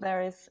think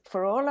there is,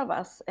 for all of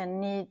us, a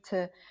need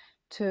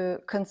to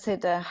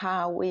consider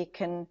how we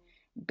can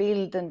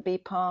build and be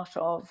part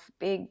of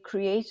big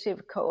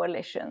creative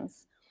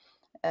coalitions,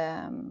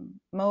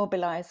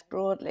 mobilize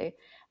broadly,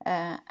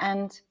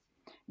 and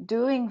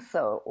doing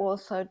so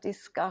also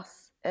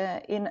discuss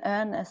in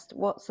earnest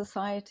what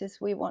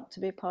societies we want to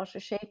be part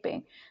of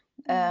shaping,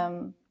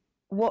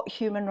 what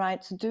human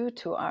rights do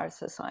to our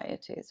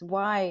societies.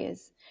 Why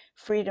is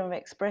freedom of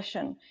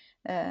expression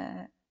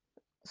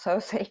so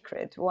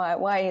sacred?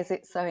 Why is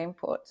it so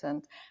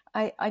important?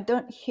 I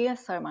don't hear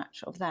so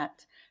much of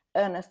that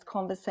earnest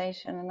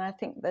conversation, and I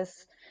think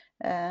there's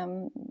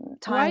time.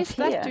 Why is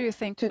that, do you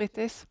think,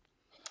 Brittis?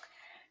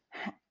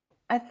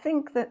 I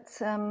think that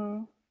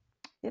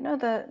you know,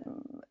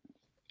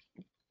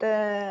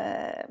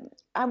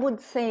 I would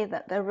say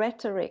that the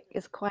rhetoric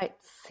is quite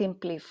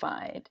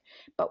simplified,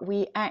 but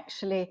we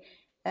actually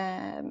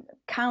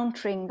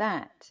countering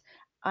that.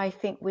 I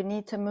think we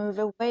need to move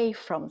away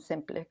from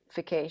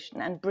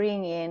simplification and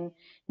bring in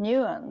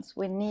nuance.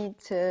 We need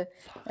to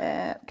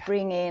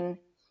bring in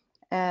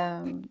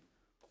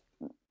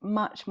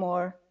much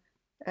more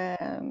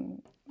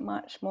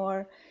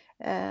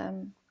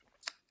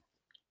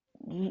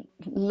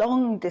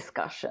long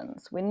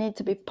discussions. We need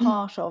to be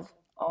part of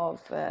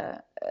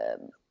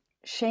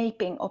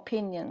shaping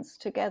opinions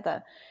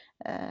together,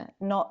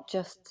 not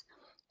just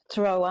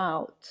throw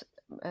out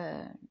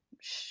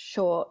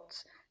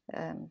short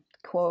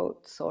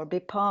quotes or be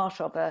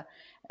part of a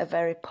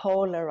very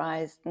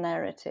polarized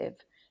narrative.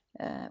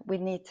 We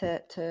need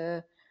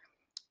to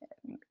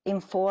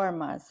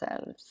inform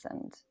ourselves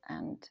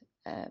and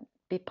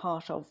be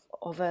part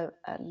of a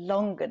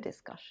longer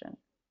discussion.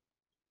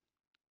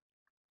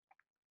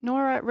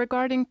 Nora,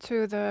 regarding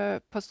to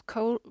the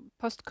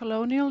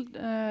post-colonial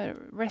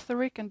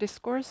rhetoric and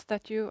discourse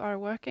that you are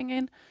working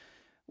in,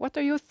 what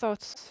are your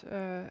thoughts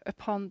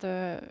upon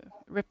the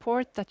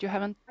report that you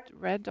haven't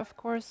read, of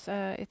course?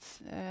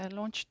 It's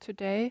launched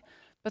today,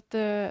 but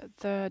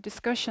the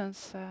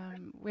discussions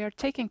we are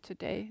taking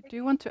today, do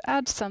you want to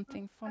add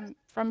something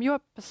from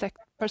your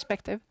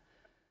perspective?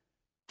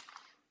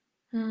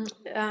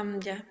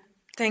 Yeah,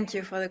 thank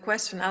you for the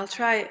question. I'll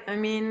try. I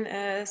mean,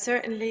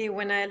 certainly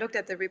when I looked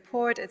at the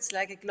report, it's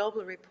like a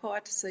global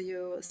report. So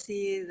you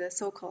see the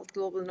so-called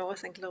global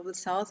north and global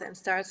south, and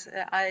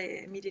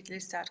I immediately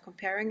start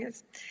comparing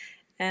it.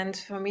 And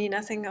for me,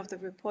 nothing of the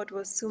report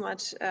was too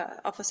much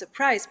of a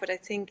surprise, but I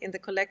think in the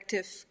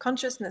collective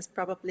consciousness,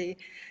 probably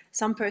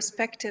some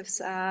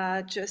perspectives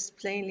are just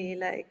plainly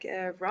like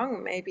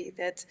wrong, maybe,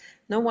 that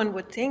no one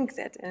would think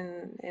that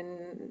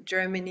in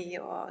Germany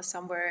or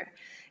somewhere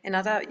in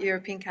other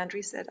European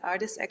countries that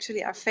artists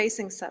actually are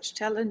facing such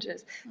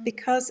challenges,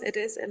 because it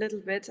is a little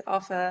bit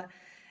of a,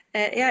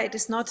 it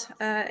is not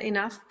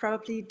enough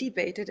probably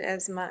debated,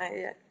 as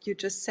you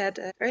just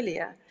said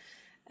earlier.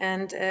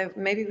 And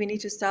maybe we need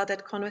to start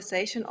that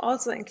conversation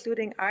also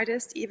including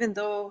artists, even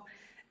though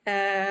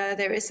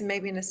there is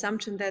maybe an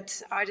assumption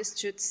that artists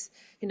should,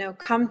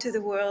 come to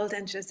the world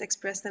and just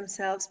express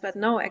themselves. But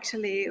no,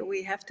 actually,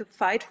 we have to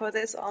fight for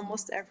this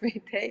almost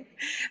every day,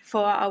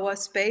 for our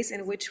space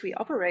in which we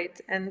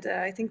operate. And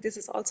I think this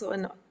is also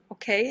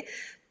okay.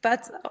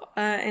 But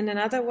in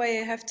another way,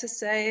 I have to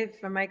say,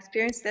 from my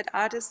experience, that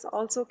artists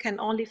also can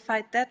only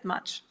fight that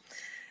much.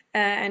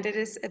 And it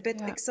is a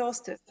bit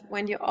exhaustive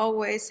when you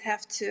always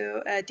have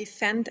to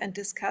defend and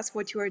discuss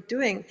what you are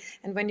doing.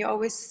 And when you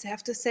always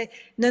have to say,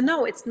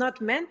 no, it's not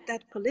meant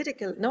that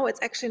political. No,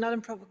 it's actually not a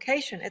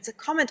provocation. It's a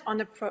comment on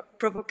a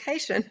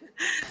provocation.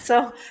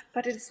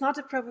 But it's not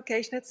a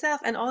provocation itself.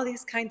 And all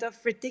these kind of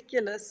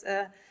ridiculous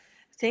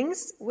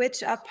things,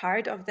 which are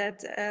part of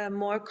that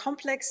more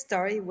complex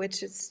story,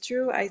 which is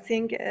true. I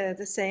think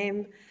the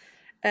same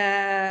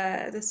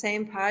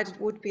part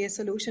would be a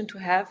solution to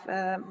have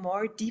a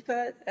more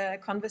deeper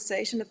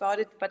conversation about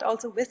it, but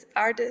also with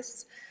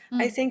artists,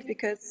 I think,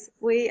 because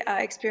we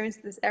experience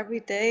this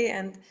every day.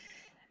 And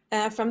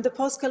from the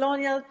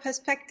post-colonial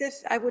perspective,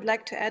 I would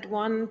like to add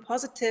one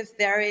positive,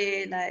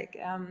 very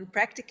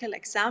practical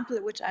example,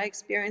 which I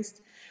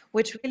experienced,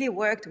 which really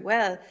worked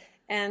well.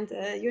 And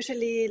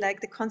usually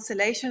like the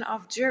constellation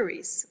of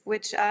juries,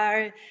 which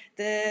are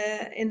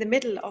in the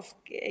middle of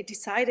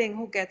deciding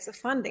who gets the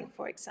funding,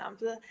 for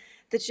example.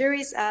 The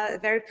juries are a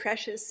very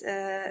precious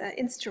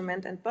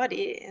instrument and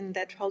body in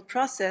that whole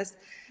process.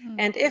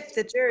 And if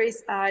the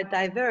juries are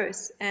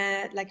diverse,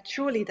 like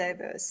truly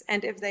diverse,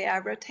 and if they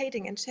are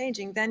rotating and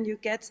changing, then you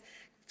get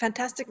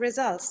fantastic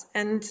results.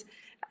 And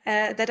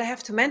that I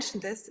have to mention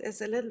this is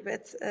a little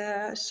bit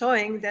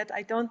showing that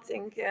I don't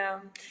think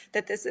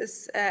that this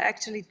is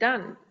actually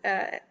done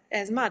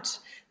as much.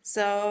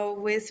 So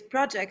with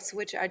projects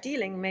which are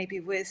dealing maybe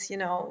with,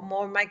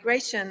 more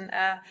migration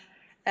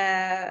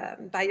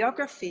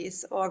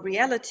biographies or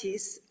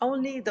realities,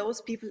 only those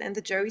people in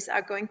the juries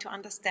are going to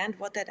understand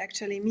what that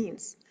actually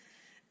means.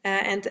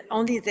 And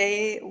only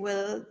they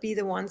will be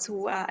the ones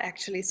who are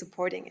actually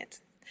supporting it.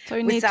 So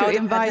you need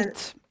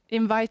to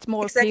invite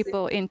more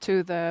people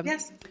into the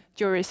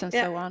juries and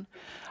so on.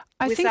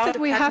 I think that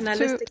we have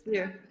to...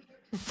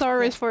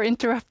 Sorry for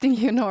interrupting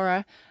you,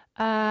 Nora.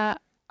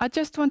 I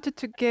just wanted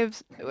to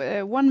give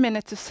 1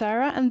 minute to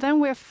Sarah, and then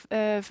we're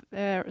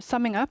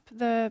summing up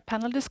the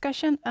panel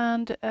discussion,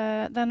 and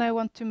then I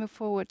want to move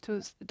forward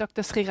to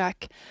Dr.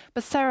 Srirak.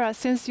 But Sarah,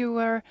 since you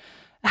were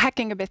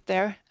hacking a bit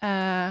there,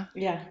 do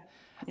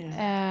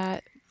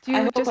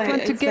you just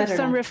want to give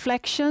some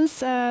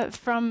reflections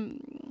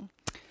from...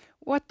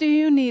 What do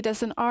you need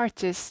as an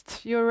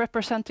artist? You're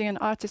representing an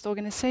artist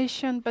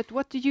organization, but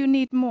what do you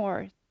need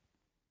more?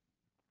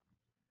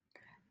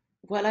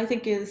 Well, I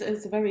think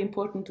it's very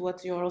important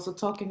what you're also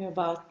talking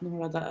about,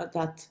 Nora,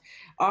 that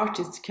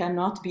artists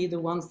cannot be the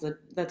ones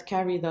that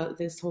carry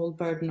this whole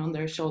burden on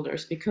their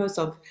shoulders because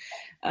of,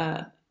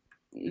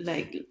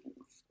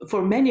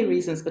 for many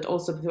reasons, but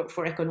also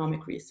for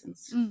economic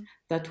reasons.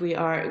 That we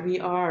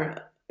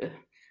are.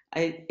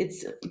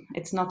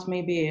 It's not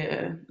maybe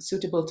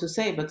suitable to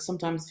say, but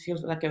sometimes it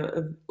feels like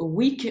a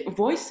weak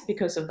voice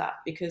because of that,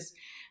 because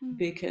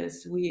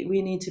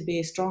we need to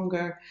be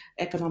stronger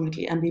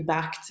economically and be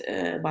backed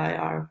by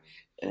our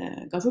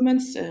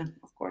governments,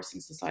 of course,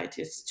 in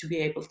societies to be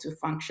able to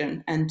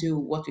function and do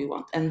what we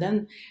want. And then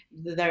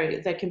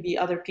there can be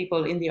other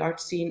people in the art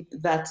scene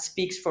that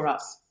speaks for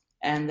us,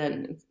 and then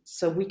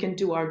so we can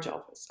do our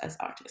job as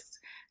artists.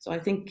 So I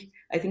think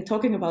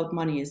talking about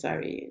money is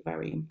very,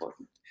 very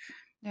important.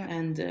 Yeah.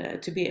 And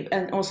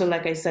and also,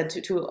 like I said,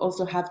 to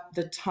also have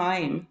the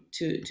time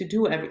to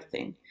do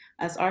everything.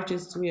 As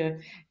artists,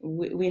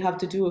 we have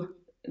to do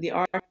the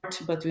art,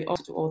 but we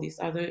also do all these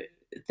other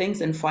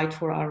things and fight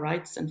for our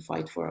rights and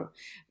fight for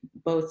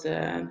both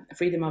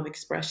freedom of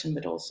expression,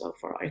 but also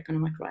for our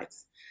economic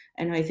rights.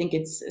 And I think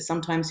it's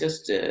sometimes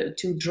just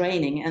too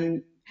draining,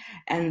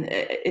 and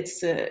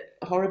it's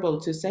horrible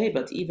to say,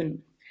 but even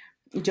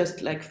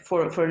just like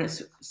for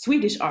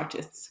Swedish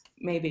artists,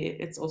 maybe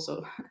it's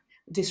also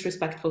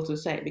disrespectful to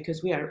say,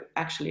 because we are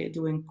actually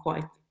doing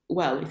quite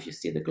well if you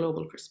see the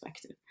global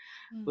perspective.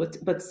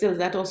 But still,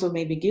 that also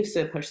maybe gives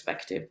a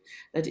perspective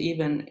that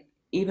even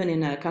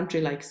in a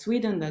country like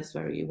Sweden that's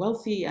very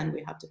wealthy and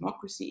we have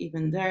democracy,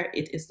 even there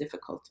it is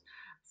difficult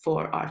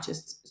for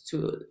artists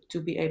to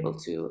be able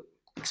to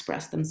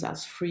express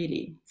themselves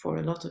freely for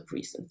a lot of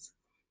reasons.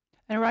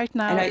 And right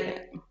now,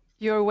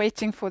 you're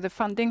waiting for the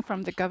funding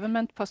from the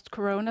government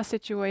post-corona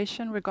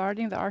situation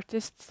regarding the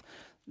artists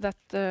that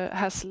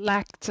has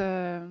lacked,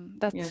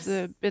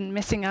 been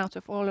missing out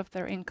of all of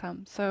their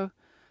income. So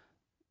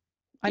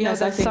I know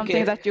that's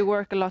something that you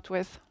work a lot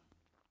with.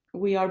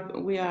 We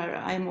are.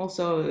 I'm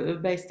also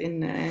based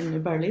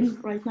in Berlin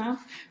right now.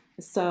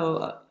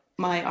 So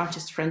my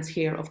artist friends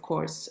here, of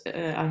course,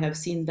 I have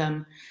seen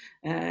them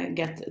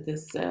get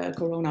this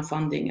Corona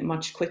funding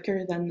much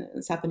quicker than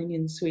is happening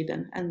in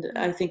Sweden. And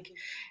I think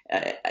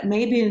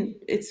maybe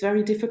it's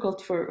very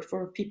difficult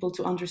for people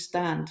to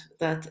understand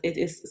that it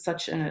is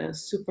such a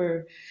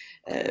super.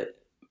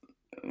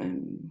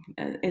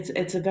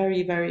 It's a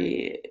very,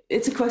 very.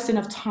 It's a question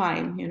of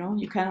time. You know,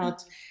 you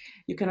cannot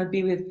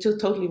be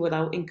totally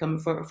without income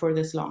for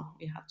this long.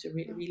 You have to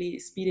really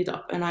speed it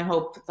up, and I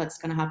hope that's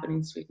going to happen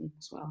in Sweden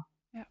as well.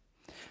 Yeah.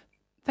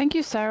 Thank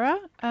you, Sarah.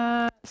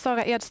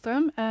 Sara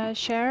Edström,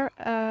 chair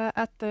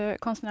at the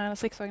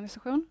Konstnärernas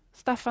Riksorganisation.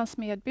 Staffan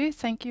Smedby,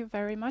 thank you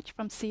very much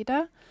from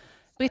SIDA.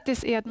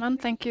 Brittis Edman,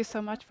 thank you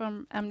so much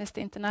from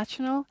Amnesty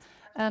International.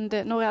 And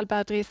Noral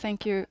Badri,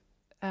 thank you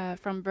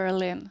from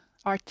Berlin,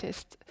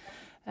 artist.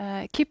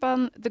 Keep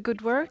on the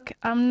good work.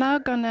 I'm now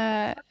going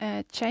to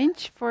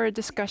change for a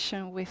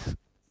discussion with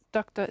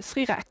Dr.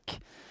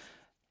 Srirak.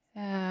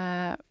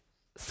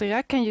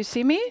 Srirak, can you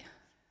see me?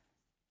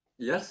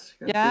 Yes.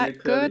 Yeah,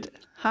 good.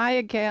 Hi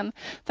again.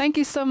 Thank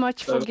you so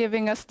much for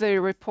giving us the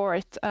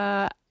report.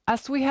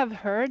 As we have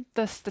heard,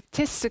 the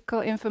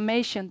statistical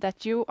information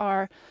that you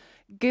are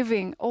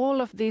giving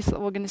all of these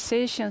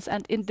organizations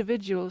and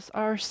individuals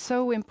are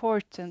so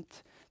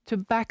important to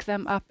back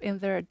them up in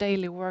their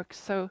daily work.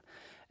 So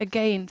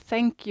again,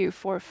 thank you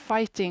for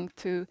fighting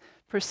to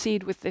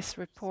proceed with this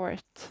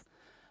report.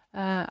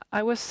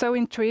 I was so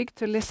intrigued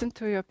to listen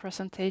to your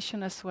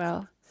presentation as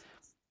well.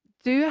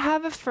 Do you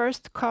have a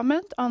first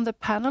comment on the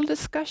panel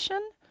discussion?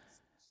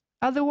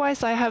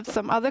 Otherwise, I have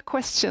some other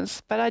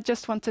questions, but I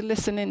just want to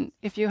listen in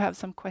if you have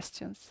some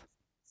questions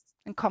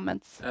and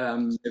comments.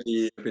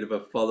 Maybe a bit of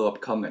a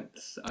follow-up comment.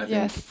 I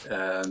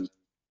think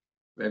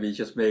maybe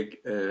just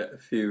make a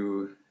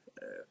few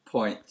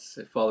points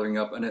following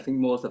up, and I think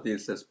most of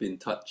this has been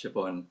touched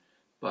upon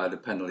by the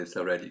panelists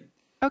already.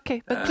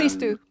 Okay, but please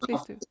do.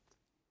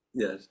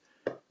 Yes.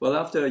 Well,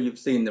 after you've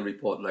seen the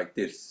report like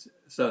this,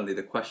 certainly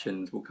the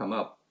questions will come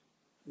up.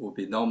 Will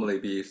normally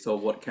be, so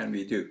what can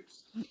we do?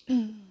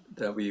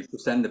 That we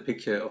present the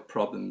picture of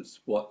problems.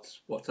 What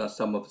are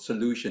some of the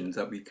solutions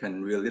that we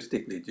can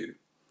realistically do?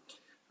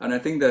 And I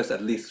think there's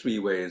at least 3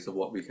 ways of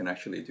what we can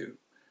actually do.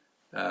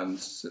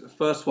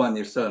 First one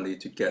is certainly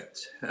to get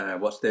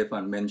what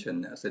Stefan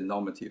mentioned as a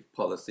normative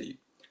policy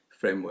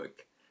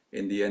framework.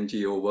 In the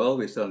NGO world,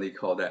 we certainly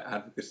call that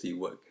advocacy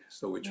work.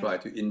 So we try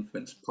to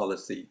influence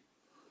policy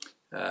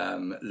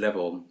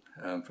level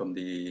from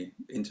the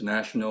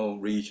international,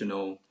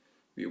 regional.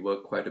 We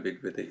work quite a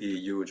bit with the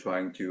EU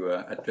trying to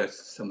address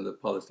some of the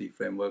policy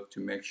framework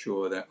to make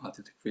sure that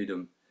artistic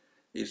freedom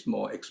is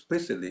more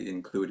explicitly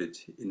included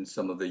in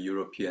some of the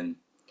European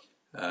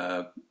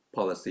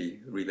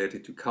policy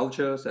related to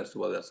cultures as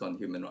well as on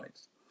human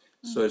rights.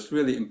 So it's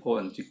really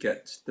important to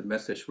get the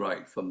message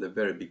right from the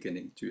very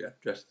beginning to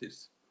address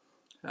this.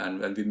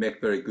 And we make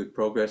very good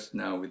progress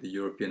now with the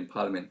European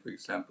Parliament, for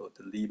example.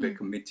 The LIBE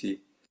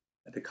committee,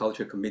 the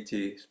Culture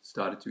Committee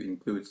started to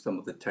include some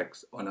of the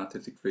text on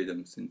artistic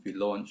freedom since we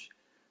launched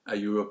a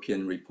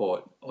European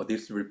report, or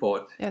this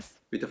report,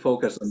 with a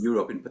focus on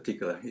Europe in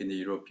particular in the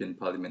European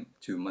Parliament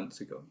 2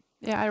 months ago.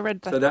 Yeah, I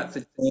read that. So that's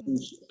a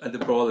change at the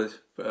broader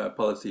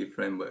policy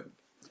framework.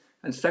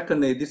 And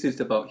secondly, this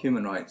is about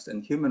human rights,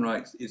 and human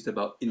rights is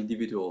about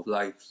individual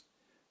lives.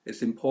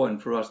 It's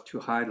important for us to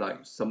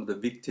highlight some of the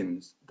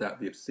victims that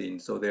we've seen,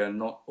 so they are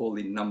not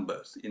only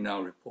numbers in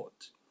our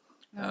report.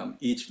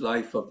 Each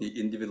life of the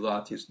individual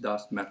artist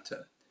does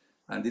matter,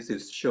 and this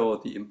is show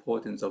the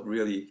importance of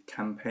really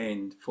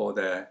campaign for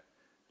their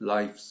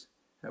lives,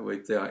 where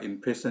they are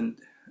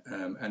imprisoned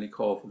any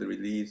call for the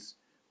release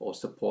or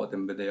support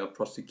them when they are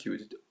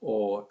prosecuted,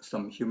 or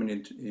some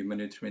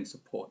humanitarian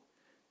support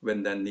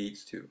when that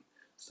needs to.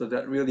 So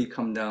that really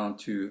come down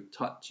to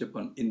touch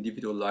upon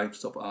individual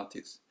lives of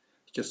artists,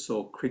 just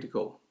so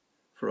critical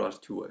for us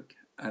to work.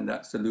 And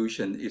that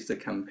solution is the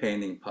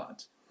campaigning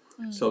part.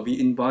 So we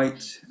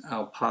invite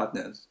our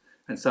partners,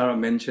 and Sarah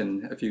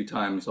mentioned a few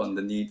times on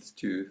the needs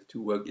to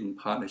work in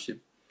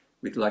partnership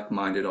with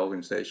like-minded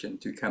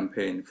organizations to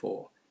campaign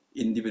for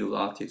individual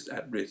artists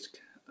at risk,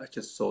 are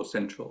just so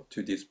central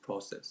to this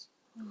process.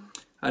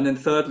 And then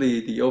thirdly,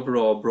 the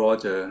overall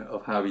broader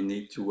of how we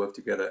need to work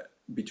together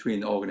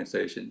between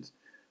organizations.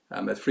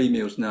 At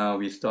Freemuse now,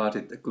 we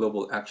started a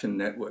global action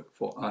network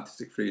for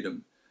artistic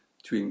freedom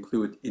to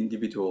include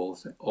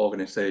individuals,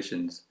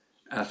 organizations,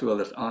 as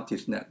well as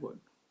artist network,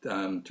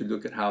 to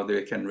look at how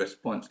they can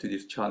respond to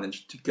this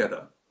challenge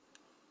together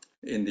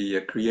in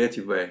the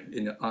creative way,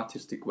 in an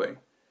artistic way.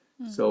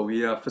 So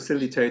we are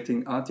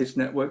facilitating artist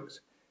networks.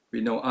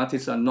 We know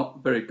artists are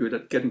not very good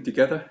at getting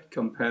together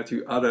compared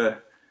to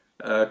other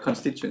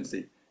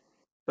constituency,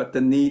 but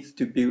the need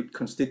to build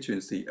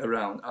constituency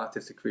around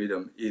artistic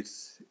freedom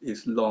is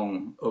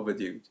long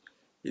overdue.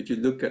 If you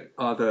look at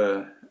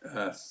other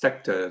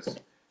sectors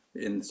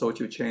in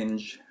social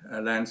change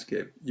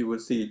landscape, you will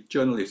see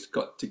journalists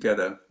got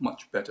together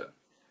much better.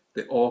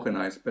 They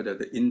organize better,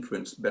 they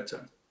influence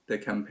better, they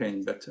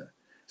campaign better.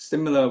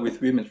 Similar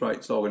with women's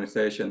rights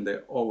organization,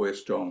 they're always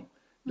strong.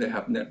 They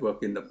have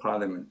network in the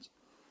parliament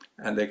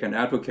and they can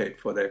advocate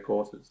for their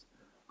causes.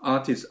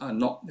 Artists are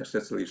not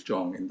necessarily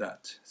strong in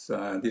that.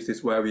 So this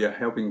is where we are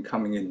helping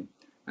coming in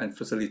and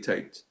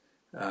facilitate.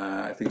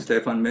 I think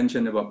Stefan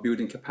mentioned about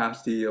building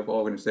capacity of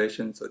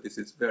organizations, so this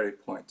is very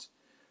point.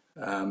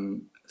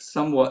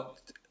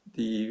 Somewhat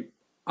the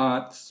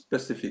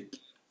art-specific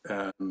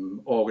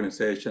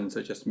organizations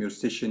such as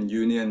musician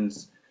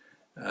unions,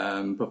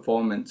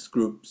 performance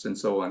groups and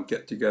so on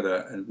get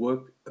together and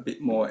work a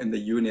bit more in the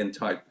union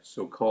type,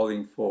 so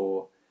calling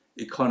for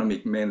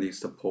economic mainly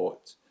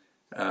support,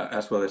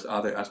 as well as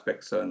other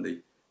aspects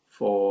certainly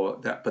for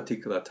that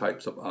particular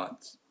types of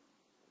arts.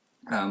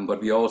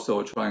 But we're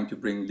also trying to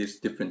bring these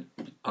different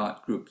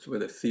art groups,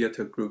 whether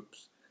theater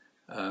groups,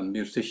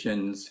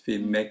 musicians,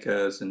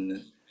 filmmakers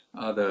and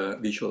other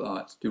visual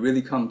arts, to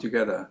really come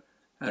together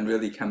and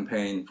really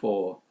campaign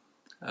for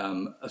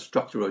a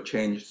structural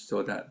change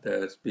so that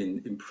there's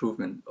been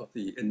improvement of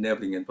the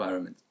enabling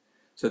environment.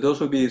 So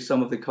those would be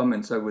some of the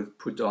comments I would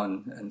put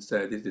on and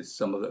say this is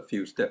some of the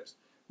few steps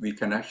we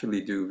can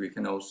actually do. We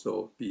can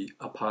also be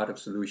a part of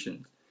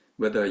solutions,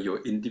 whether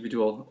you're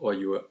individual or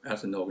you're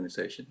as an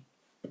organization.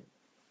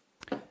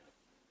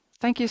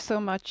 Thank you so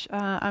much.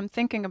 I'm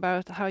thinking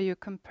about how you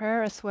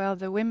compare as well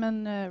the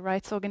women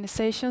rights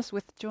organizations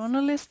with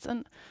journalists,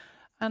 and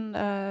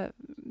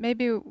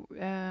maybe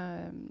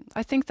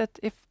I think that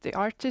if the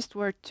artists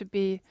were to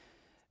be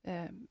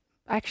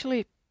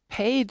actually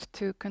paid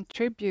to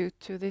contribute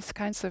to these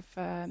kinds of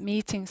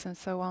meetings and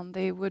so on,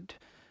 they would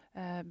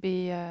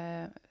be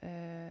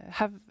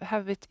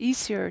have it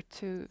easier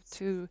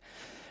to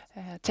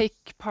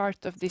take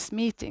part of these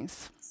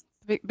meetings.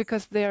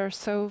 Because they're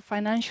so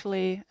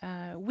financially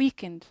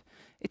weakened,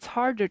 it's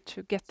harder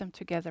to get them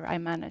together, I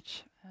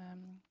manage.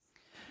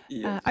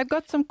 Yes. I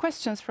got some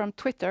questions from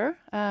Twitter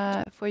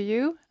for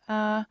you.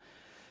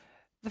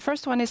 The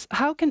first one is,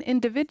 how can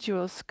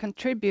individuals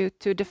contribute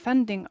to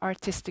defending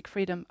artistic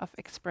freedom of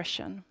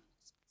expression?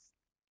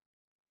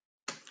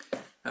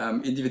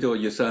 Individual,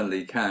 you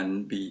certainly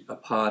can be a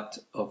part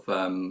of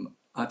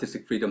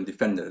artistic freedom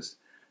defenders.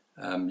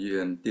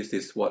 This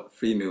is what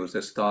Freemuse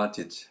has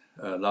started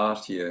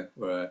last year,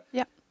 where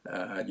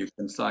you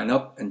can sign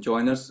up and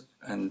join us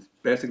and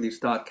basically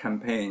start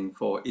campaign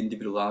for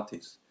individual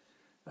artists.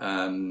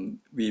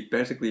 We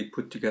basically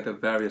put together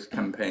various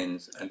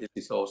campaigns, and this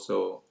is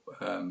also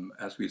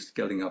as we're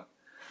scaling up.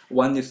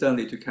 One is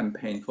certainly to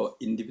campaign for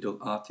individual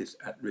artists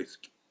at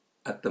risk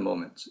at the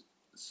moment.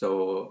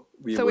 So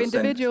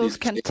individuals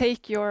can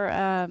take your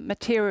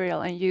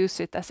material and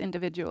use it as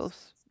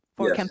individuals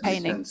for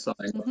campaigning. Yes, you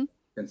can sign up,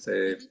 can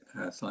say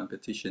sign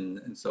petition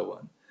and so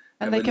on.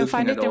 And they can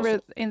find it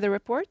in the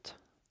report?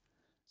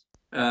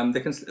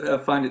 They can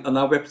find it on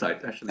our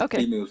website, actually,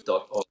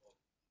 freemuse.org.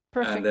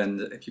 Perfect. And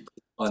then if you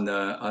click on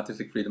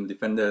Artistic Freedom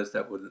Defenders,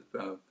 that will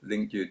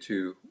link you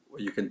to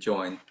where you can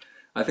join.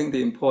 I think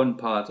the important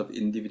part of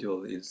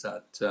individual is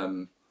that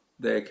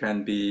they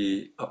can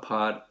be a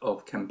part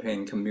of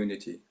campaign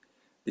community.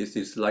 This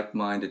is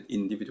like-minded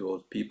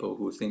individuals, people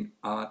who think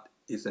art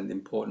is an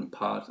important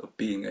part of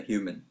being a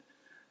human.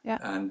 Yeah.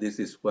 And this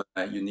is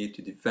where you need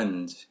to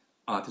defend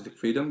artistic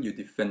freedom, you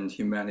defend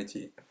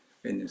humanity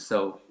in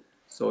itself.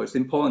 So it's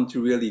important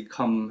to really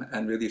come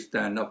and really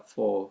stand up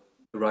for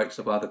the rights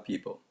of other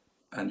people.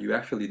 And you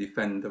actually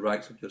defend the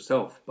rights of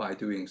yourself by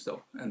doing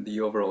so, and the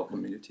overall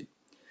community.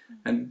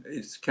 And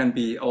it can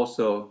be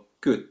also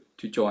good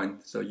to join,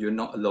 so you're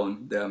not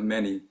alone. There are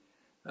many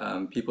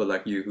people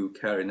like you who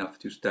care enough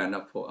to stand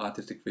up for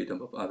artistic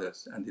freedom of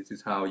others. And this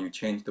is how you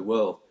change the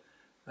world,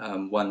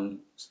 one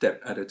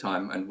step at a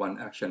time and one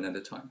action at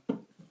a time.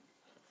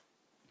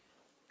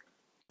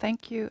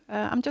 Thank you.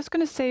 I'm just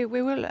going to say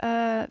we will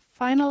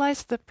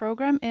finalize the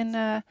program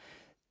in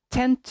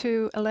 10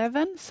 to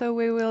 11, so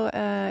we will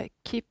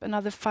keep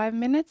another 5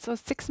 minutes or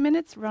 6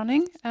 minutes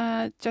running,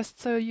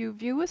 just so you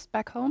viewers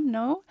back home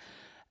know.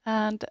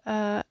 And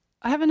I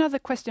have another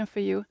question for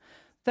you.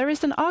 There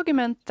is an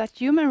argument that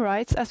human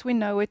rights, as we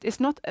know it, is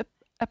not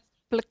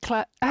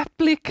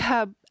applicable,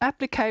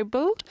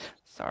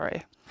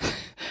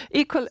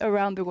 equal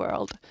around the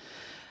world.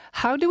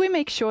 How do we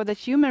make sure that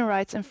human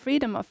rights and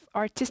freedom of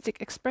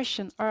artistic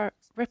expression are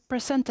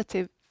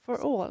representative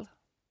for all?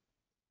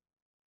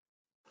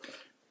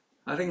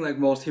 I think, like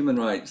most human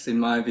rights, in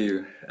my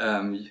view,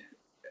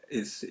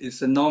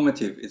 it's a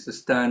normative, it's a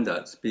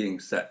standards being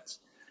set,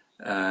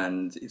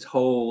 and it's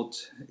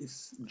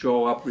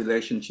draw up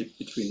relationship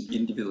between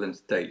individual and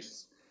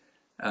states,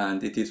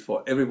 and it is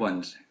for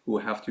everyone who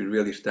have to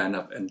really stand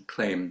up and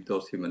claim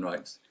those human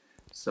rights.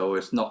 So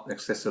it's not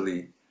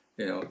necessarily,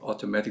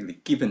 automatically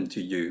given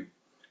to you.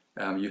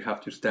 You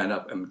have to stand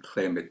up and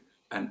claim it,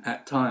 and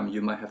at times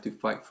you might have to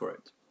fight for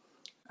it.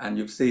 And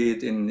you see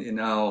it in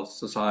our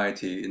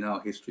society, in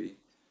our history.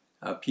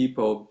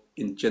 People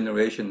in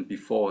generation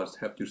before us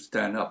have to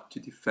stand up to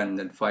defend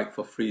and fight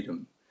for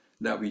freedom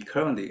that we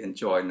currently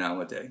enjoy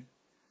nowadays.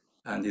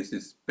 And this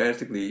is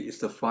basically, it's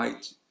the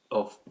fight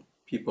of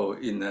people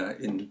in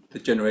the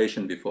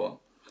generation before.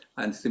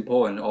 And it's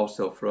important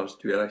also for us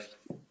to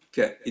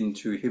get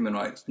into human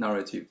rights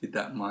narrative with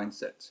that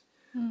mindset,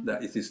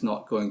 that it is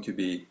not going to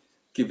be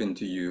given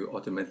to you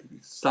automatically.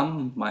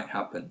 Some might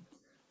happen,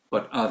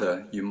 but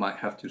other, you might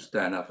have to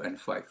stand up and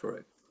fight for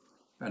it.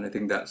 And I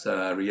think that's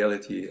a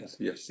reality, as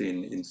we have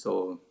seen in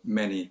so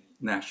many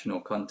national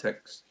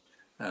contexts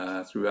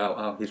throughout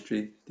our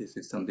history. This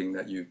is something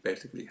that you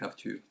basically have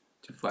to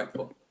fight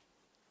for.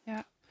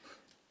 Yeah,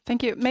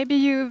 thank you. Maybe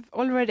you've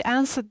already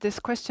answered this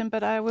question,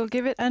 but I will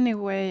give it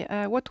anyway.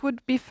 What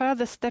would be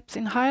further steps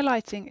in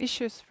highlighting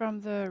issues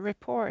from the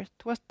report?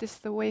 What is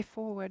the way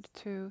forward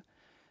to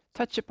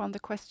touch upon the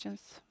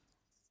questions?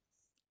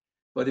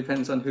 Well, it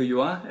depends on who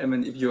you are. I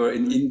mean, if you're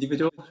an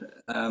individual,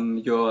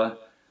 your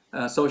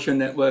social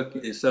network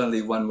is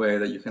certainly one way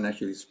that you can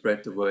actually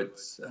spread the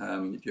words.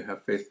 If you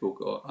have Facebook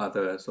or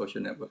other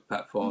social network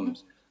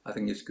platforms, I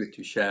think it's good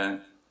to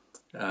share.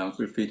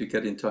 Feel free to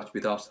get in touch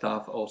with our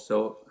staff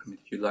also. I mean,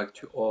 if you'd like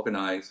to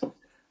organize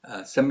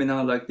a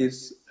seminar like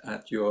this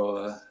at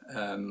your,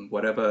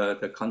 whatever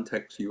the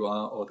context you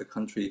are or the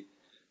country,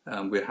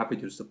 we're happy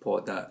to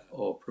support that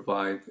or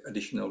provide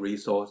additional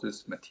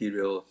resources,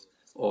 materials,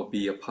 or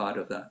be a part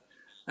of that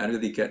and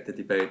really get the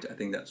debate. I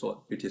think that's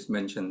what British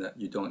mentioned, that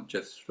you don't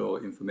just throw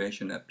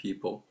information at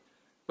people,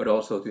 but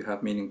also to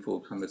have meaningful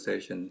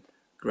conversation,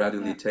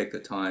 gradually take the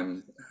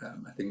time.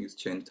 I think it's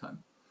change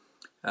time.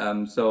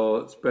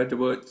 So spread the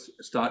word,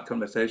 start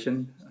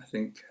conversation. I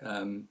think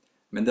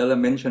Mandela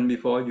mentioned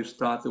before, you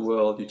start the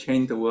world, you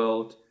change the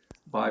world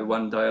by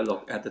one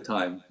dialogue at a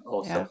time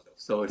also. Yeah.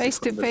 So it's face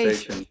a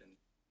conversation. To face.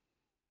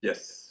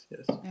 Yes,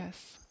 yes.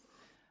 Yes.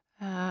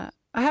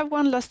 I have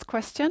one last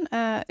question.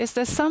 Is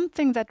there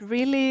something that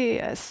really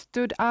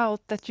stood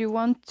out that you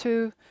want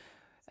to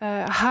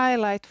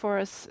highlight for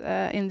us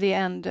in the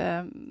end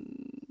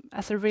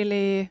as a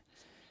really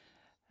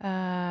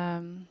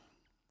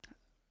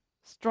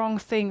strong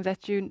thing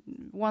that you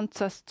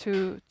want us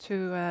to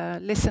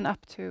listen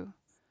up to,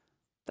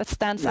 that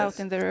stands out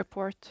in the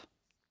report?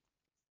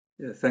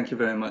 Yeah, thank you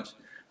very much.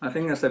 I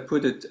think, as I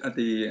put it at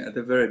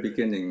the very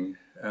beginning,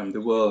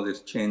 the world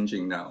is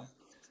changing now.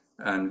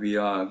 And we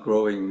are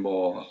growing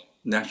more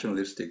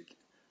nationalistic,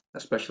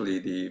 especially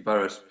the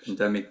virus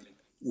pandemic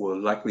will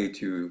likely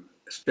to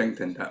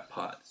strengthen that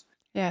part.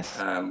 Yes.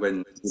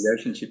 When the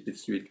relationship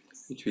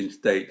between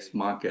states,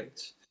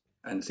 markets,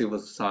 and civil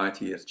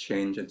society has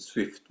changed and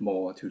shift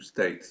more to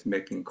states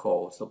making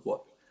calls of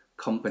what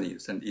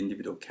companies and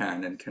individuals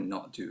can and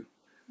cannot do,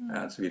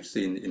 as we've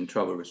seen in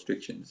travel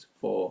restrictions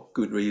for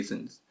good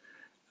reasons.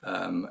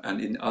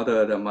 And in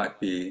other, there might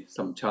be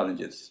some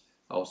challenges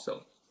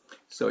also.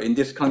 So in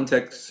this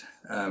context,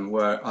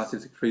 where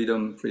artistic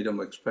freedom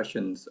of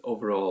expressions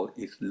overall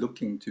is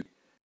looking to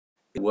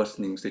a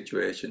worsening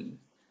situation,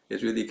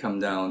 it's really come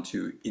down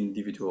to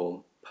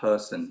individual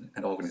person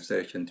and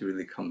organization to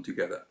really come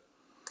together,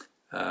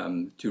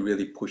 to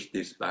really push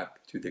this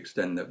back to the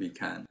extent that we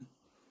can.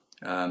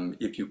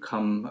 If you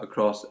come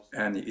across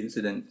any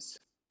incidents,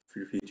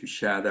 feel free to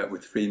share that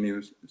with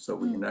Freemuse so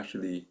we can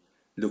actually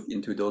look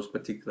into those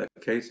particular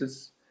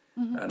cases.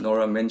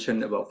 Nora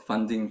mentioned about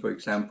funding, for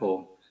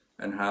example,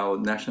 and how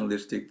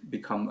nationalistic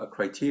become a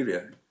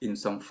criteria in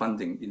some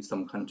funding in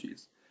some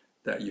countries,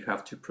 that you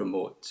have to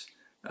promote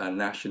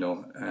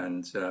national,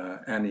 and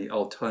any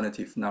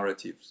alternative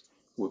narratives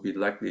would be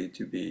likely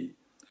to be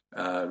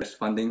less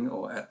funding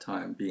or at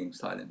time being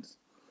silenced.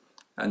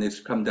 And it's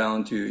come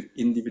down to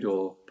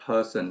individual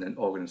person and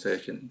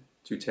organization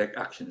to take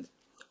action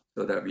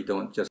so that we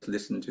don't just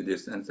listen to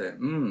this and say,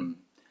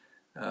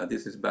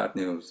 this is bad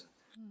news,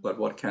 but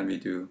what can we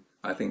do?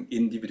 I think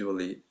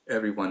individually,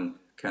 everyone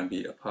can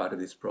be a part of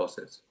this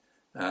process.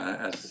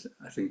 As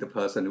I think the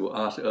person who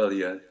asked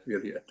earlier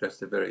really addressed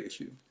the very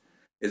issue.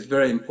 it's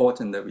very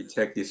important that we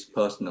take this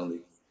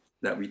personally,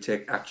 that we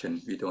take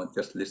action. We don't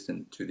just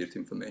listen to this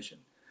information.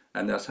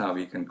 And that's how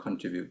we can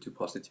contribute to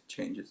positive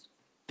changes.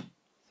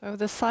 So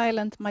the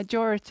silent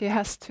majority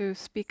has to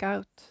speak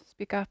out,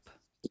 speak up.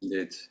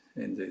 Indeed,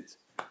 indeed.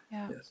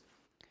 Yeah. Yes.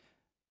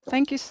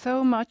 Thank you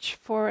so much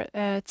for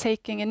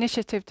taking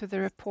initiative to the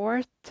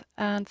report,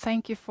 and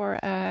thank you for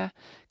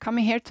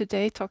coming here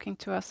today talking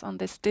to us on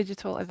this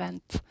digital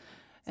event.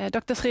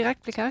 Dr.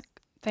 Srirak, Plipat,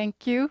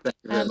 thank you,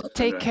 and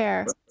take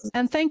care.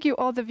 And thank you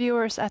all the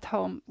viewers at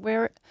home.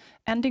 We're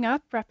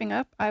wrapping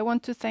up. I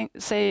want to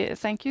say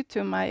thank you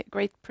to my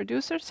great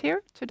producers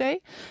here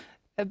today.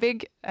 A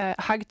big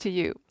hug to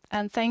you,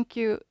 and thank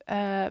you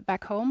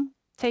back home.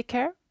 Take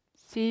care.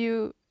 See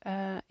you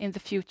in the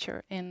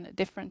future in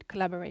different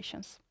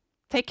collaborations.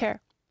 Take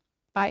care.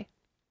 Bye.